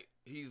 Right.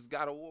 He's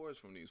got awards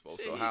from these folks.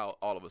 Shit, so how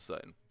all of a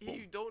sudden? Boom.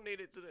 He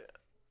donated to the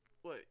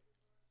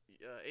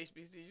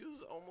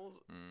HBCUs almost.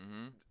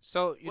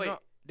 So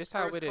this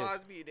how it is.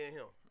 Cosby than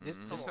him.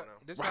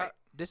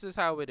 This is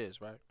how it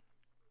is, right?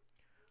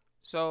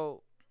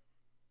 So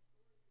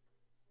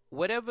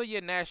whatever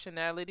your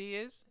nationality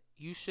is,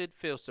 you should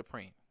feel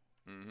supreme.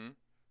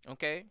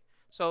 Okay?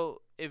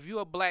 So if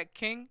you're a black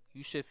king,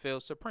 you should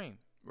feel supreme.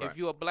 Right. If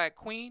you're a black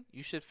queen,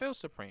 you should feel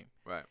supreme.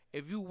 Right.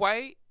 If you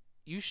white,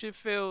 you should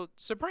feel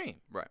supreme.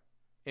 Right.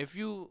 If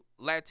you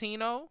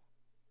Latino,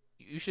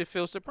 you should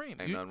feel supreme.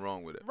 Ain't nothing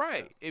wrong with it.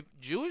 Right. Yeah. If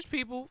Jewish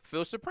people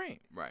feel supreme.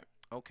 Right.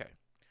 Okay.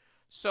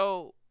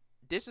 So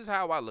this is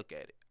how I look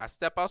at it. I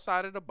step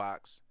outside of the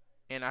box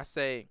and I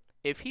say,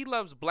 if he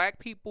loves black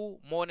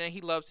people more than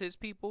he loves his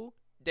people,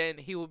 then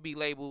he will be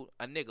labeled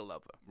a nigga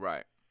lover.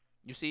 Right.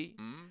 You see?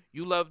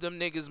 You love them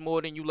niggas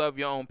more than you love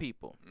your own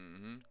people.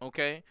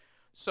 Okay?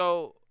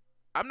 So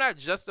I'm not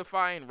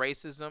justifying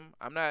racism.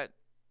 I'm not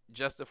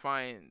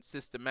justifying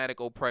systematic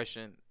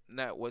oppression,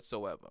 not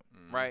whatsoever.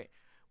 Right?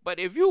 But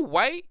if you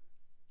white,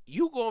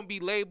 you going to be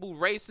labeled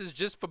racist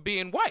just for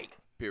being white.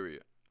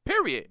 Period.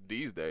 Period.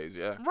 These days,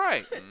 yeah.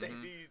 Right. Say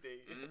these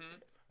days.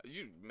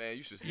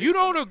 You should. You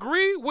don't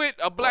agree with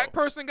a black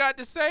person got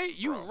to say?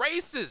 You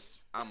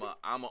racist. I'm a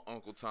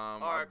Uncle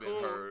Tom. All right, I've been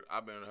heard.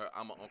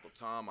 I'm a Uncle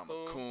Tom. I'm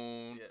a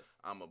coon. Yes.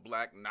 I'm a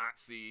black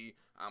Nazi.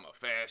 I'm a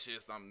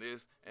fascist. I'm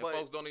this, and But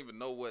folks don't even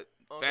know what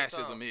Uncle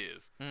fascism Tom.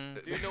 is.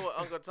 Do you know what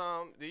Uncle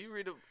Tom? Do you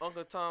read the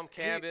Uncle Tom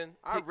Cabin?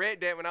 I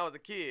read that when I was a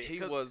kid. He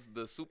was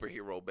the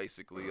superhero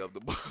basically of the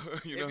book.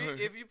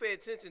 If you pay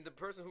attention, the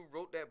person who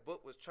wrote that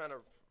book was trying to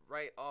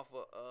write off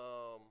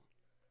of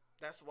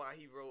that's why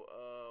he wrote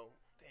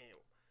damn,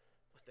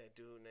 what's that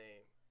dude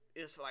name?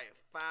 It's like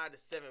 5 to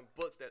 7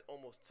 books that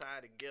almost tie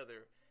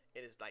together,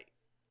 and it's like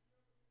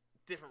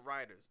different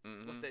writers.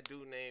 What's that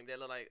dude name that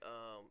look like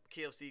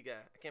KFC guy?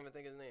 I can't even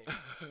think of his name.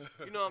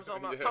 You know what I'm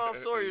talking about? Tom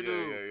Sawyer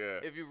dude.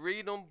 Yeah. If you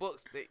read them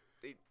books, they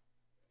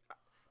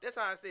that's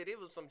how I said it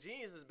was some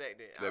geniuses back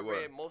then. They I were.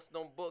 read most of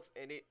them books,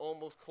 and they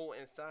almost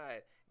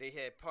coincide. They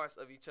had parts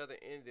of each other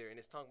in there, and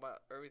it's talking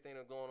about everything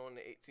that's going on in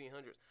the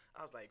 1800s.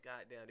 I was like,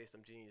 God damn, there's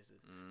some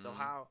geniuses. So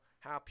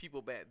how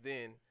people back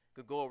then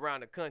could go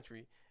around the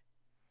country,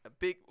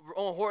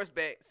 on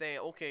horseback, saying,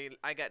 okay,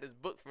 I got this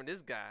book from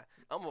this guy.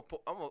 I'm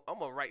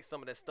gonna write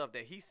some of that stuff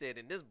that he said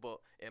in this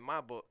book, in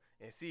my book,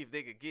 and see if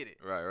they could get it.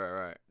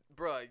 Right.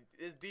 Bruh,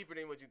 it's deeper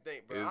than what you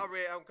think, bro. I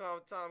read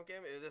Tom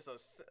Cameron. There's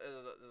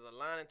a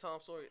line in Tom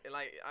Sawyer, and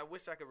like I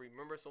wish I could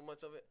remember so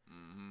much of it.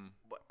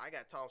 But I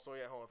got Tom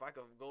Sawyer at home. If I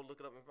could go look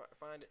it up and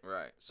find it.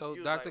 Right. So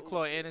was Dr. like,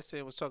 Claude shit.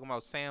 Anderson was talking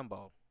about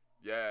Sambo.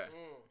 Yeah.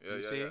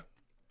 You see? And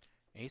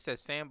he said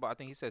Sambo. I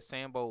think he said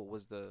Sambo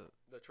was the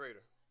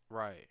traitor.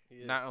 right, He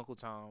is. not Uncle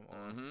Tom.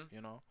 Or,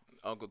 you know.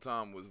 Uncle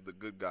Tom was the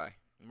good guy.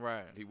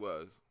 Right. He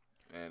was.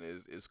 And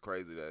it's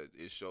crazy that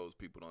it shows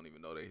people don't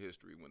even know their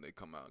history when they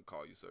come out and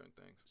call you certain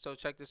things. So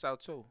check this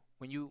out too.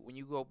 When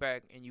you go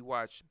back and you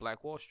watch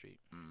Black Wall Street,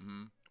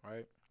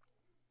 right?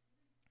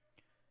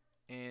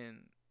 And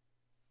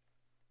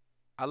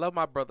I love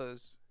my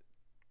brothers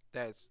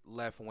that's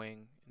left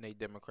wing and they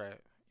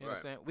Democrat. You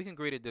understand? We can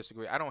agree to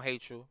disagree. I don't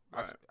hate you.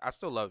 Right. I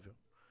still love you.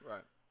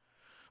 Right.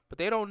 But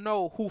they don't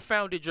know who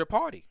founded your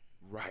party.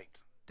 Right.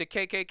 The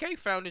KKK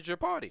founded your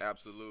party.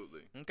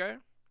 Absolutely. Okay?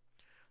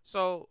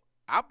 So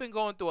I've been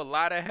going through a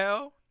lot of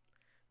hell,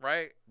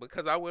 right?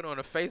 Because I went on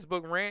a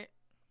Facebook rant,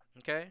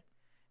 okay?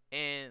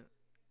 And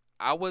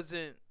I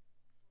wasn't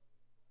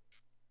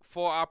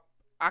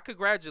I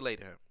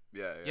congratulated him.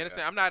 Yeah. You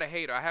understand? I'm not a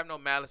hater. I have no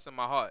malice in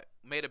my heart.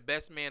 May the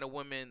best man or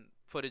woman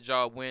for the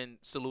job win.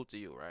 Salute to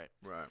you, right?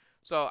 Right.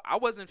 So I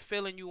wasn't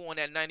feeling you on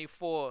that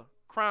 94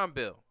 crime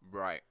bill.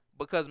 Right.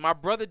 Because my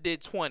brother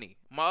did 20.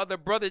 My other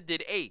brother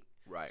did 8.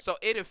 Right. So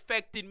it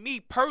affected me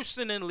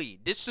personally.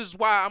 This is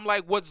why I'm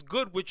like, what's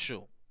good with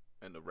you?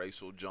 And the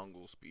racial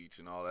jungle speech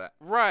and all that.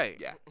 Right.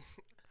 Yeah.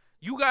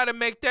 You got to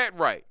make that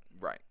right.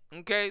 Right.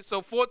 Okay?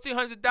 So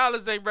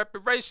 $1,400 ain't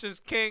reparations,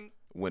 King.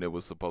 When it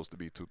was supposed to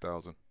be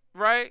 2,000.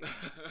 Right?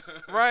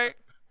 Right?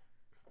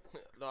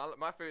 No,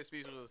 my favorite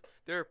speech was,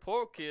 there are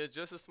poor kids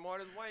just as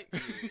smart as white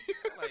kids.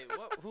 I'm like,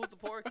 what? Who's the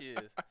poor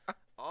kids?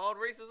 All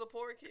races are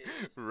poor kids.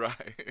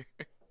 Right.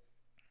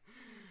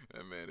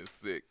 That man is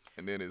sick.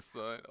 And then his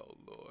son, oh,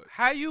 Lord.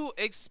 How you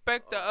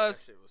expect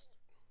us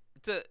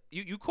to,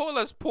 you call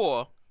us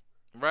poor,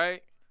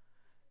 right?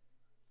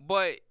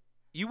 But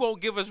you won't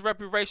give us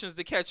reparations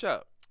to catch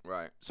up.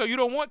 Right. So you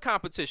don't want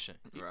competition.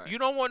 Right. You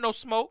don't want no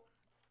smoke.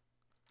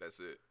 That's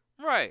it.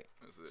 Right.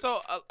 That's it. So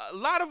a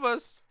lot of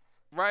us,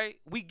 right,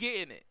 we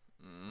getting it.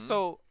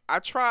 So I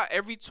try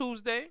every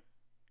Tuesday. You know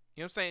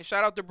what I'm saying?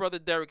 Shout out to Brother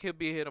Derek. He'll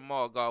be here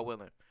tomorrow, God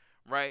willing.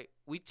 Right?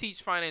 We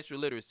teach financial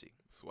literacy.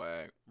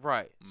 Swag.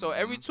 Right. So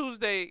every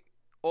Tuesday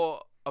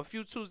or a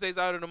few Tuesdays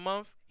out of the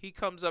month, he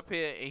comes up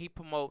here and he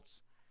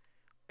promotes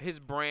his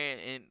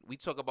brand, and we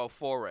talk about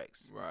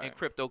Forex and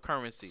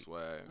cryptocurrency.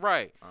 Swag.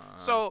 Right.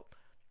 So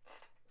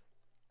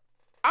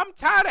I'm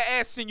tired of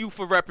asking you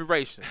for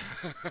reparations.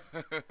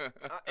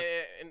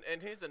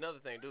 And here's another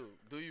thing, dude.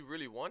 Do you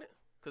really want it?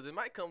 Because it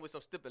might come with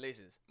some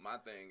stipulations. My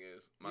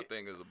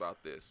thing is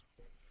about this.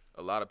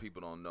 A lot of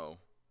people don't know.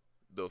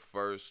 The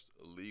first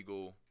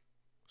legal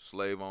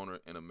slave owner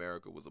in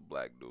America was a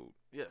black dude.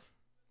 Yes.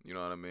 You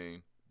know what I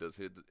mean? Does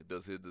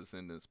his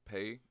descendants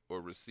pay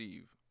or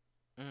receive?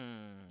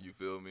 You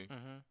feel me?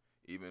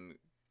 Even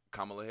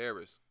Kamala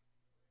Harris.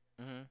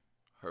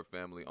 Her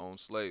family owned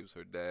slaves.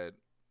 Her dad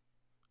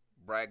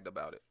bragged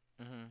about it.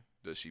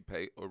 Does she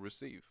pay or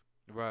receive?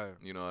 Right.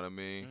 You know what I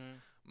mean?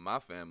 My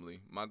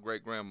family, my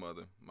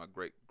great-grandmother, my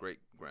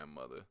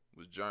great-great-grandmother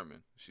was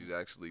German. She's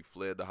actually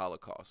fled the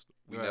Holocaust.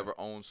 We never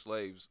owned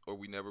slaves, or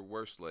we never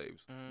were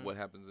slaves. What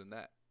happens in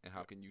that? And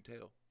how can you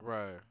tell?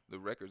 Right. The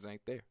records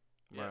ain't there.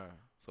 Right.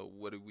 So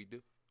what do we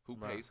do? Who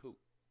pays who?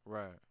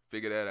 Right.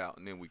 Figure that out,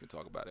 and then we can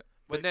talk about it.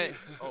 But then,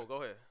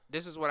 go ahead.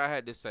 This is what I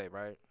had to say,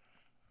 right?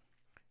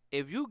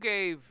 If you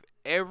gave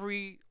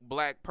every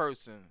black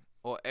person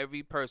or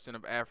every person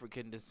of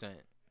African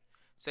descent,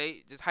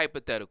 say, just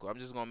hypothetical, I'm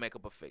just going to make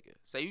up a figure.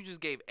 Say you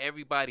just gave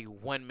everybody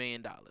 $1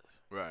 million.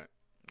 Right.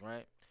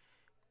 Right?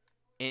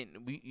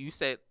 And you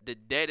said the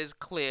debt is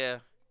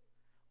clear.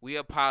 We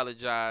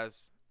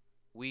apologize.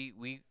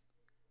 We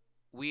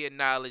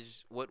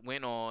acknowledge what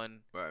went on.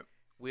 Right.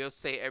 We'll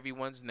say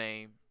everyone's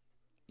name.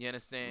 You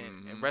understand?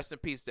 Mm-hmm. And rest in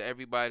peace to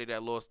everybody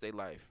that lost their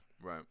life.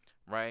 Right.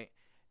 Right?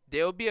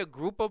 There'll be a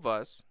group of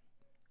us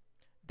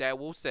that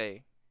will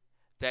say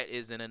that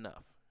isn't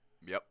enough.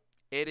 Yep.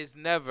 It is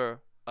never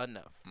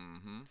enough.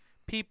 Mm-hmm.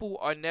 People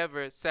are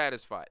never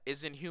satisfied.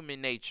 It's in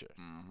human nature.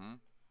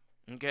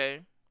 Mm-hmm.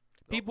 Okay?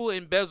 People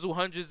embezzle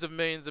hundreds of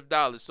millions of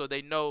dollars so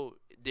they know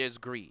there's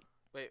greed.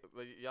 Wait,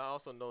 but y'all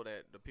also know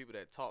that the people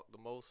that talk the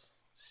most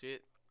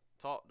shit,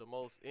 talk the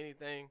most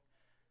anything,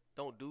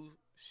 don't do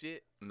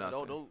shit.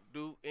 Nothing. Don't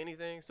do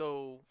anything.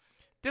 So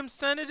Them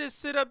senators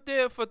sit up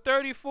there for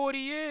 30, 40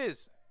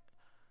 years.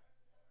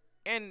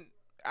 And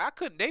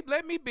they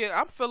let me be.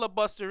 I'm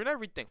filibustering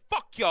everything.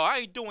 Fuck y'all. I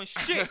ain't doing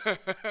shit.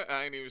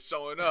 I ain't even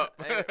showing up.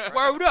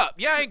 Word up.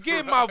 Y'all ain't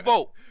getting my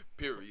vote.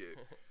 Period.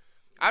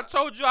 I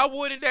told you I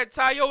wanted that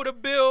Toyota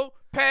bill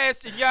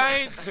passed, and y'all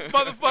ain't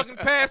motherfucking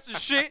passed the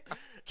shit.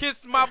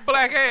 Kiss my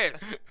black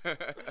ass.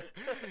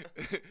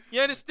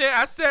 You understand?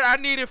 I said I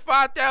needed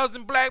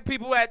 5,000 black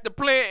people at the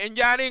plant, and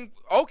y'all didn't.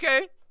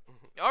 Okay.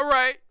 All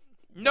right.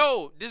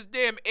 No, this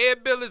damn air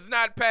bill is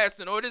not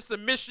passing, or this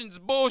emissions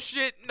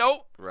bullshit.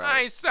 Nope. Right. I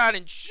ain't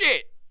signing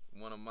shit.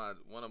 One of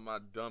my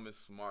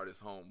dumbest,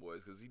 smartest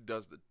homeboys, because he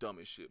does the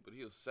dumbest shit, but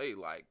he'll say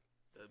like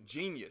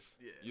genius.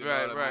 Yeah. You know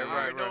Right, what right, I mean?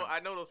 right, right. I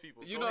know those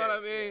people. You Go know ahead. what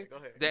I mean? Yeah, go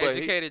ahead. The But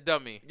educated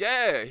dummy.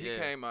 Yeah,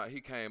 Yeah.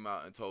 He came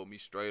out and told me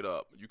straight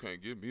up, you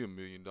can't give me $1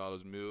 million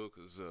meal,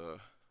 cause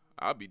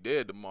I'll be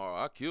dead tomorrow.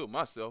 I killed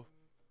myself,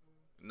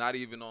 not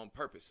even on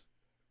purpose.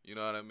 You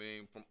know what I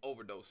mean? From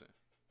overdosing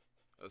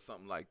or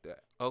something like that.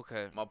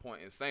 Okay. My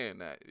point in saying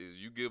that is,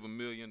 you give $1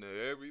 million to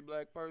every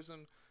black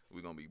person,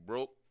 we're gonna be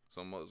broke.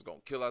 Some of us gonna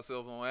kill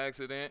ourselves on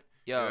accident.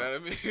 Yo. You know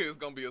what I mean? It's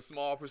gonna be a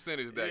small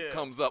percentage that Yeah.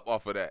 comes up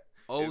off of that.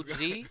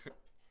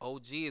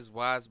 OG is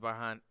wise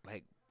behind,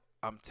 like,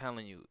 I'm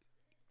telling you,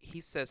 he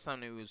said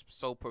something that was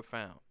so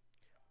profound.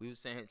 We was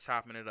sitting here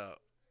chopping it up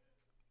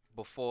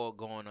before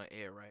going on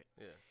air, right?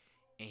 Yeah.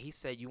 And he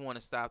said, you want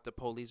to stop the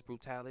police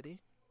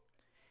brutality?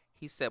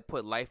 He said,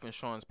 put life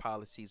insurance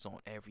policies on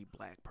every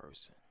black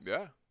person.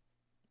 Yeah,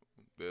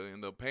 they'll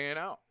end up paying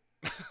out.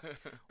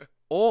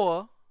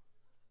 Or,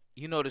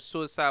 the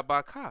suicide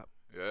by cop.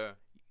 Yeah.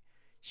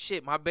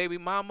 Shit, my baby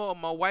mama or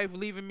my wife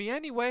leaving me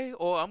anyway,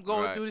 or I'm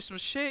going Right. to do some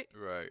shit.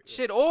 Right.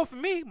 Shit off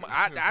me.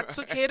 I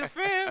took care of the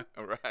fam.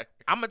 Right.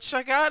 I'm going to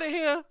check out of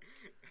here.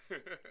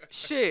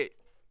 Shit.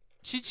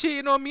 She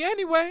cheating on me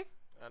anyway.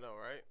 I know,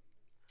 right?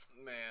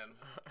 Man,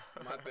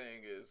 my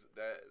thing is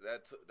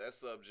that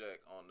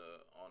subject on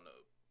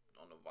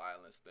the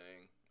violence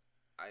thing,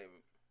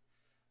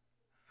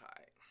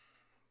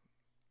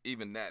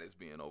 even that is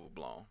being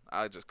overblown.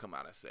 I just come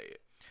out and say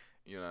it.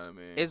 You know what I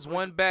mean? It's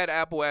one bad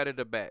apple out of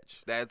the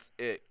batch. That's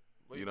it.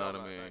 What You know what I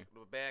talking about? mean? Like,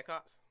 the bad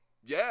cops?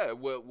 Yeah,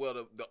 well,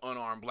 the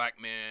unarmed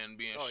black man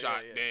being Oh,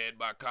 shot yeah. dead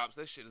by cops,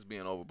 that shit is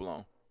being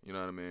overblown. You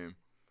know what I mean?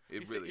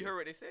 It really You is. heard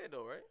what they said,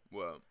 though, right?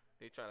 Well,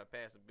 They trying to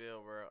pass a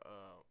bill where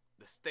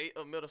the state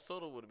of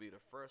Minnesota would be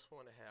the first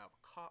one to have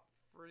a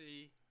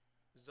cop-free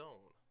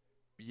zone.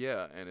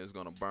 yeah, and it's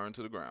gonna burn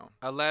to the ground.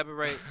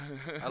 Elaborate.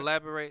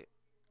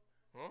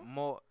 Huh?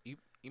 More.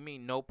 You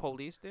mean no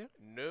police there?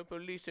 No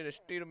police in the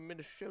state of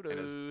Minnesota.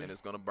 And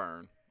it's gonna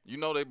burn. You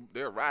know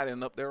they're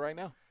riding up there right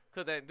now.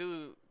 Cause that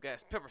dude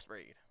got pepper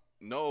sprayed.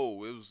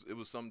 No, it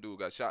was some dude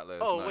got shot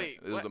last Oh night. wait,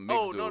 It was what? a mixed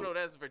Oh dude. no,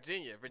 that's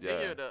Virginia.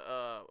 Virginia, Yeah.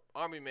 the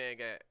army man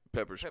got.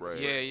 Pepper spray.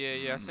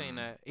 Yeah. I seen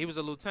that. He was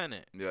a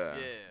lieutenant. Yeah.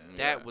 Yeah.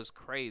 That was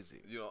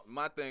crazy.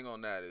 My thing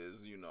on that is,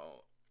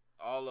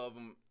 all of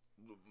them,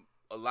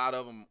 a lot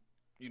of them,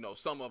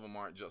 some of them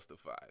aren't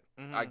justified.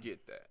 Mhm. I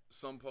get that.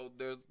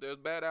 There's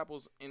bad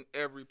apples in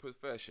every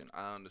profession.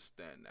 I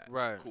understand that.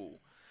 Right.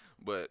 Cool.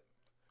 But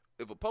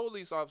if a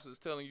police officer is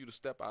telling you to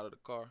step out of the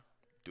car,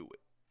 do it.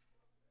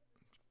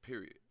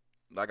 Period.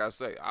 Like I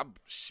say,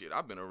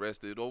 I've been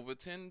arrested over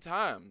 10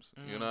 times.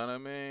 You know what I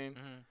mean?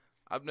 Mhm.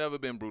 I've never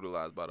been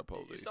brutalized by the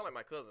You police. sound like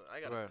my cousin. I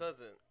got Right. a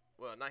cousin.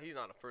 Well, he's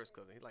not a first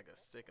cousin. He's like a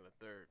second or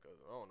third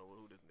cousin. I don't know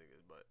who this nigga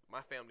is, but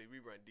my family, we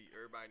run deep.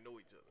 Everybody know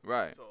each other.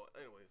 Right. So,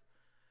 anyways,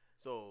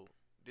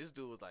 this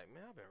dude was like,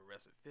 man, I've been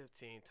arrested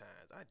 15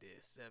 times. I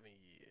did 7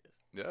 years.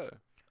 Yeah.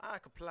 I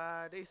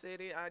complied. They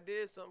said I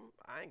did something.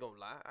 I ain't gonna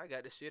lie. I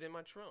got this shit in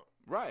my trunk.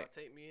 Right. Y'all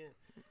take me in.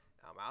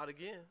 I'm out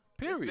again.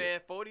 Period. This man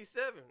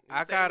 47.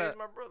 I Same gotta- age as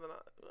my brother. And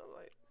I'm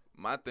like,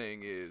 My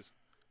thing is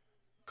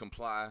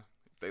comply.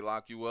 If they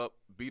lock you up,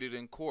 beat it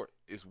in court.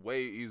 It's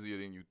way easier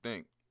than you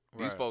think.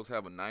 These Right. folks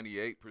have a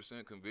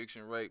 98%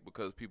 conviction rate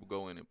because people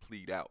go in and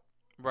plead out.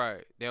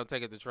 Right. They don't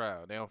take it to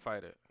trial. They don't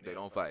fight it. They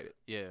don't fight it.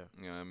 Yeah.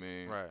 You know what I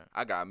mean? Right.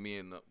 I got me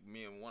and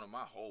one of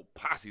my whole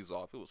posses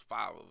off. It was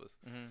 5 of us.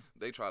 Mm-hmm.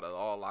 They try to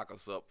all lock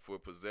us up for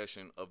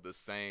possession of the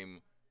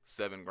same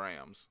 7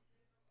 grams.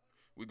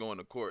 We go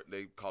into court.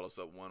 They call us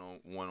up one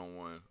on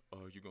one.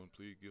 Oh, you gonna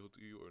plead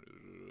guilty or?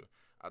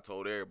 I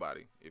told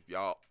everybody, if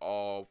y'all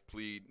all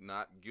plead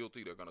not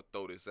guilty, they're gonna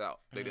throw this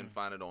out. They didn't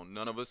find it on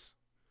none of us.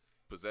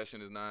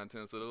 possession is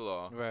 9/10 of the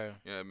law. Right.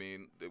 You know what I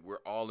mean? That we're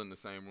all in the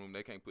same room.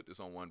 They can't put this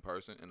on one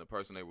person, and the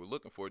person they were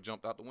looking for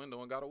jumped out the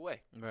window and got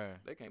away. Right.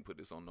 They can't put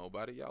this on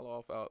nobody. Y'all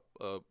all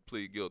out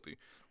plead guilty.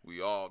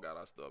 We all got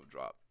our stuff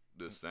dropped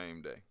the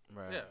same day.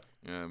 Right. Yeah.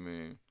 You know what I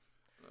mean?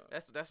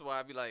 That's why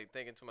I be like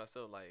thinking to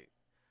myself, like,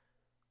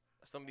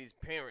 some of these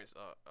parents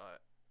are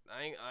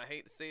I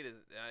hate to say this,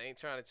 I ain't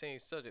trying to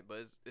change subject,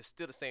 but it's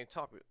still the same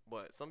topic.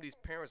 But some of these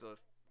parents are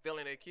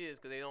failing their kids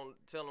because they don't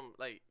tell them,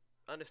 like,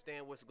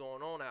 understand what's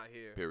going on out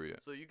here.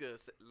 Period. So you could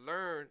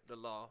learn the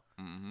law.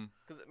 Mm-hmm.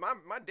 Because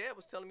my dad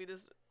was telling me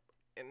this,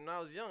 and when I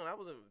was young, I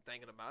wasn't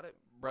thinking about it.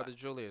 Brother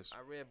Julius.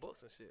 I read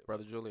books and shit.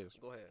 Brother Julius.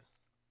 Go ahead.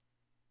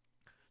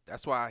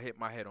 That's why I hit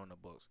my head on the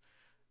books.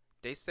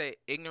 They say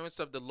ignorance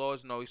of the law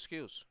is no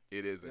excuse.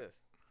 It isn't. Yes.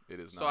 It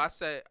is So not.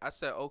 I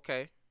said,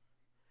 okay.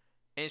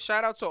 And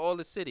shout out to all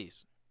the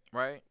cities,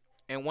 right?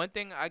 And one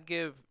thing I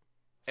give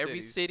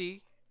every Cities.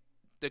 city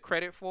the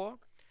credit for,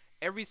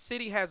 every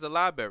city has a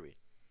library.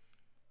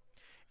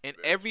 And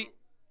Very true.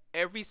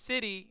 every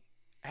city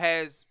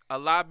has a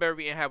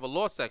library and have a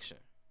law section.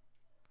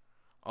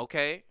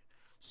 Okay?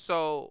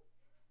 So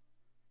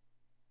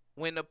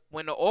when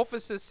the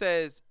officer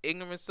says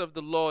ignorance of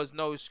the law is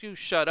no excuse,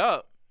 shut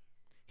up.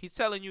 He's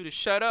telling you to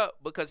shut up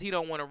because he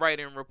don't want to write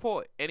and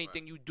report.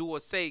 Anything you do or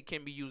say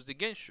can be used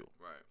against you.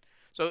 Right.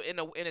 So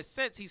in a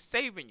sense, he's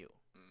saving you.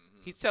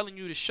 Mm-hmm. He's telling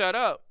you to shut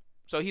up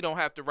so he don't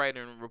have to write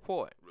and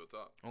report. Real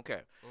talk.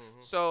 Okay. Mm-hmm.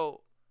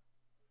 So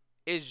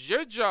it's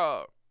your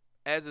job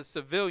as a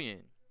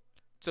civilian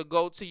to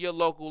go to your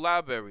local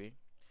library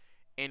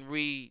and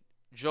read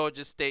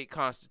Georgia State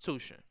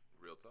Constitution,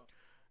 Real talk.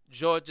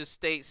 Georgia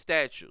State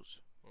statutes.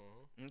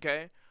 Mm-hmm.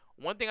 Okay?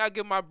 One thing I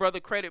give my brother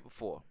credit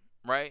for,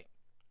 right?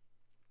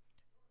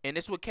 And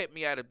this what kept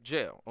me out of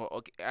jail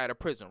or out of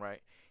prison,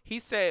 right? He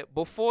said,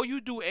 before you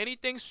do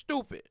anything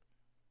stupid,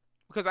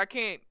 because I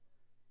can't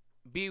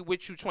be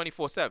with you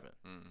 24/7,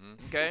 Mm-hmm.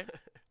 okay?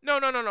 No.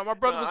 My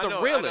brother was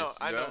a realist.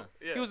 I know.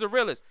 Yeah. Yeah. He was a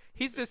realist.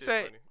 He That just shit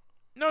said,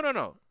 funny.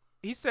 no.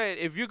 He said,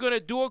 if you're going to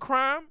do a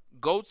crime,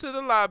 go to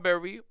the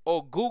library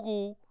or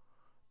Google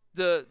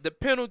the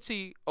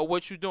penalty of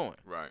what you're doing,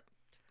 Right.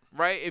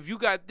 right? If you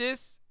got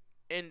this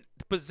in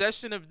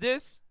possession of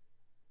this,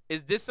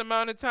 is this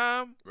amount of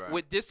time Right.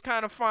 with this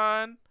kind of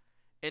fine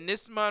and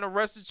this amount of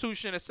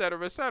restitution, et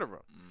cetera, et cetera.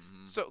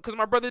 Mm-hmm. So, because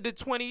my brother did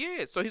 20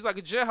 years, so he's like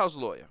a jailhouse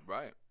lawyer.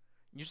 Right.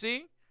 You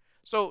see?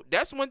 So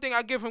that's one thing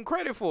I give him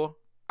credit for.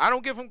 I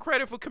don't give him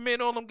credit for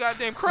committing all them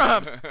goddamn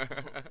crimes.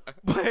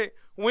 But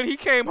when he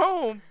came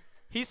home,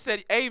 he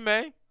said, hey,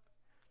 man,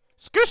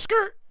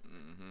 skirt.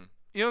 Mm-hmm.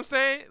 You know what I'm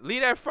saying?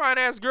 Leave that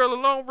fine-ass girl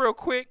alone real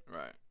quick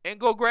Right. and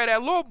go grab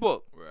that law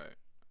book, Right.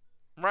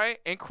 right?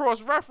 And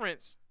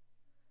cross-reference,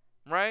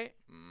 right?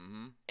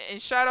 Mm-hmm.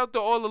 And shout out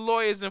to all the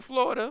lawyers in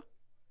Florida,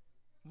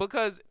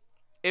 because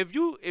if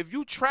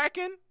you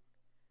tracking,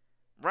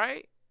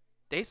 right?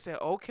 They said,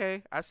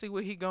 okay, I see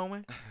where he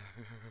going.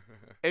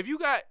 If you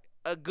got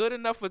a good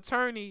enough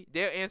attorney,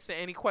 they'll answer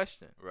any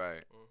question,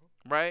 Right.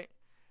 right?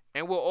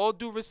 And with all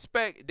due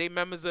respect, they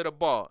members of the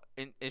bar,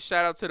 and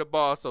shout out to the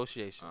Bar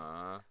Association.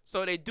 Uh-huh.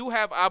 So they do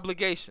have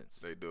obligations,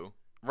 They do.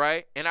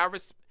 right? And I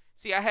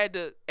I had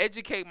to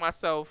educate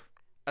myself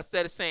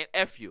instead of saying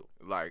F you.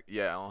 Like,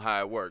 yeah, on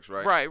how it works,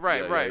 right? Right,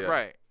 Yeah, yeah.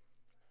 right.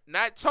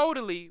 Not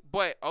totally,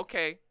 but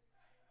okay.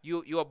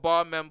 You're a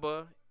bar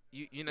member.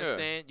 You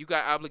understand? You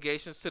got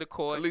obligations to the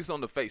court. At least on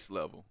the face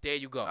level. There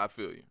you go. I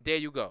feel you. There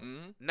you go.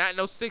 Mm-hmm. Not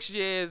no 6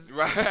 years.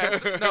 Right.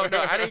 No,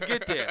 I didn't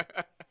get there.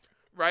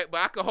 Right,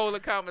 but I could hold a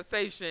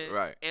conversation,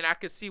 Right. and I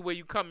could see where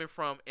you coming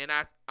from, and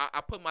I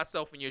put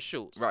myself in your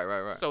shoes,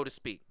 Right. so to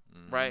speak,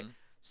 Mhm. right?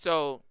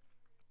 So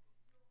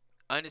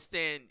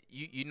understand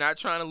you're not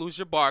trying to lose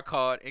your bar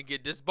card and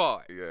get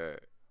disbarred, Yeah.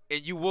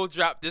 and you will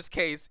drop this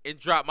case and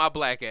drop my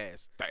black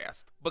ass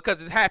Fast. because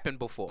it's happened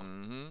before.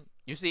 Mm-hmm.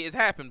 You see, it's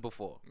happened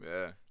before.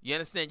 Yeah. You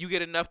understand? You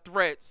get enough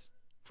threats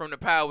from the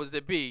powers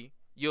that be,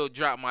 you'll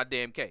drop my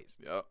damn case.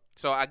 Yep.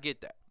 So I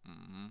get that.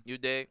 Mm-hmm. You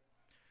dig?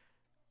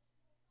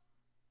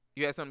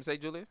 You had something to say,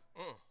 Julius?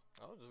 I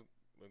was just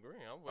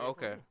agreeing. I'm waiting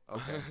for Okay.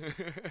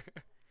 you. Okay.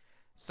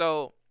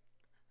 So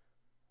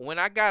when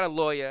I got a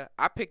lawyer,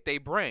 I picked a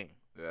brain.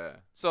 Yeah.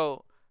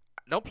 So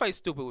don't play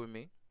stupid with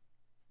me.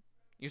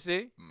 You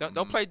see?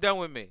 Don't play dumb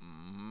with me.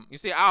 Mm-hmm. You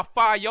see, I'll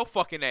fire your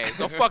fucking ass.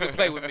 Don't fucking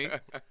play with me.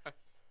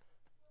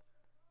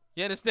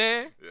 You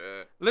understand?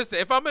 Yeah. Listen,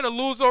 if I'm in a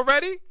lose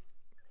already,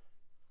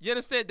 you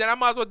understand? Then I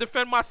might as well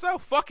defend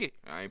myself. Fuck it.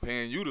 I ain't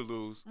paying you to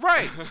lose.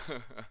 Right.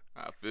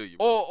 I feel you.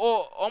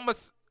 Or I'm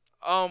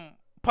a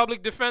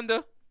public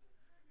defender.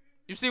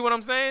 You see what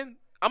I'm saying?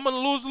 I'm gonna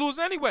lose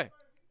anyway.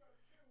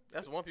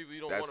 That's one people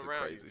you don't That's want a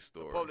around crazy you.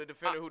 story. The public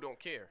defender who don't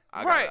care.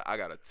 I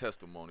got a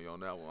testimony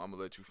on that one. I'm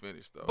gonna let you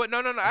finish though. But no.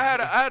 I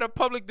had a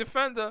public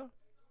defender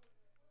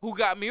who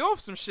got me off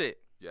some shit.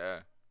 yeah.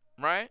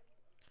 Right?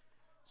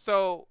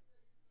 So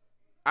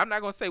I'm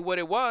not gonna say what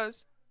it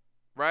was,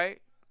 right?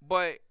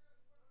 But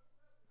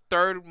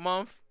 3rd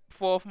month,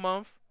 4th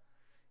month,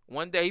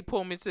 one day he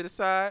pulled me to the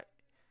side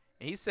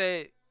and he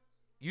said,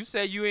 "You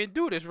said you ain't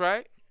do this,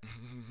 right?"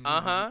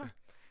 Uh-huh.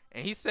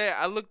 And he said,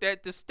 I looked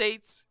at the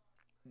state's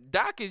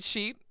docket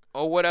sheet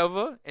or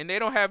whatever, and they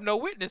don't have no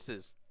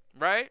witnesses,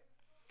 right?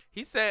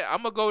 He said,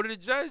 I'm going to go to the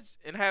judge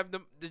and have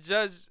the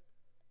judge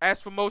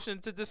ask for motion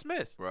to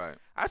dismiss. Right.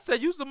 I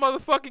said, you's a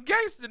motherfucking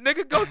gangster,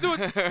 nigga. Go do it.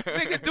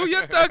 Nigga, do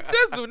your thug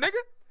dizzle, nigga.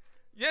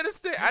 You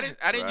understand?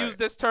 I didn't use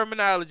this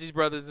terminology,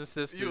 brothers and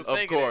sisters.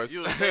 Of course.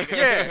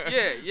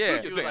 Yeah.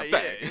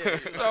 Yeah.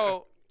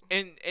 So,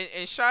 and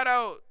shout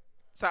out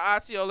to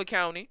Osceola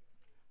County.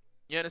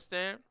 You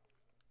understand?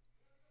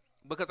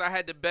 Because I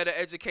had to better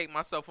educate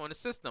myself on the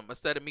system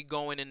instead of me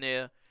going in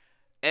there,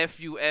 F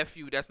you.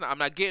 I'm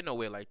not getting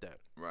nowhere like that.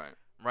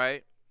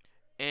 Right?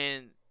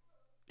 And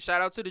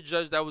shout out to the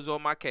judge that was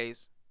on my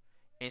case.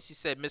 And she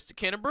said, Mr.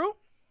 KineBrew?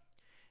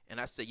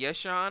 And I said,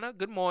 yes, Your Honor.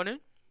 Good morning.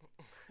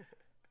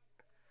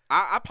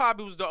 I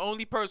probably was the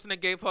only person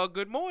that gave her a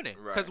good morning.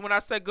 Because when I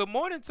said good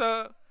morning to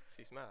her,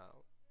 she smiled.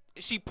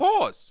 She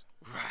paused.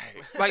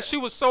 Right. Like she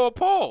was so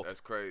appalled.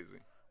 That's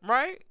crazy.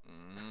 Right?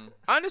 Mm-hmm.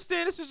 I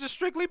understand this is just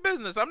strictly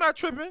business. I'm not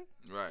tripping.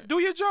 Right. Do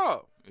your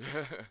job. You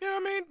know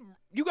what I mean?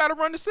 You got to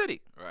run the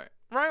city.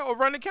 Right? Or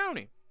run the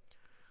county.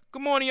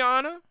 Good morning, Your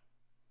Honor.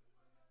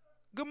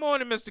 Good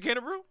morning, Mr.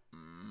 KineBrew.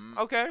 Mm-hmm.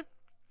 Okay.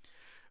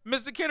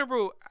 Mr.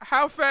 KineBrew,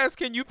 how fast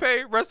can you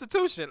pay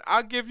restitution?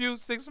 I'll give you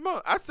 6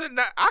 months. I said,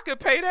 I could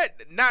pay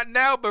that, not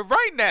now, but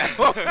right now.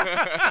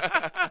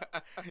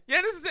 You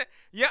understand?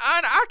 Your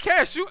Honor, I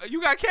cash you.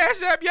 You got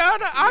Cash App, Your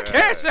Honor? I'll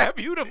Cash App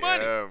you the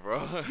money. Yeah,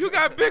 bro. You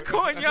got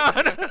Bitcoin, Your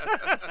Honor.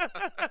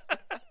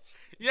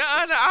 Your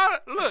Honor,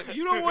 look,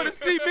 you don't want to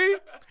see me,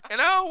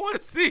 and I don't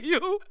want to see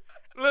you.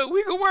 Look,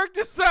 we can work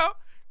this out,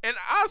 and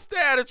I'll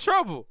stay out of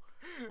trouble.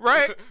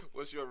 Right?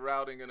 What's your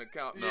routing and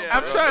account number?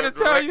 I'm trying to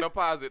tell you.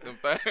 Deposit them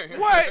things.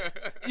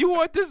 What? You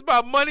want this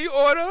by money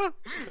order?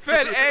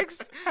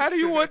 FedEx? How do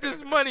you want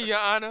this money, Your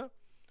Honor?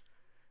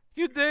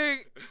 You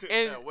dig?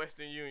 And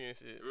Western Union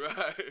shit.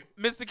 Right.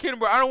 Mr.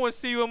 KineBrew, I don't want to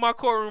see you in my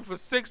courtroom for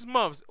 6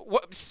 months.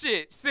 What?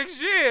 Shit,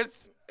 6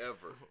 years?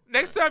 Ever.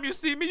 Next time you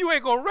see me, you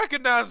ain't going to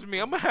recognize me.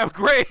 I'm going to have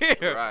gray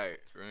hair.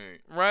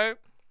 Right?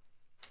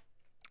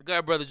 Go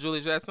ahead, Brother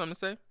Julius. You have something to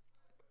say?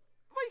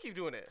 Why you keep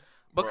doing that?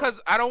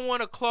 Because I don't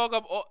want to clog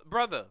up,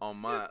 brother. On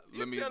my,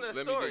 let me get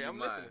you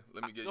mine.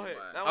 Let me get you mine.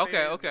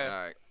 Okay. All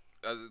right.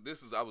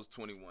 I was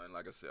 21.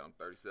 Like I said, I'm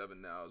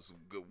 37 now. It's a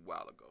good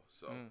while ago.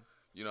 So,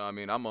 you know what I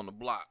mean? I'm on the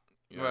block.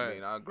 You know what I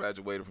mean? I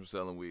graduated from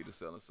selling weed to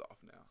selling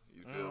soft now.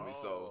 You feel me?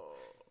 So,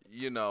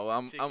 you know,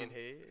 I'm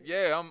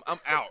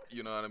out.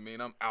 You know what I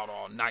mean? I'm out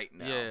all night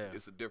now. Yeah.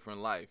 It's a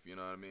different life. You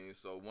know what I mean?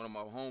 So one of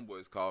my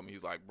homeboys called me.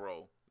 He's like,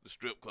 bro, the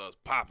strip club's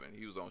popping.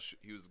 He was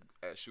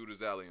at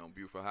Shooter's Alley on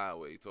Buford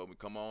Highway. He told me,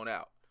 come on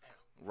out.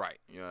 Right.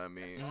 You know what I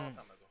mean? That's a long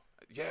time ago.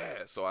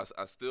 Yeah. So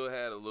I still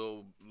had a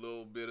little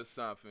bit of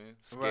something,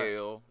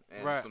 scale,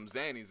 and some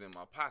Xannies in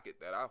my pocket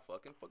that I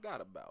fucking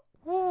forgot about.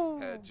 Woo.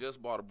 Had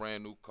just bought a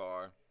brand new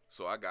car,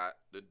 so I got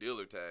the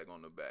dealer tag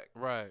on the back.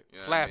 Right. You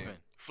know Flapping. I mean?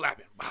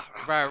 Flapping.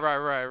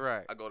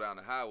 Right. I go down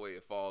the highway,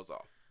 it falls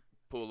off.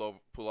 Pull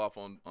off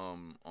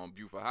on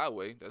Buford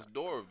Highway. That's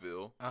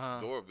Doraville.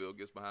 Doraville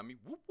gets behind me.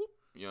 Whoop whoop.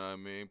 You know what I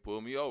mean? Pull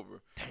me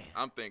over. Damn.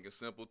 I'm thinking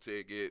simple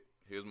ticket.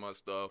 Here's my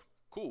stuff.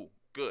 Cool.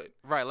 Good.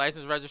 Right.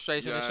 License,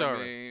 registration,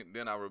 insurance. I mean?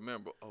 Then I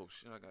remember, oh,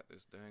 shit, I got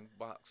this dang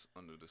box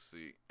under the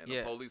seat. And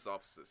the police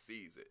officer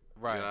sees it.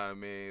 Right. You know what I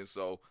mean?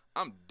 So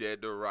I'm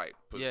dead to right.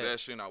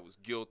 Possession, I was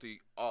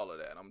guilty, all of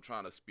that. I'm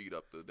trying to speed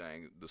up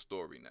the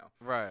story now.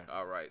 Right.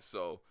 All right.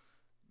 So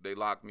they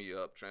locked me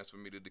up,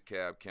 transferred me to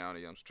DeKalb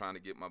County. I'm trying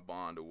to get my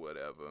bond or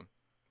whatever.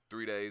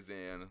 3 days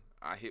in,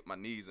 I hit my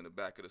knees in the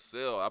back of the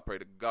cell. I pray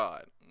to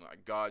God. I'm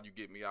like, God, you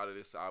get me out of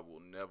this. I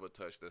will never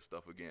touch that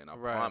stuff again. I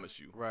promise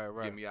you. Right.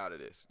 Get me out of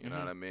this. You know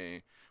what I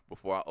mean?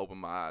 Before I open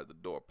my eyes, the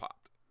door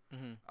popped.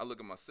 I look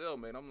at my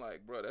cellmate. I'm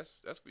like, bro,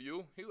 that's for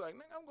you. He's like,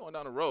 nigga, I'm going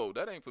down the road.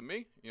 That ain't for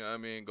me. You know what I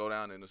mean? Go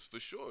down and it's for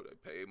sure.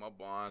 They paid my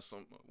bond.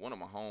 One of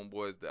my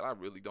homeboys that I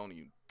really don't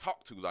even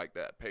talk to like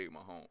that paid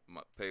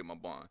my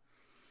bond.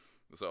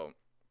 So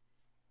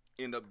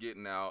end up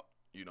getting out.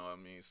 You know what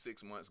I mean?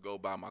 6 months go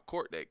by, my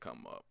court date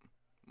come up.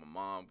 My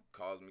mom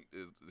calls me,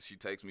 she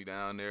takes me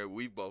down there.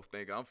 We both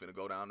think I'm finna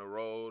go down the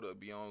road or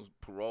be on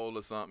parole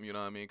or something, you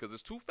know what I mean? Because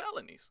it's 2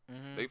 felonies.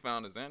 They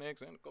found the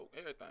Xanax and the coke,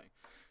 everything.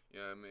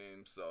 You know what I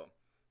mean? So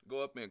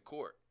go up in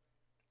court.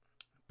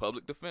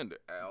 Public defender,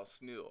 Al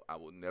Sneal. I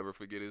will never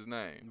forget his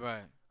name.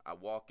 Right. I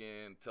walk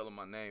in, tell him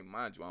my name.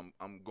 Mind you,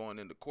 I'm going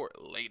into court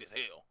late as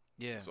hell.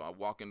 Yeah. So I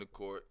walk into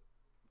court.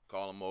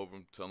 Call him over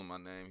and tell him my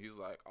name. He's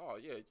like, oh,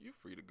 yeah, you're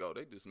free to go.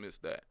 They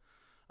dismissed that.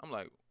 I'm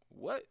like,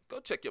 what? Go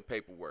check your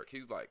paperwork.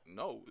 He's like,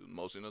 no,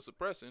 motion of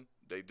suppression.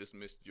 They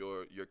dismissed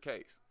your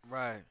case.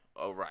 Right.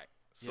 Oh, right.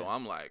 So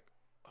I'm like,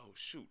 oh,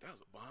 shoot, that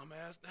was a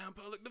bomb-ass damn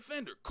public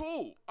defender.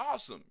 Cool.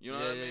 Awesome. You know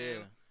what I mean?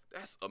 Yeah.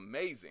 That's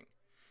amazing.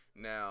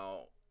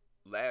 Now,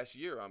 last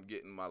year, I'm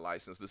getting my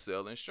license to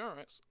sell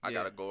insurance. I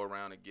got to go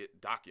around and get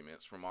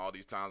documents from all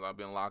these times I've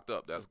been locked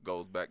up. That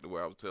goes back to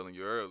where I was telling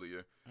you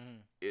earlier.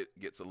 It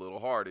gets a little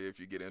harder if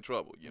you get in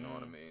trouble. You know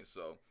what I mean?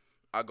 So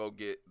I go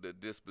get the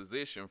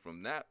disposition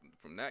from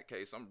that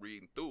case. I'm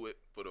reading through it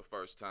for the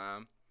first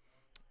time.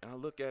 And I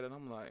look at it,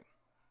 I'm like,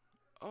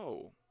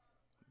 oh,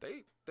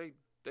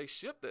 they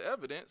shipped the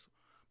evidence,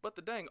 but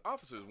the dang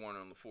officers weren't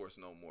on the force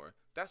no more.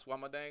 That's why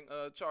my dang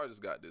charges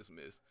got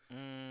dismissed.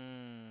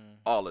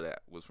 All of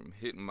that was from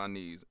hitting my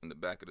knees in the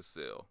back of the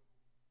cell.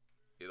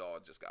 It all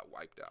just got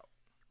wiped out.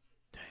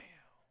 Damn.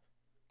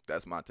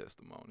 That's my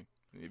testimony.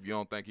 If you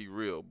don't think he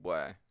real,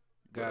 boy,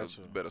 you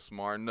better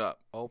smarten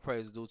up. All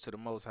praise due to the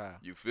Most High.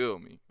 You feel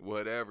me?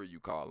 Whatever you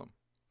call him.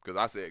 Because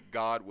I said,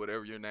 God,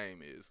 whatever your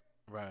name is.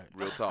 Right.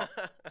 Real talk.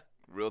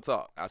 Real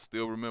talk. I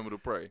still remember the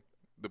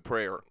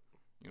prayer.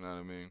 You know what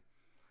I mean?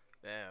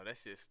 Damn, that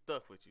shit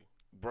stuck with you.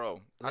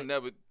 Bro, I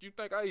never, you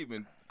think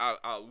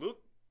I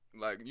look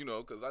like, you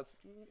know, because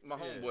my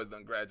homeboys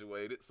done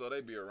graduated, so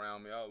they be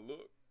around me. I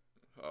look,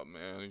 oh,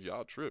 man,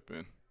 y'all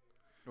tripping.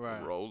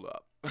 Right. Roll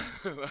up.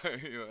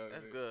 Like, you know what I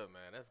That's mean? good,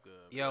 man. That's good.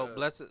 Yo, man.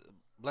 bless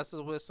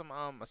us with some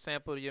a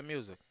sample of your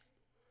music.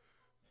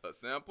 A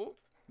sample?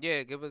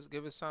 Yeah, give us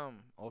some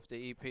off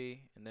the EP,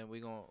 and then we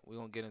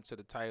gonna get into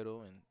the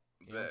title and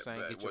you know what I'm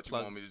saying. Get your What,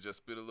 plug. you want me to just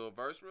spit a little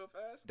verse real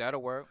fast?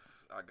 That'll work.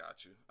 I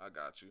got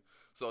you.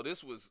 So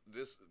this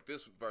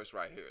verse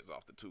right here is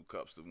off the 2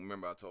 Cups.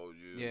 Remember I told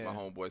you my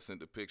homeboy sent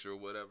the picture or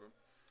whatever.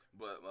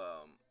 But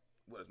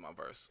what is my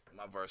verse?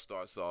 My verse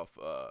starts off.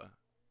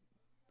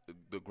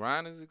 The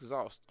grind is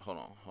exhausting. Hold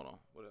on.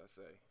 What did I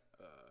say?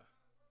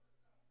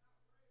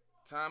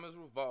 Time is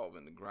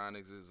revolving. The grind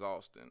is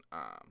exhausting.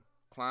 I'm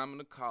climbing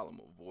the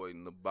column,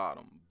 avoiding the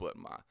bottom. But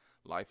my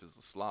life is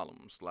a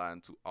slalom. I'm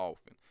sliding too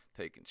often,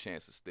 taking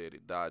chances, steady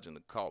dodging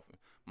the coffin.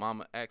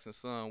 Mama asking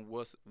son,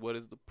 what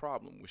is the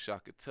problem? Wish I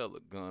could tell her,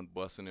 gun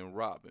busting and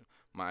robbing.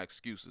 My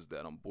excuse is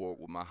that I'm bored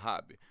with my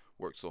hobby.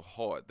 Worked so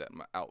hard that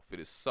my outfit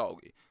is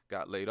soggy.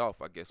 Got laid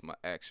off, I guess my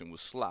action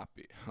was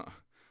sloppy.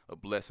 A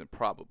blessing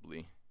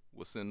probably.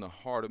 What's in the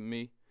heart of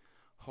me?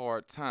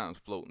 Hard times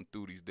floating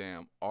through these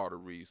damn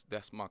arteries.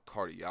 That's my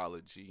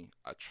cardiology.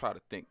 I try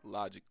to think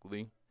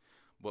logically,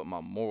 but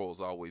my morals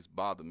always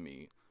bother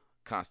me.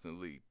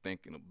 Constantly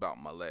thinking about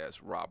my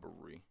last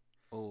robbery.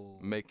 Oh.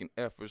 Making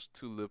efforts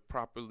to live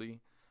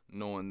properly,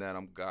 knowing that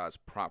I'm God's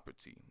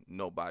property.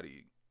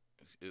 Nobody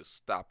is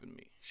stopping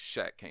me.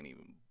 Shaq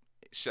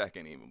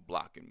ain't even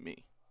blocking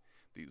me.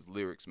 These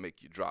lyrics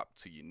make you drop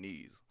to your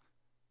knees.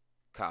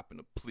 Copping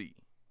a plea.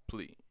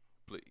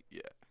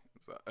 Yeah.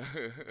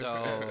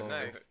 So.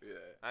 Nice. Yeah.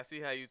 I see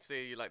how you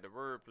say you like the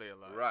wordplay a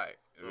lot. Right.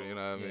 So, you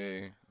know what I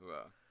mean?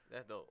 Well,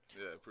 that's dope.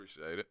 yeah,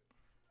 appreciate it.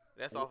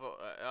 That's off of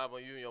an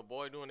album you and your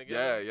boy doing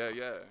together?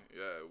 Yeah.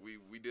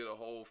 We did a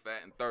whole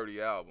Fat and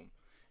 30 album.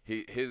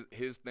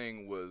 His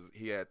thing was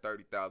he had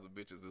 30,000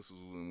 bitches. This was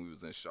when we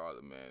was in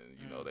Charlotte, man.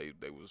 You know,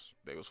 they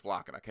was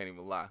flocking. I can't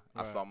even lie. Right.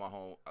 I saw my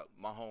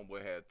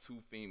homeboy had 2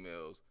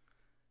 females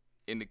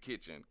in the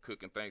kitchen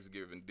cooking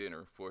Thanksgiving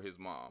dinner for his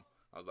mom.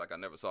 I was like, I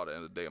never saw that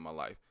in a day of my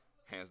life.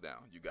 Hands down,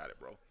 you got it,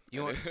 bro.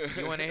 You want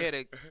to hear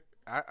it?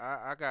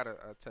 I got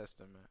a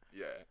testament.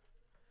 Yeah.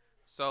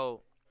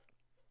 So,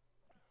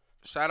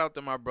 shout out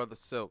to my brother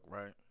Silk,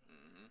 right?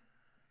 Mm-hmm.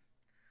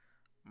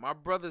 My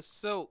brother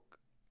Silk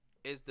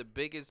is the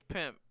biggest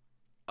pimp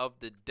of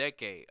the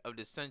decade, of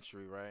the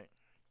century, right?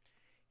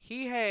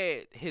 He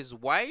had his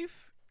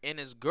wife and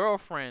his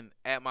girlfriend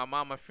at my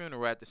mama's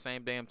funeral at the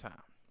same damn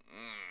time.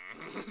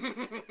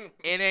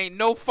 And ain't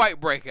no fight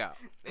break out.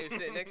 They were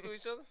sitting next to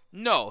each other?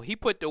 No, he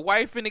put the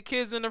wife and the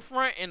kids in the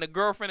front and the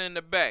girlfriend in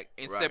the back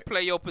and said, Right.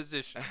 play your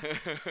position.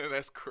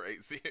 That's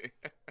crazy.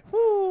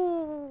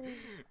 Woo.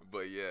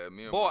 But yeah,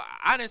 Boy,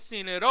 I done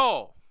seen it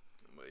all.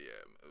 But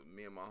yeah,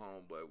 me and my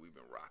homeboy, we've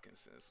been rocking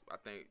since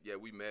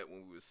we met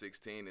when we were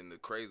 16. And the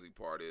crazy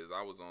part is,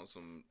 I was on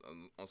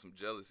some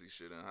jealousy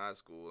shit in high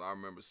school. I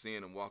remember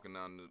seeing him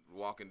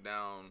walking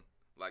down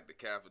like the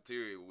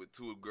cafeteria with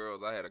 2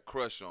 girls I had a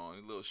crush on,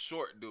 a little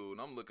short dude.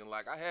 And I'm looking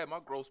like I had my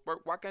growth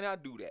spurt. Why can't I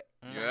do that?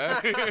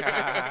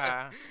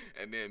 Yeah.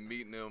 And then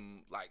meeting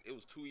him, like it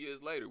was 2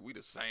 years later. We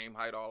the same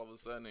height all of a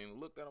sudden,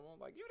 and looked at him. I was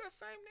like, "You that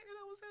same nigga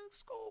that was in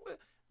school with?"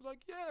 I was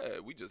like, "Yeah."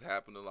 We just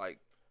happened to like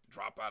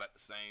drop out at the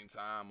same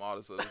time, all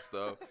this other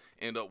stuff.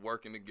 End up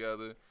working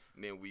together,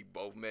 and then we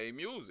both made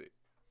music.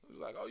 It was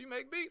like, "Oh, you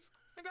make beats?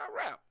 I got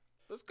rap.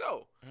 Let's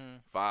go."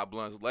 5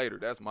 blunts later,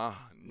 that's my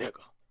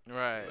nigga.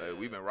 Right. So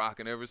we've been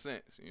rocking ever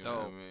since. You know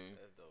what I mean?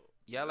 That's dope.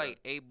 Y'all like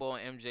 8-Ball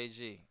and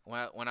MJG.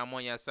 When I'm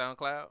on your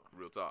SoundCloud?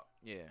 Real talk.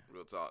 Yeah.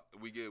 Real talk.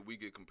 We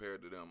get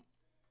compared to them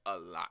a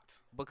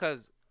lot.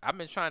 Because I've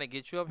been trying to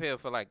get you up here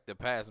for like the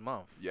past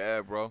month.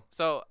 Yeah, bro.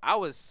 So I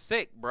was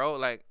sick, bro.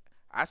 Like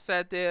I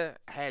sat there,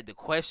 had the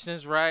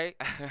questions right.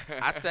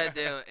 I sat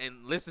there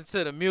and listened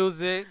to the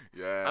music.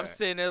 Yeah. I'm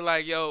sitting there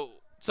like, yo,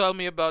 tell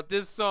me about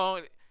this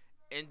song.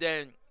 And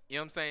then, you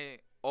know what I'm saying?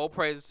 All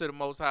praises to the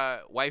Most High.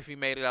 Wifey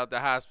made it out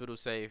the hospital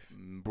safe.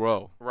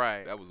 Bro.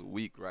 Right. That was a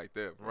week right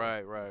there,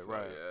 bro. Right. So,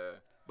 yeah.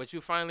 But you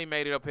finally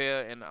made it up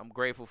here, and I'm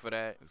grateful for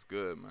that. It's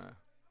good, man.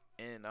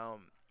 And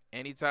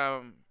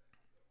anytime,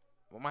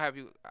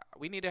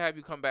 we need to have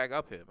you come back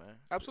up here, man.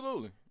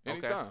 Absolutely.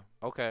 Anytime.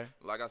 Okay.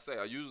 Like I say,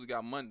 I usually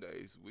got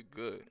Mondays. We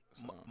good.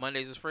 So.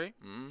 Mondays is free?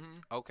 Mm-hmm.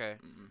 Okay.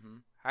 Mm-hmm.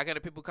 How can the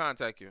people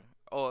contact you?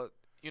 Or,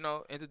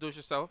 introduce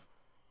yourself?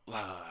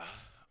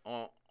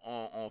 On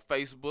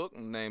Facebook,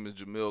 my name is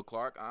Jameel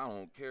Clark. I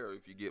don't care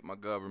if you get my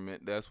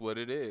government. That's what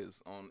it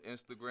is. On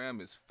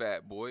Instagram, it's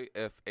Fatboy,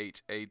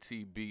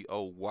 FHATBOY.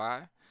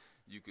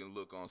 You can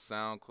look on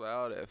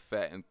SoundCloud at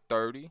Fat and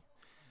 30.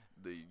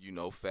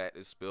 Fat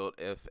is spelled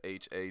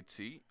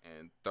FHAT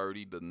and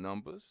 30 the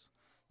numbers.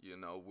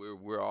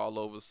 We're all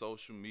over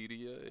social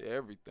media,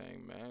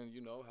 everything, man.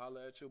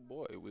 Holla at your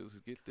boy. Let's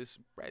get this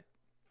bread.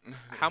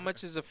 How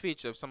much is a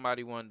feature if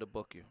somebody wanted to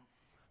book you?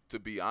 To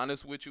be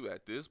honest with you,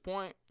 at this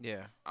point,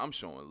 Yeah, I'm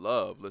showing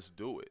love. Let's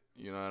do it.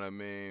 You know what I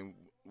mean?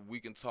 We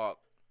can talk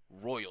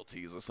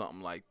royalties or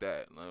something like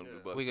that.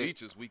 But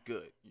features, we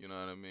good. You know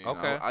what I mean?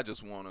 Okay. I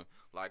just wanna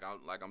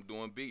I'm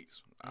doing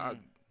beats. I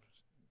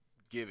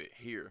give it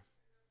here,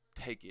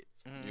 take it.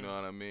 You know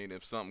what I mean?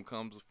 If something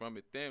comes from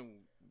it, then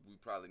we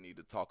probably need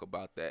to talk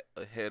about that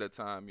ahead of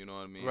time. You know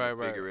what I mean? Right.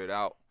 Figure it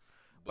out.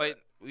 But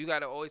you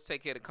gotta always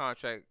take care of the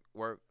contract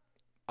work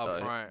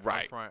up front.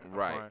 Right. Up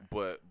front.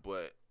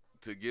 But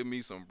to give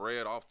me some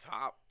bread off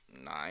top,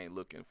 nah, I ain't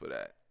looking for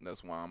that.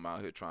 That's why I'm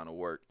out here trying to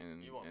work.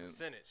 And you want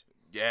percentage?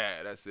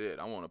 Yeah, that's it.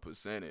 I want a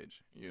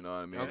percentage. You know what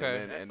I mean?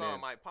 Okay. That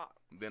song might pop.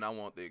 Then I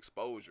want the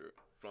exposure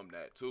from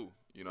that too.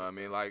 You know what I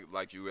mean?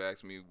 Like you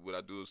asked me, would I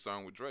do a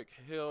song with Drake?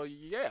 Hell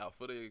yeah,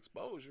 for the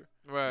exposure.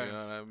 Right. You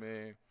know what I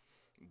mean?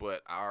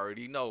 But I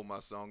already know my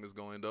song is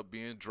going to end up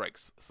being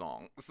Drake's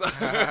song.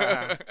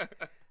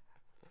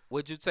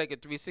 Would you take a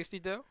 360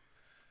 deal?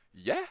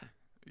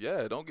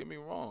 Yeah, don't get me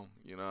wrong.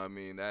 You know what I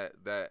mean? That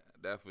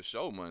for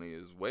show money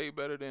is way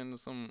better than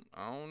some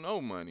I don't know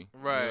money.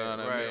 Right, you know what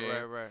I mean?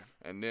 right.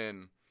 And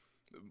then,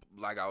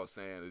 like I was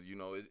saying,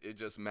 it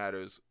just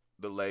matters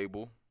the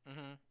label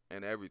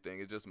and everything.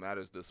 It just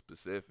matters the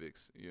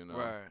specifics,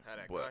 Right. How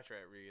that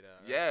contract read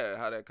out. Yeah,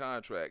 how that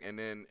contract. And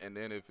then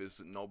if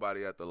it's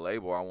nobody at the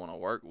label I want to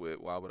work with,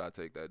 why would I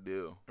take that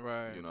deal?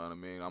 Right. You know what I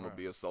mean? I'm going to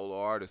be a solo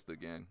artist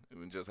again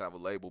and just have a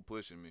label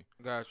pushing me.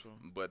 Got you.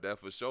 But that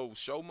for show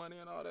money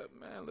and all that,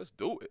 man, let's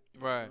do it.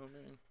 You Right. know what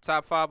I mean?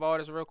 Top 5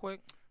 artists real quick?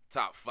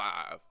 Top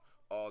 5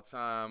 all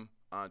time,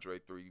 Andre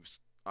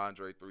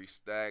 3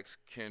 Stacks,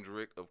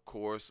 Kendrick, of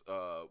course.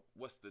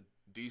 What's the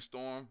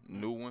D-Storm?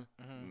 New one.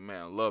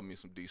 Man, love me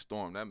some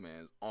D-Storm. That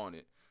man's on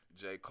it.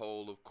 J.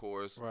 Cole, of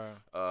course.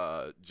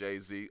 Right.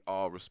 Jay-Z,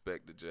 all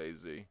respect to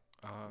Jay-Z.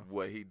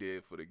 What he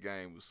did for the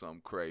game was something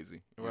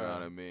crazy. You know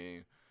what I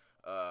mean?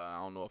 I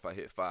don't know if I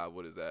hit 5.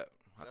 What is that?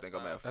 I think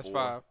I'm at 4. That's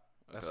 5.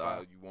 That's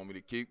 5. You want me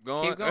to keep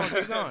going? Keep going.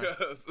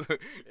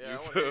 Yeah,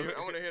 I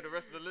want to hear the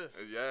rest of the list.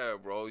 Yeah,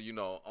 bro.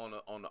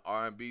 On the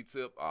R&B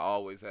tip, I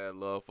always had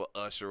love for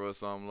Usher or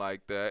something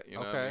like that. You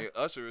know what I mean?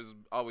 Usher has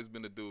always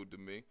been a dude to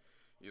me.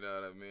 You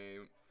know what I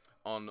mean?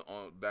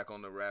 Back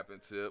on the rapping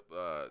tip,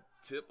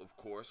 of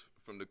course,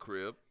 from the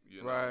crib.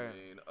 You know what I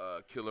mean?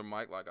 Killer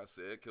Mike, like I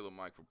said, Killer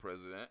Mike for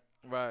president.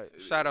 Right.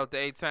 Shout out to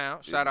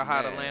A-Town. Shout out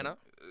Hot Atlanta.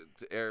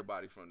 To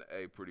everybody from the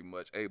A, pretty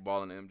much.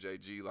 A-Ball and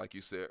MJG, like you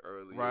said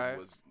earlier,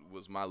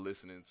 was my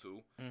listening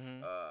to.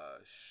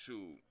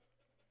 Shoot.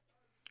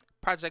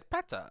 Project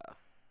Peta.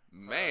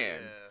 Man.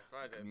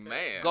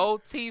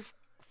 Gold Teeth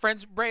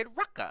French Braid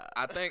Rocker.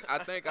 I think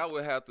I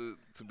would have to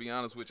be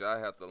honest with you, I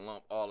have to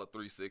lump all of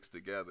 3-6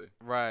 together.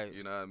 Right.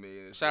 You know what I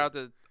mean? Shout out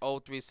to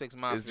old 3-6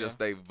 Mafia. It's just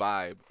a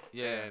vibe.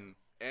 Yeah.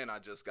 And I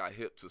just got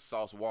hip to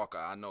Sauce Walker.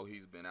 I know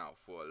he's been out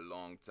for a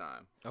long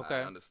time. Okay.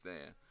 I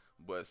understand.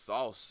 But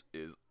Sauce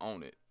is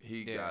on it.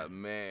 He got,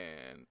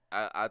 man,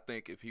 I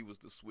think if he was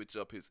to switch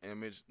up his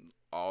image,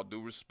 all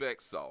due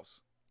respect, Sauce.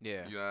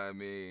 Yeah. You know what I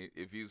mean?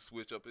 If he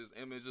switch up his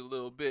image a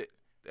little bit,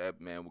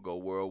 that man would go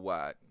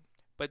worldwide.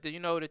 But do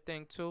you know the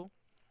thing, too?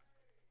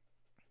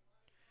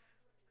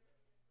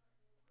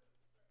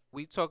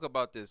 We talk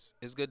about this.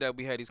 It's good that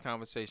we had these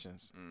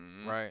conversations,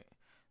 right?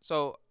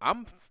 So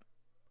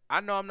I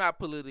know I'm not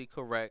politically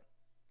correct,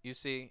 you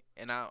see,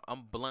 and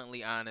I'm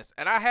bluntly honest,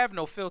 and I have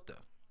no filter.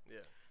 Yeah.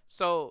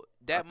 So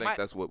I think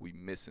that's what we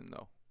missing,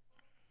 though.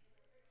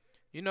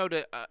 You know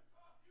that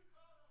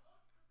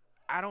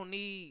I don't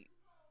need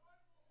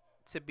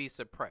to be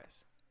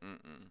suppressed.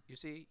 You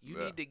see, you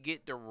need to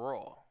get the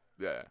raw.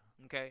 Yeah.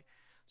 Okay.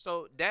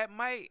 So that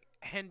might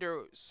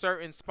hinder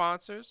certain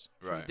sponsors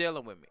from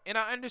dealing with me, and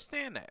I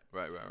understand that.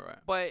 Right.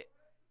 But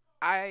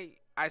I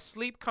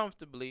sleep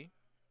comfortably,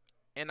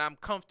 and I'm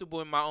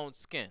comfortable in my own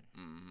skin.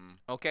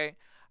 Okay.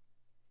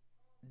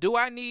 Do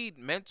I need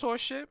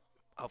mentorship?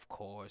 Of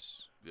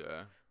course.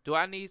 Yeah. Do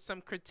I need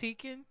some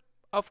critiquing?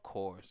 Of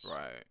course.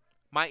 Right.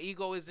 My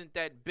ego isn't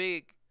that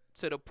big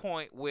to the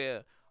point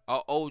where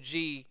OG,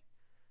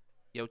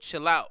 yo,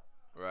 chill out.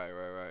 Right.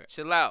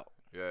 Chill out.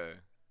 Yeah.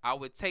 I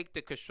would take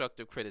the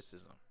constructive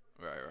criticism.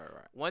 Right.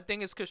 One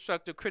thing is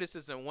constructive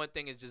criticism. One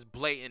thing is just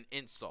blatant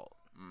insult.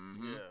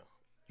 Yeah.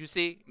 You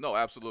see? No,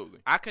 absolutely.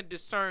 I can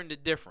discern the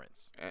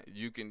difference. And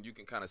you can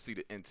kind of see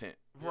the intent.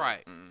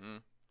 Right.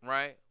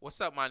 Right. What's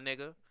up, my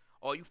nigga?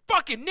 Oh, you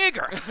fucking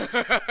nigger.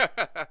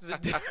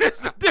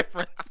 It's the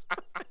difference.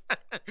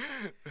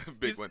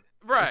 Big one.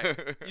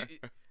 Right.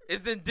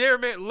 It's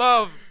endearment,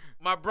 love,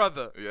 my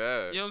brother.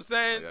 Yeah. You know what I'm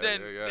saying? Yeah,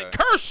 then yeah.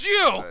 curse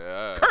you.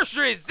 Yeah. Curse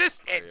your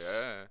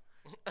existence. Yeah.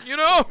 You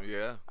know?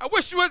 Yeah. I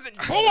wish you wasn't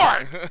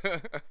born.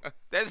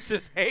 That's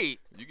just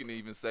hate. You can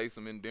even say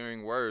some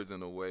endearing words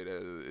in a way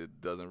that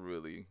it doesn't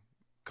really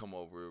come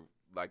over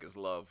like it's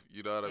love.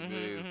 You know what I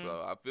mean?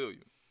 So I feel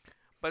you.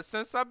 But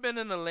since I've been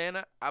in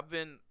Atlanta, I've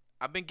been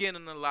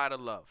getting a lot of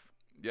love.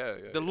 Yeah.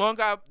 The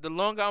longer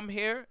I'm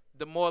here,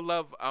 the more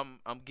love I'm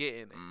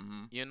getting.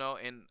 You know,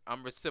 and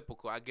I'm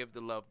reciprocal. I give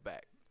the love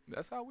back.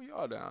 That's how we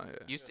are down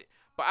here. You see,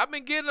 but I've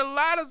been getting a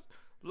lot of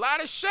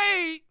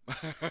shade,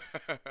 a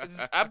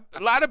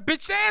lot of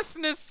bitch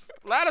assness,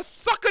 a lot of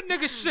sucker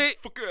nigga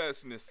shit. Fuck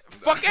assness.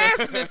 Fuck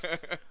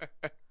assness.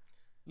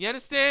 You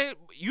understand?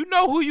 You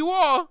know who you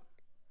are.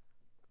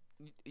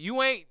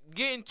 You ain't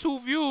getting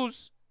 2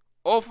 views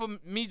off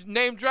of me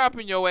name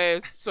dropping your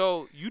ass,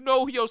 so you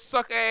know who your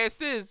sucker ass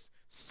is.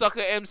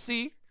 Sucker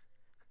MC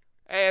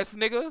ass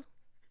nigga.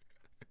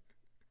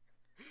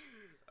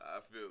 I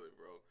feel it,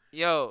 bro.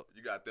 Yo,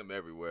 you got them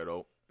everywhere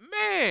though.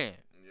 Man,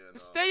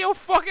 stay your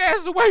fuck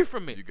ass away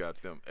from me. You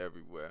got them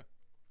everywhere.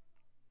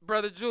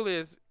 Brother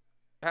Julius,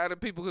 how do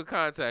people could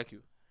contact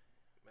you?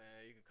 Man,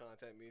 you can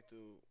contact me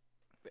through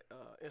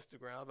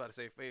Instagram. I was about to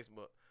say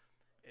Facebook.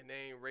 And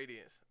name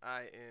Radiance.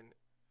 INANE_Radiance.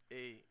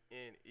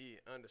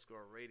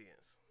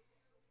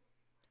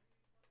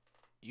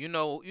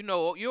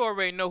 You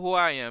already know who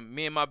I am.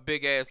 Me and my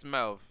big ass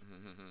mouth.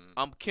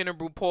 I'm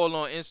KineBrew Paul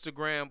on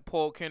Instagram,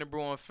 Paul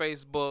KineBrew on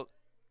Facebook.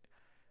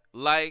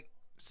 Like,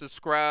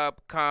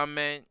 subscribe,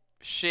 comment,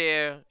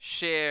 share.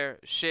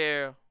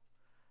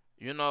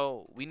 You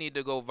know, we need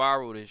to go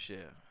viral this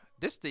year.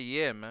 This the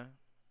year, man.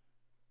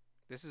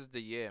 This is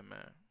the year,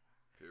 man.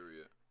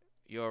 Period.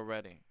 You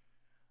already.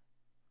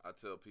 I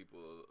tell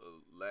people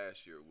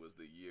last year was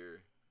the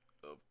year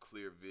of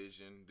clear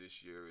vision.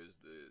 This year is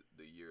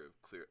the year of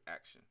clear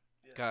action.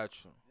 Yes.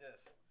 Got you. Yes.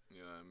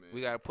 You know what I mean?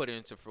 We got to put it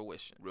into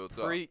fruition. Real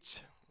talk.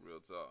 Preach. Real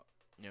talk.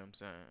 You know what I'm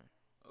saying?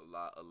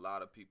 A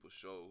lot of people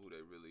show who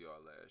they really are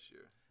last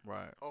year.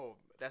 Right. Oh,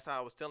 that's how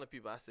I was telling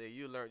people. I said,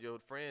 you learned your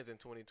friends in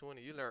 2020.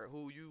 You learned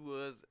who you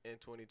was in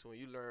 2020.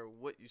 You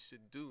learned what you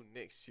should do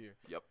next year.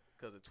 Yep.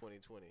 Because of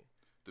 2020.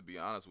 To be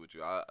honest with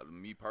you,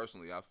 me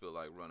personally, I feel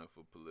like running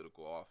for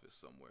political office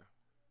somewhere.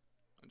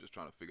 I'm just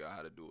trying to figure out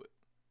how to do it.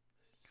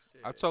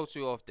 Shit. I talked to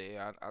you off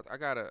there.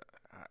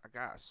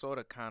 I sort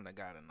of kind of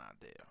got an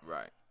idea.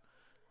 Right.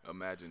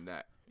 Imagine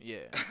that.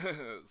 Yeah.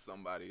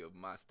 Somebody of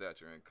my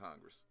stature in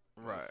Congress.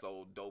 Right.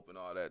 So dope and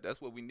all that.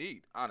 That's what we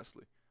need,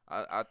 honestly.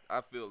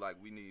 I feel like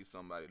we need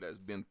somebody that's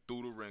been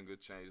through the ringer,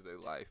 changed their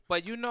life.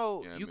 But you know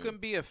what I can mean?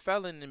 be a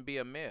felon and be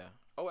a mayor.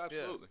 Oh,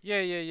 absolutely.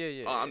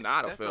 Yeah. Oh, I'm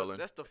not a felon.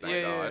 That's the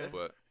thank God, that's,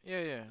 but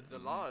Yeah. the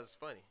law is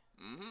funny.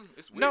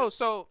 It's weird. No,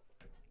 so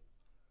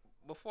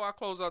before I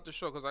close out the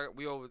show, because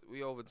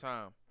we over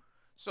time.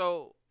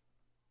 So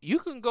you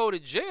can go to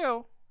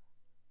jail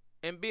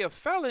and be a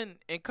felon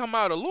and come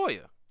out a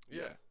lawyer.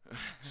 Yeah.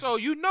 So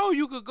you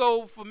could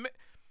go for.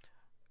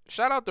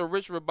 Shout out to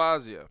Rich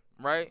Rabazia,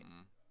 right?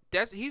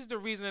 He's the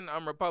reason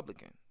I'm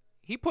Republican.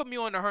 He put me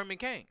on the Herman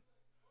Cain.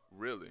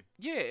 Really?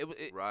 Yeah.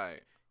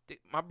 Right.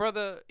 My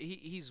brother,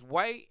 he's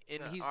white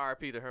and he's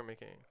R.I.P. to Herman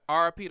Cain.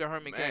 R.I.P. to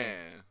Herman Cain.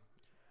 Man,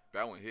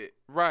 that one hit.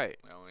 Right.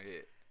 That one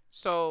hit.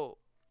 So,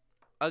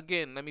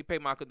 again, let me pay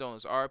my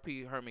condolences.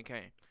 R.I.P. Herman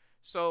Cain.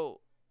 So,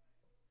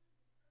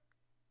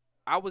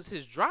 I was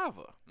his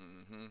driver.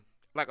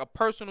 Like a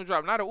personal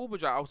driver. Not an Uber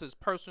driver. I was his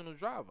personal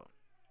driver.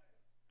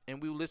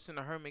 And we would listen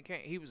to Herman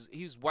Cain. He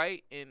was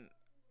white and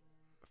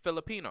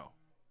Filipino.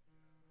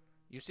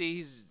 You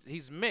see,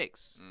 he's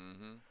mixed.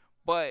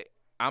 But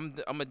I'm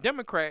a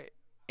Democrat,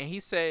 and he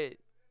said,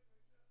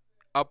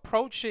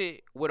 approach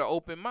it with an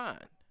open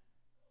mind.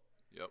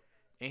 Yep.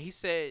 And he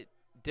said,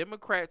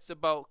 Democrats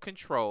about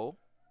control,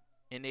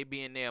 and they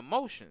be in their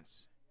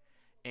emotions.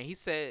 And he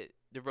said,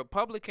 the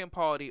Republican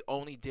Party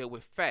only deal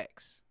with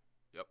facts.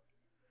 Yep.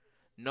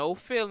 No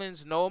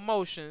feelings, no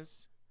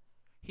emotions.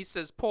 He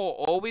says,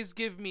 Paul, always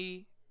give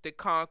me the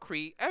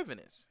concrete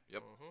evidence.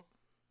 Yep.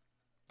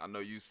 I know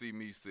you see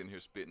me sitting here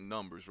spitting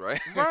numbers, right?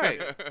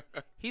 Right.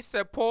 He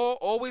said, Paul,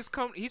 always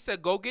come. He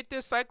said, go get the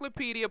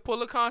encyclopedia, pull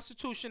the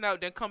Constitution out,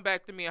 then come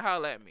back to me and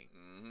holler at me.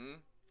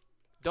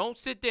 Don't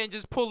sit there and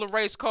just pull a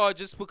race card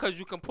just because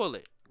you can pull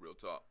it. Real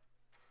talk.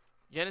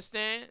 You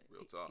understand?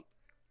 Real talk.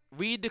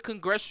 Read the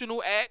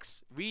congressional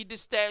acts, read the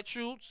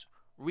statutes,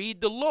 read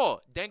the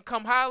law. Then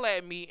come holler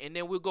at me, and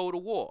then we'll go to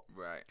war.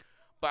 Right.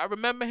 But I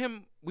remember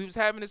we was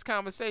having this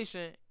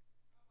conversation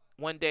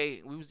one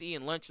day. We was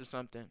eating lunch or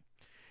something.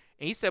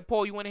 And he said,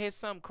 Paul, you want to hear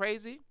something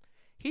crazy?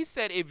 He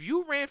said, if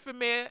you ran for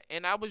mayor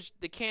and I was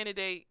the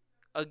candidate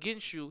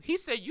against you, he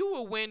said, you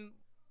would win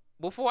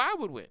before I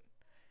would win.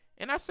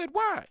 And I said,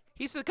 why?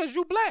 He said, because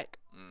you black.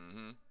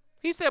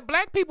 He said,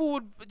 black people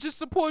would just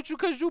support you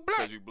because you black.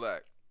 Because you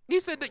black. He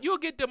said that you'll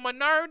get the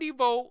minority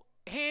vote,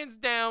 hands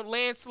down,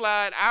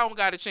 landslide. I don't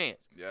got a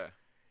chance. Yeah.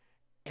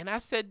 And I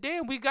said,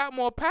 damn, we got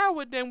more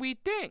power than we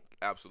think.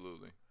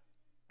 Absolutely.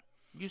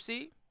 You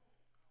see?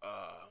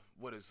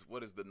 What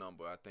is the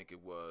number? I think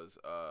it was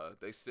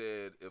they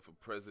said if a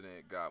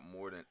president got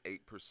more than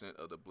 8%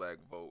 of the black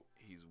vote,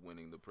 he's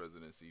winning the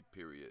presidency,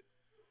 period.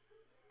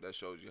 that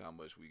shows you how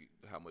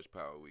much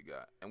power we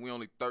got. And we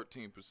only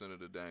 13% of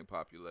the dang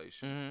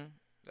population.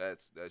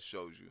 That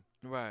shows you.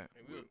 Right.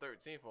 And we was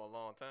 13 for a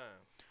long time.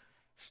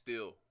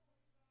 Still,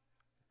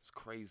 it's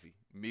crazy.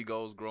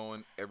 Migos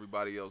growing,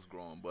 everybody else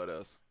growing but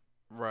us.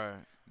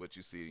 Right. But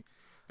you see,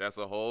 that's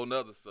a whole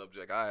nother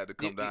subject. I had to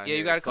come down here. Yeah,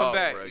 you gotta come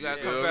back. Bro. You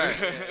gotta come back.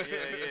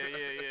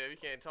 Yeah. We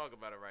can't talk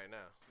about it right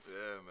now.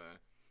 Yeah, man.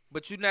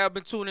 But you now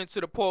been tuned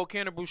into the Paul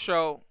KineBrew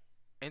Show.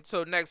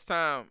 Until next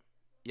time,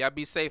 y'all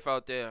be safe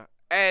out there.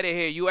 Out of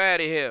here. You out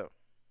of here.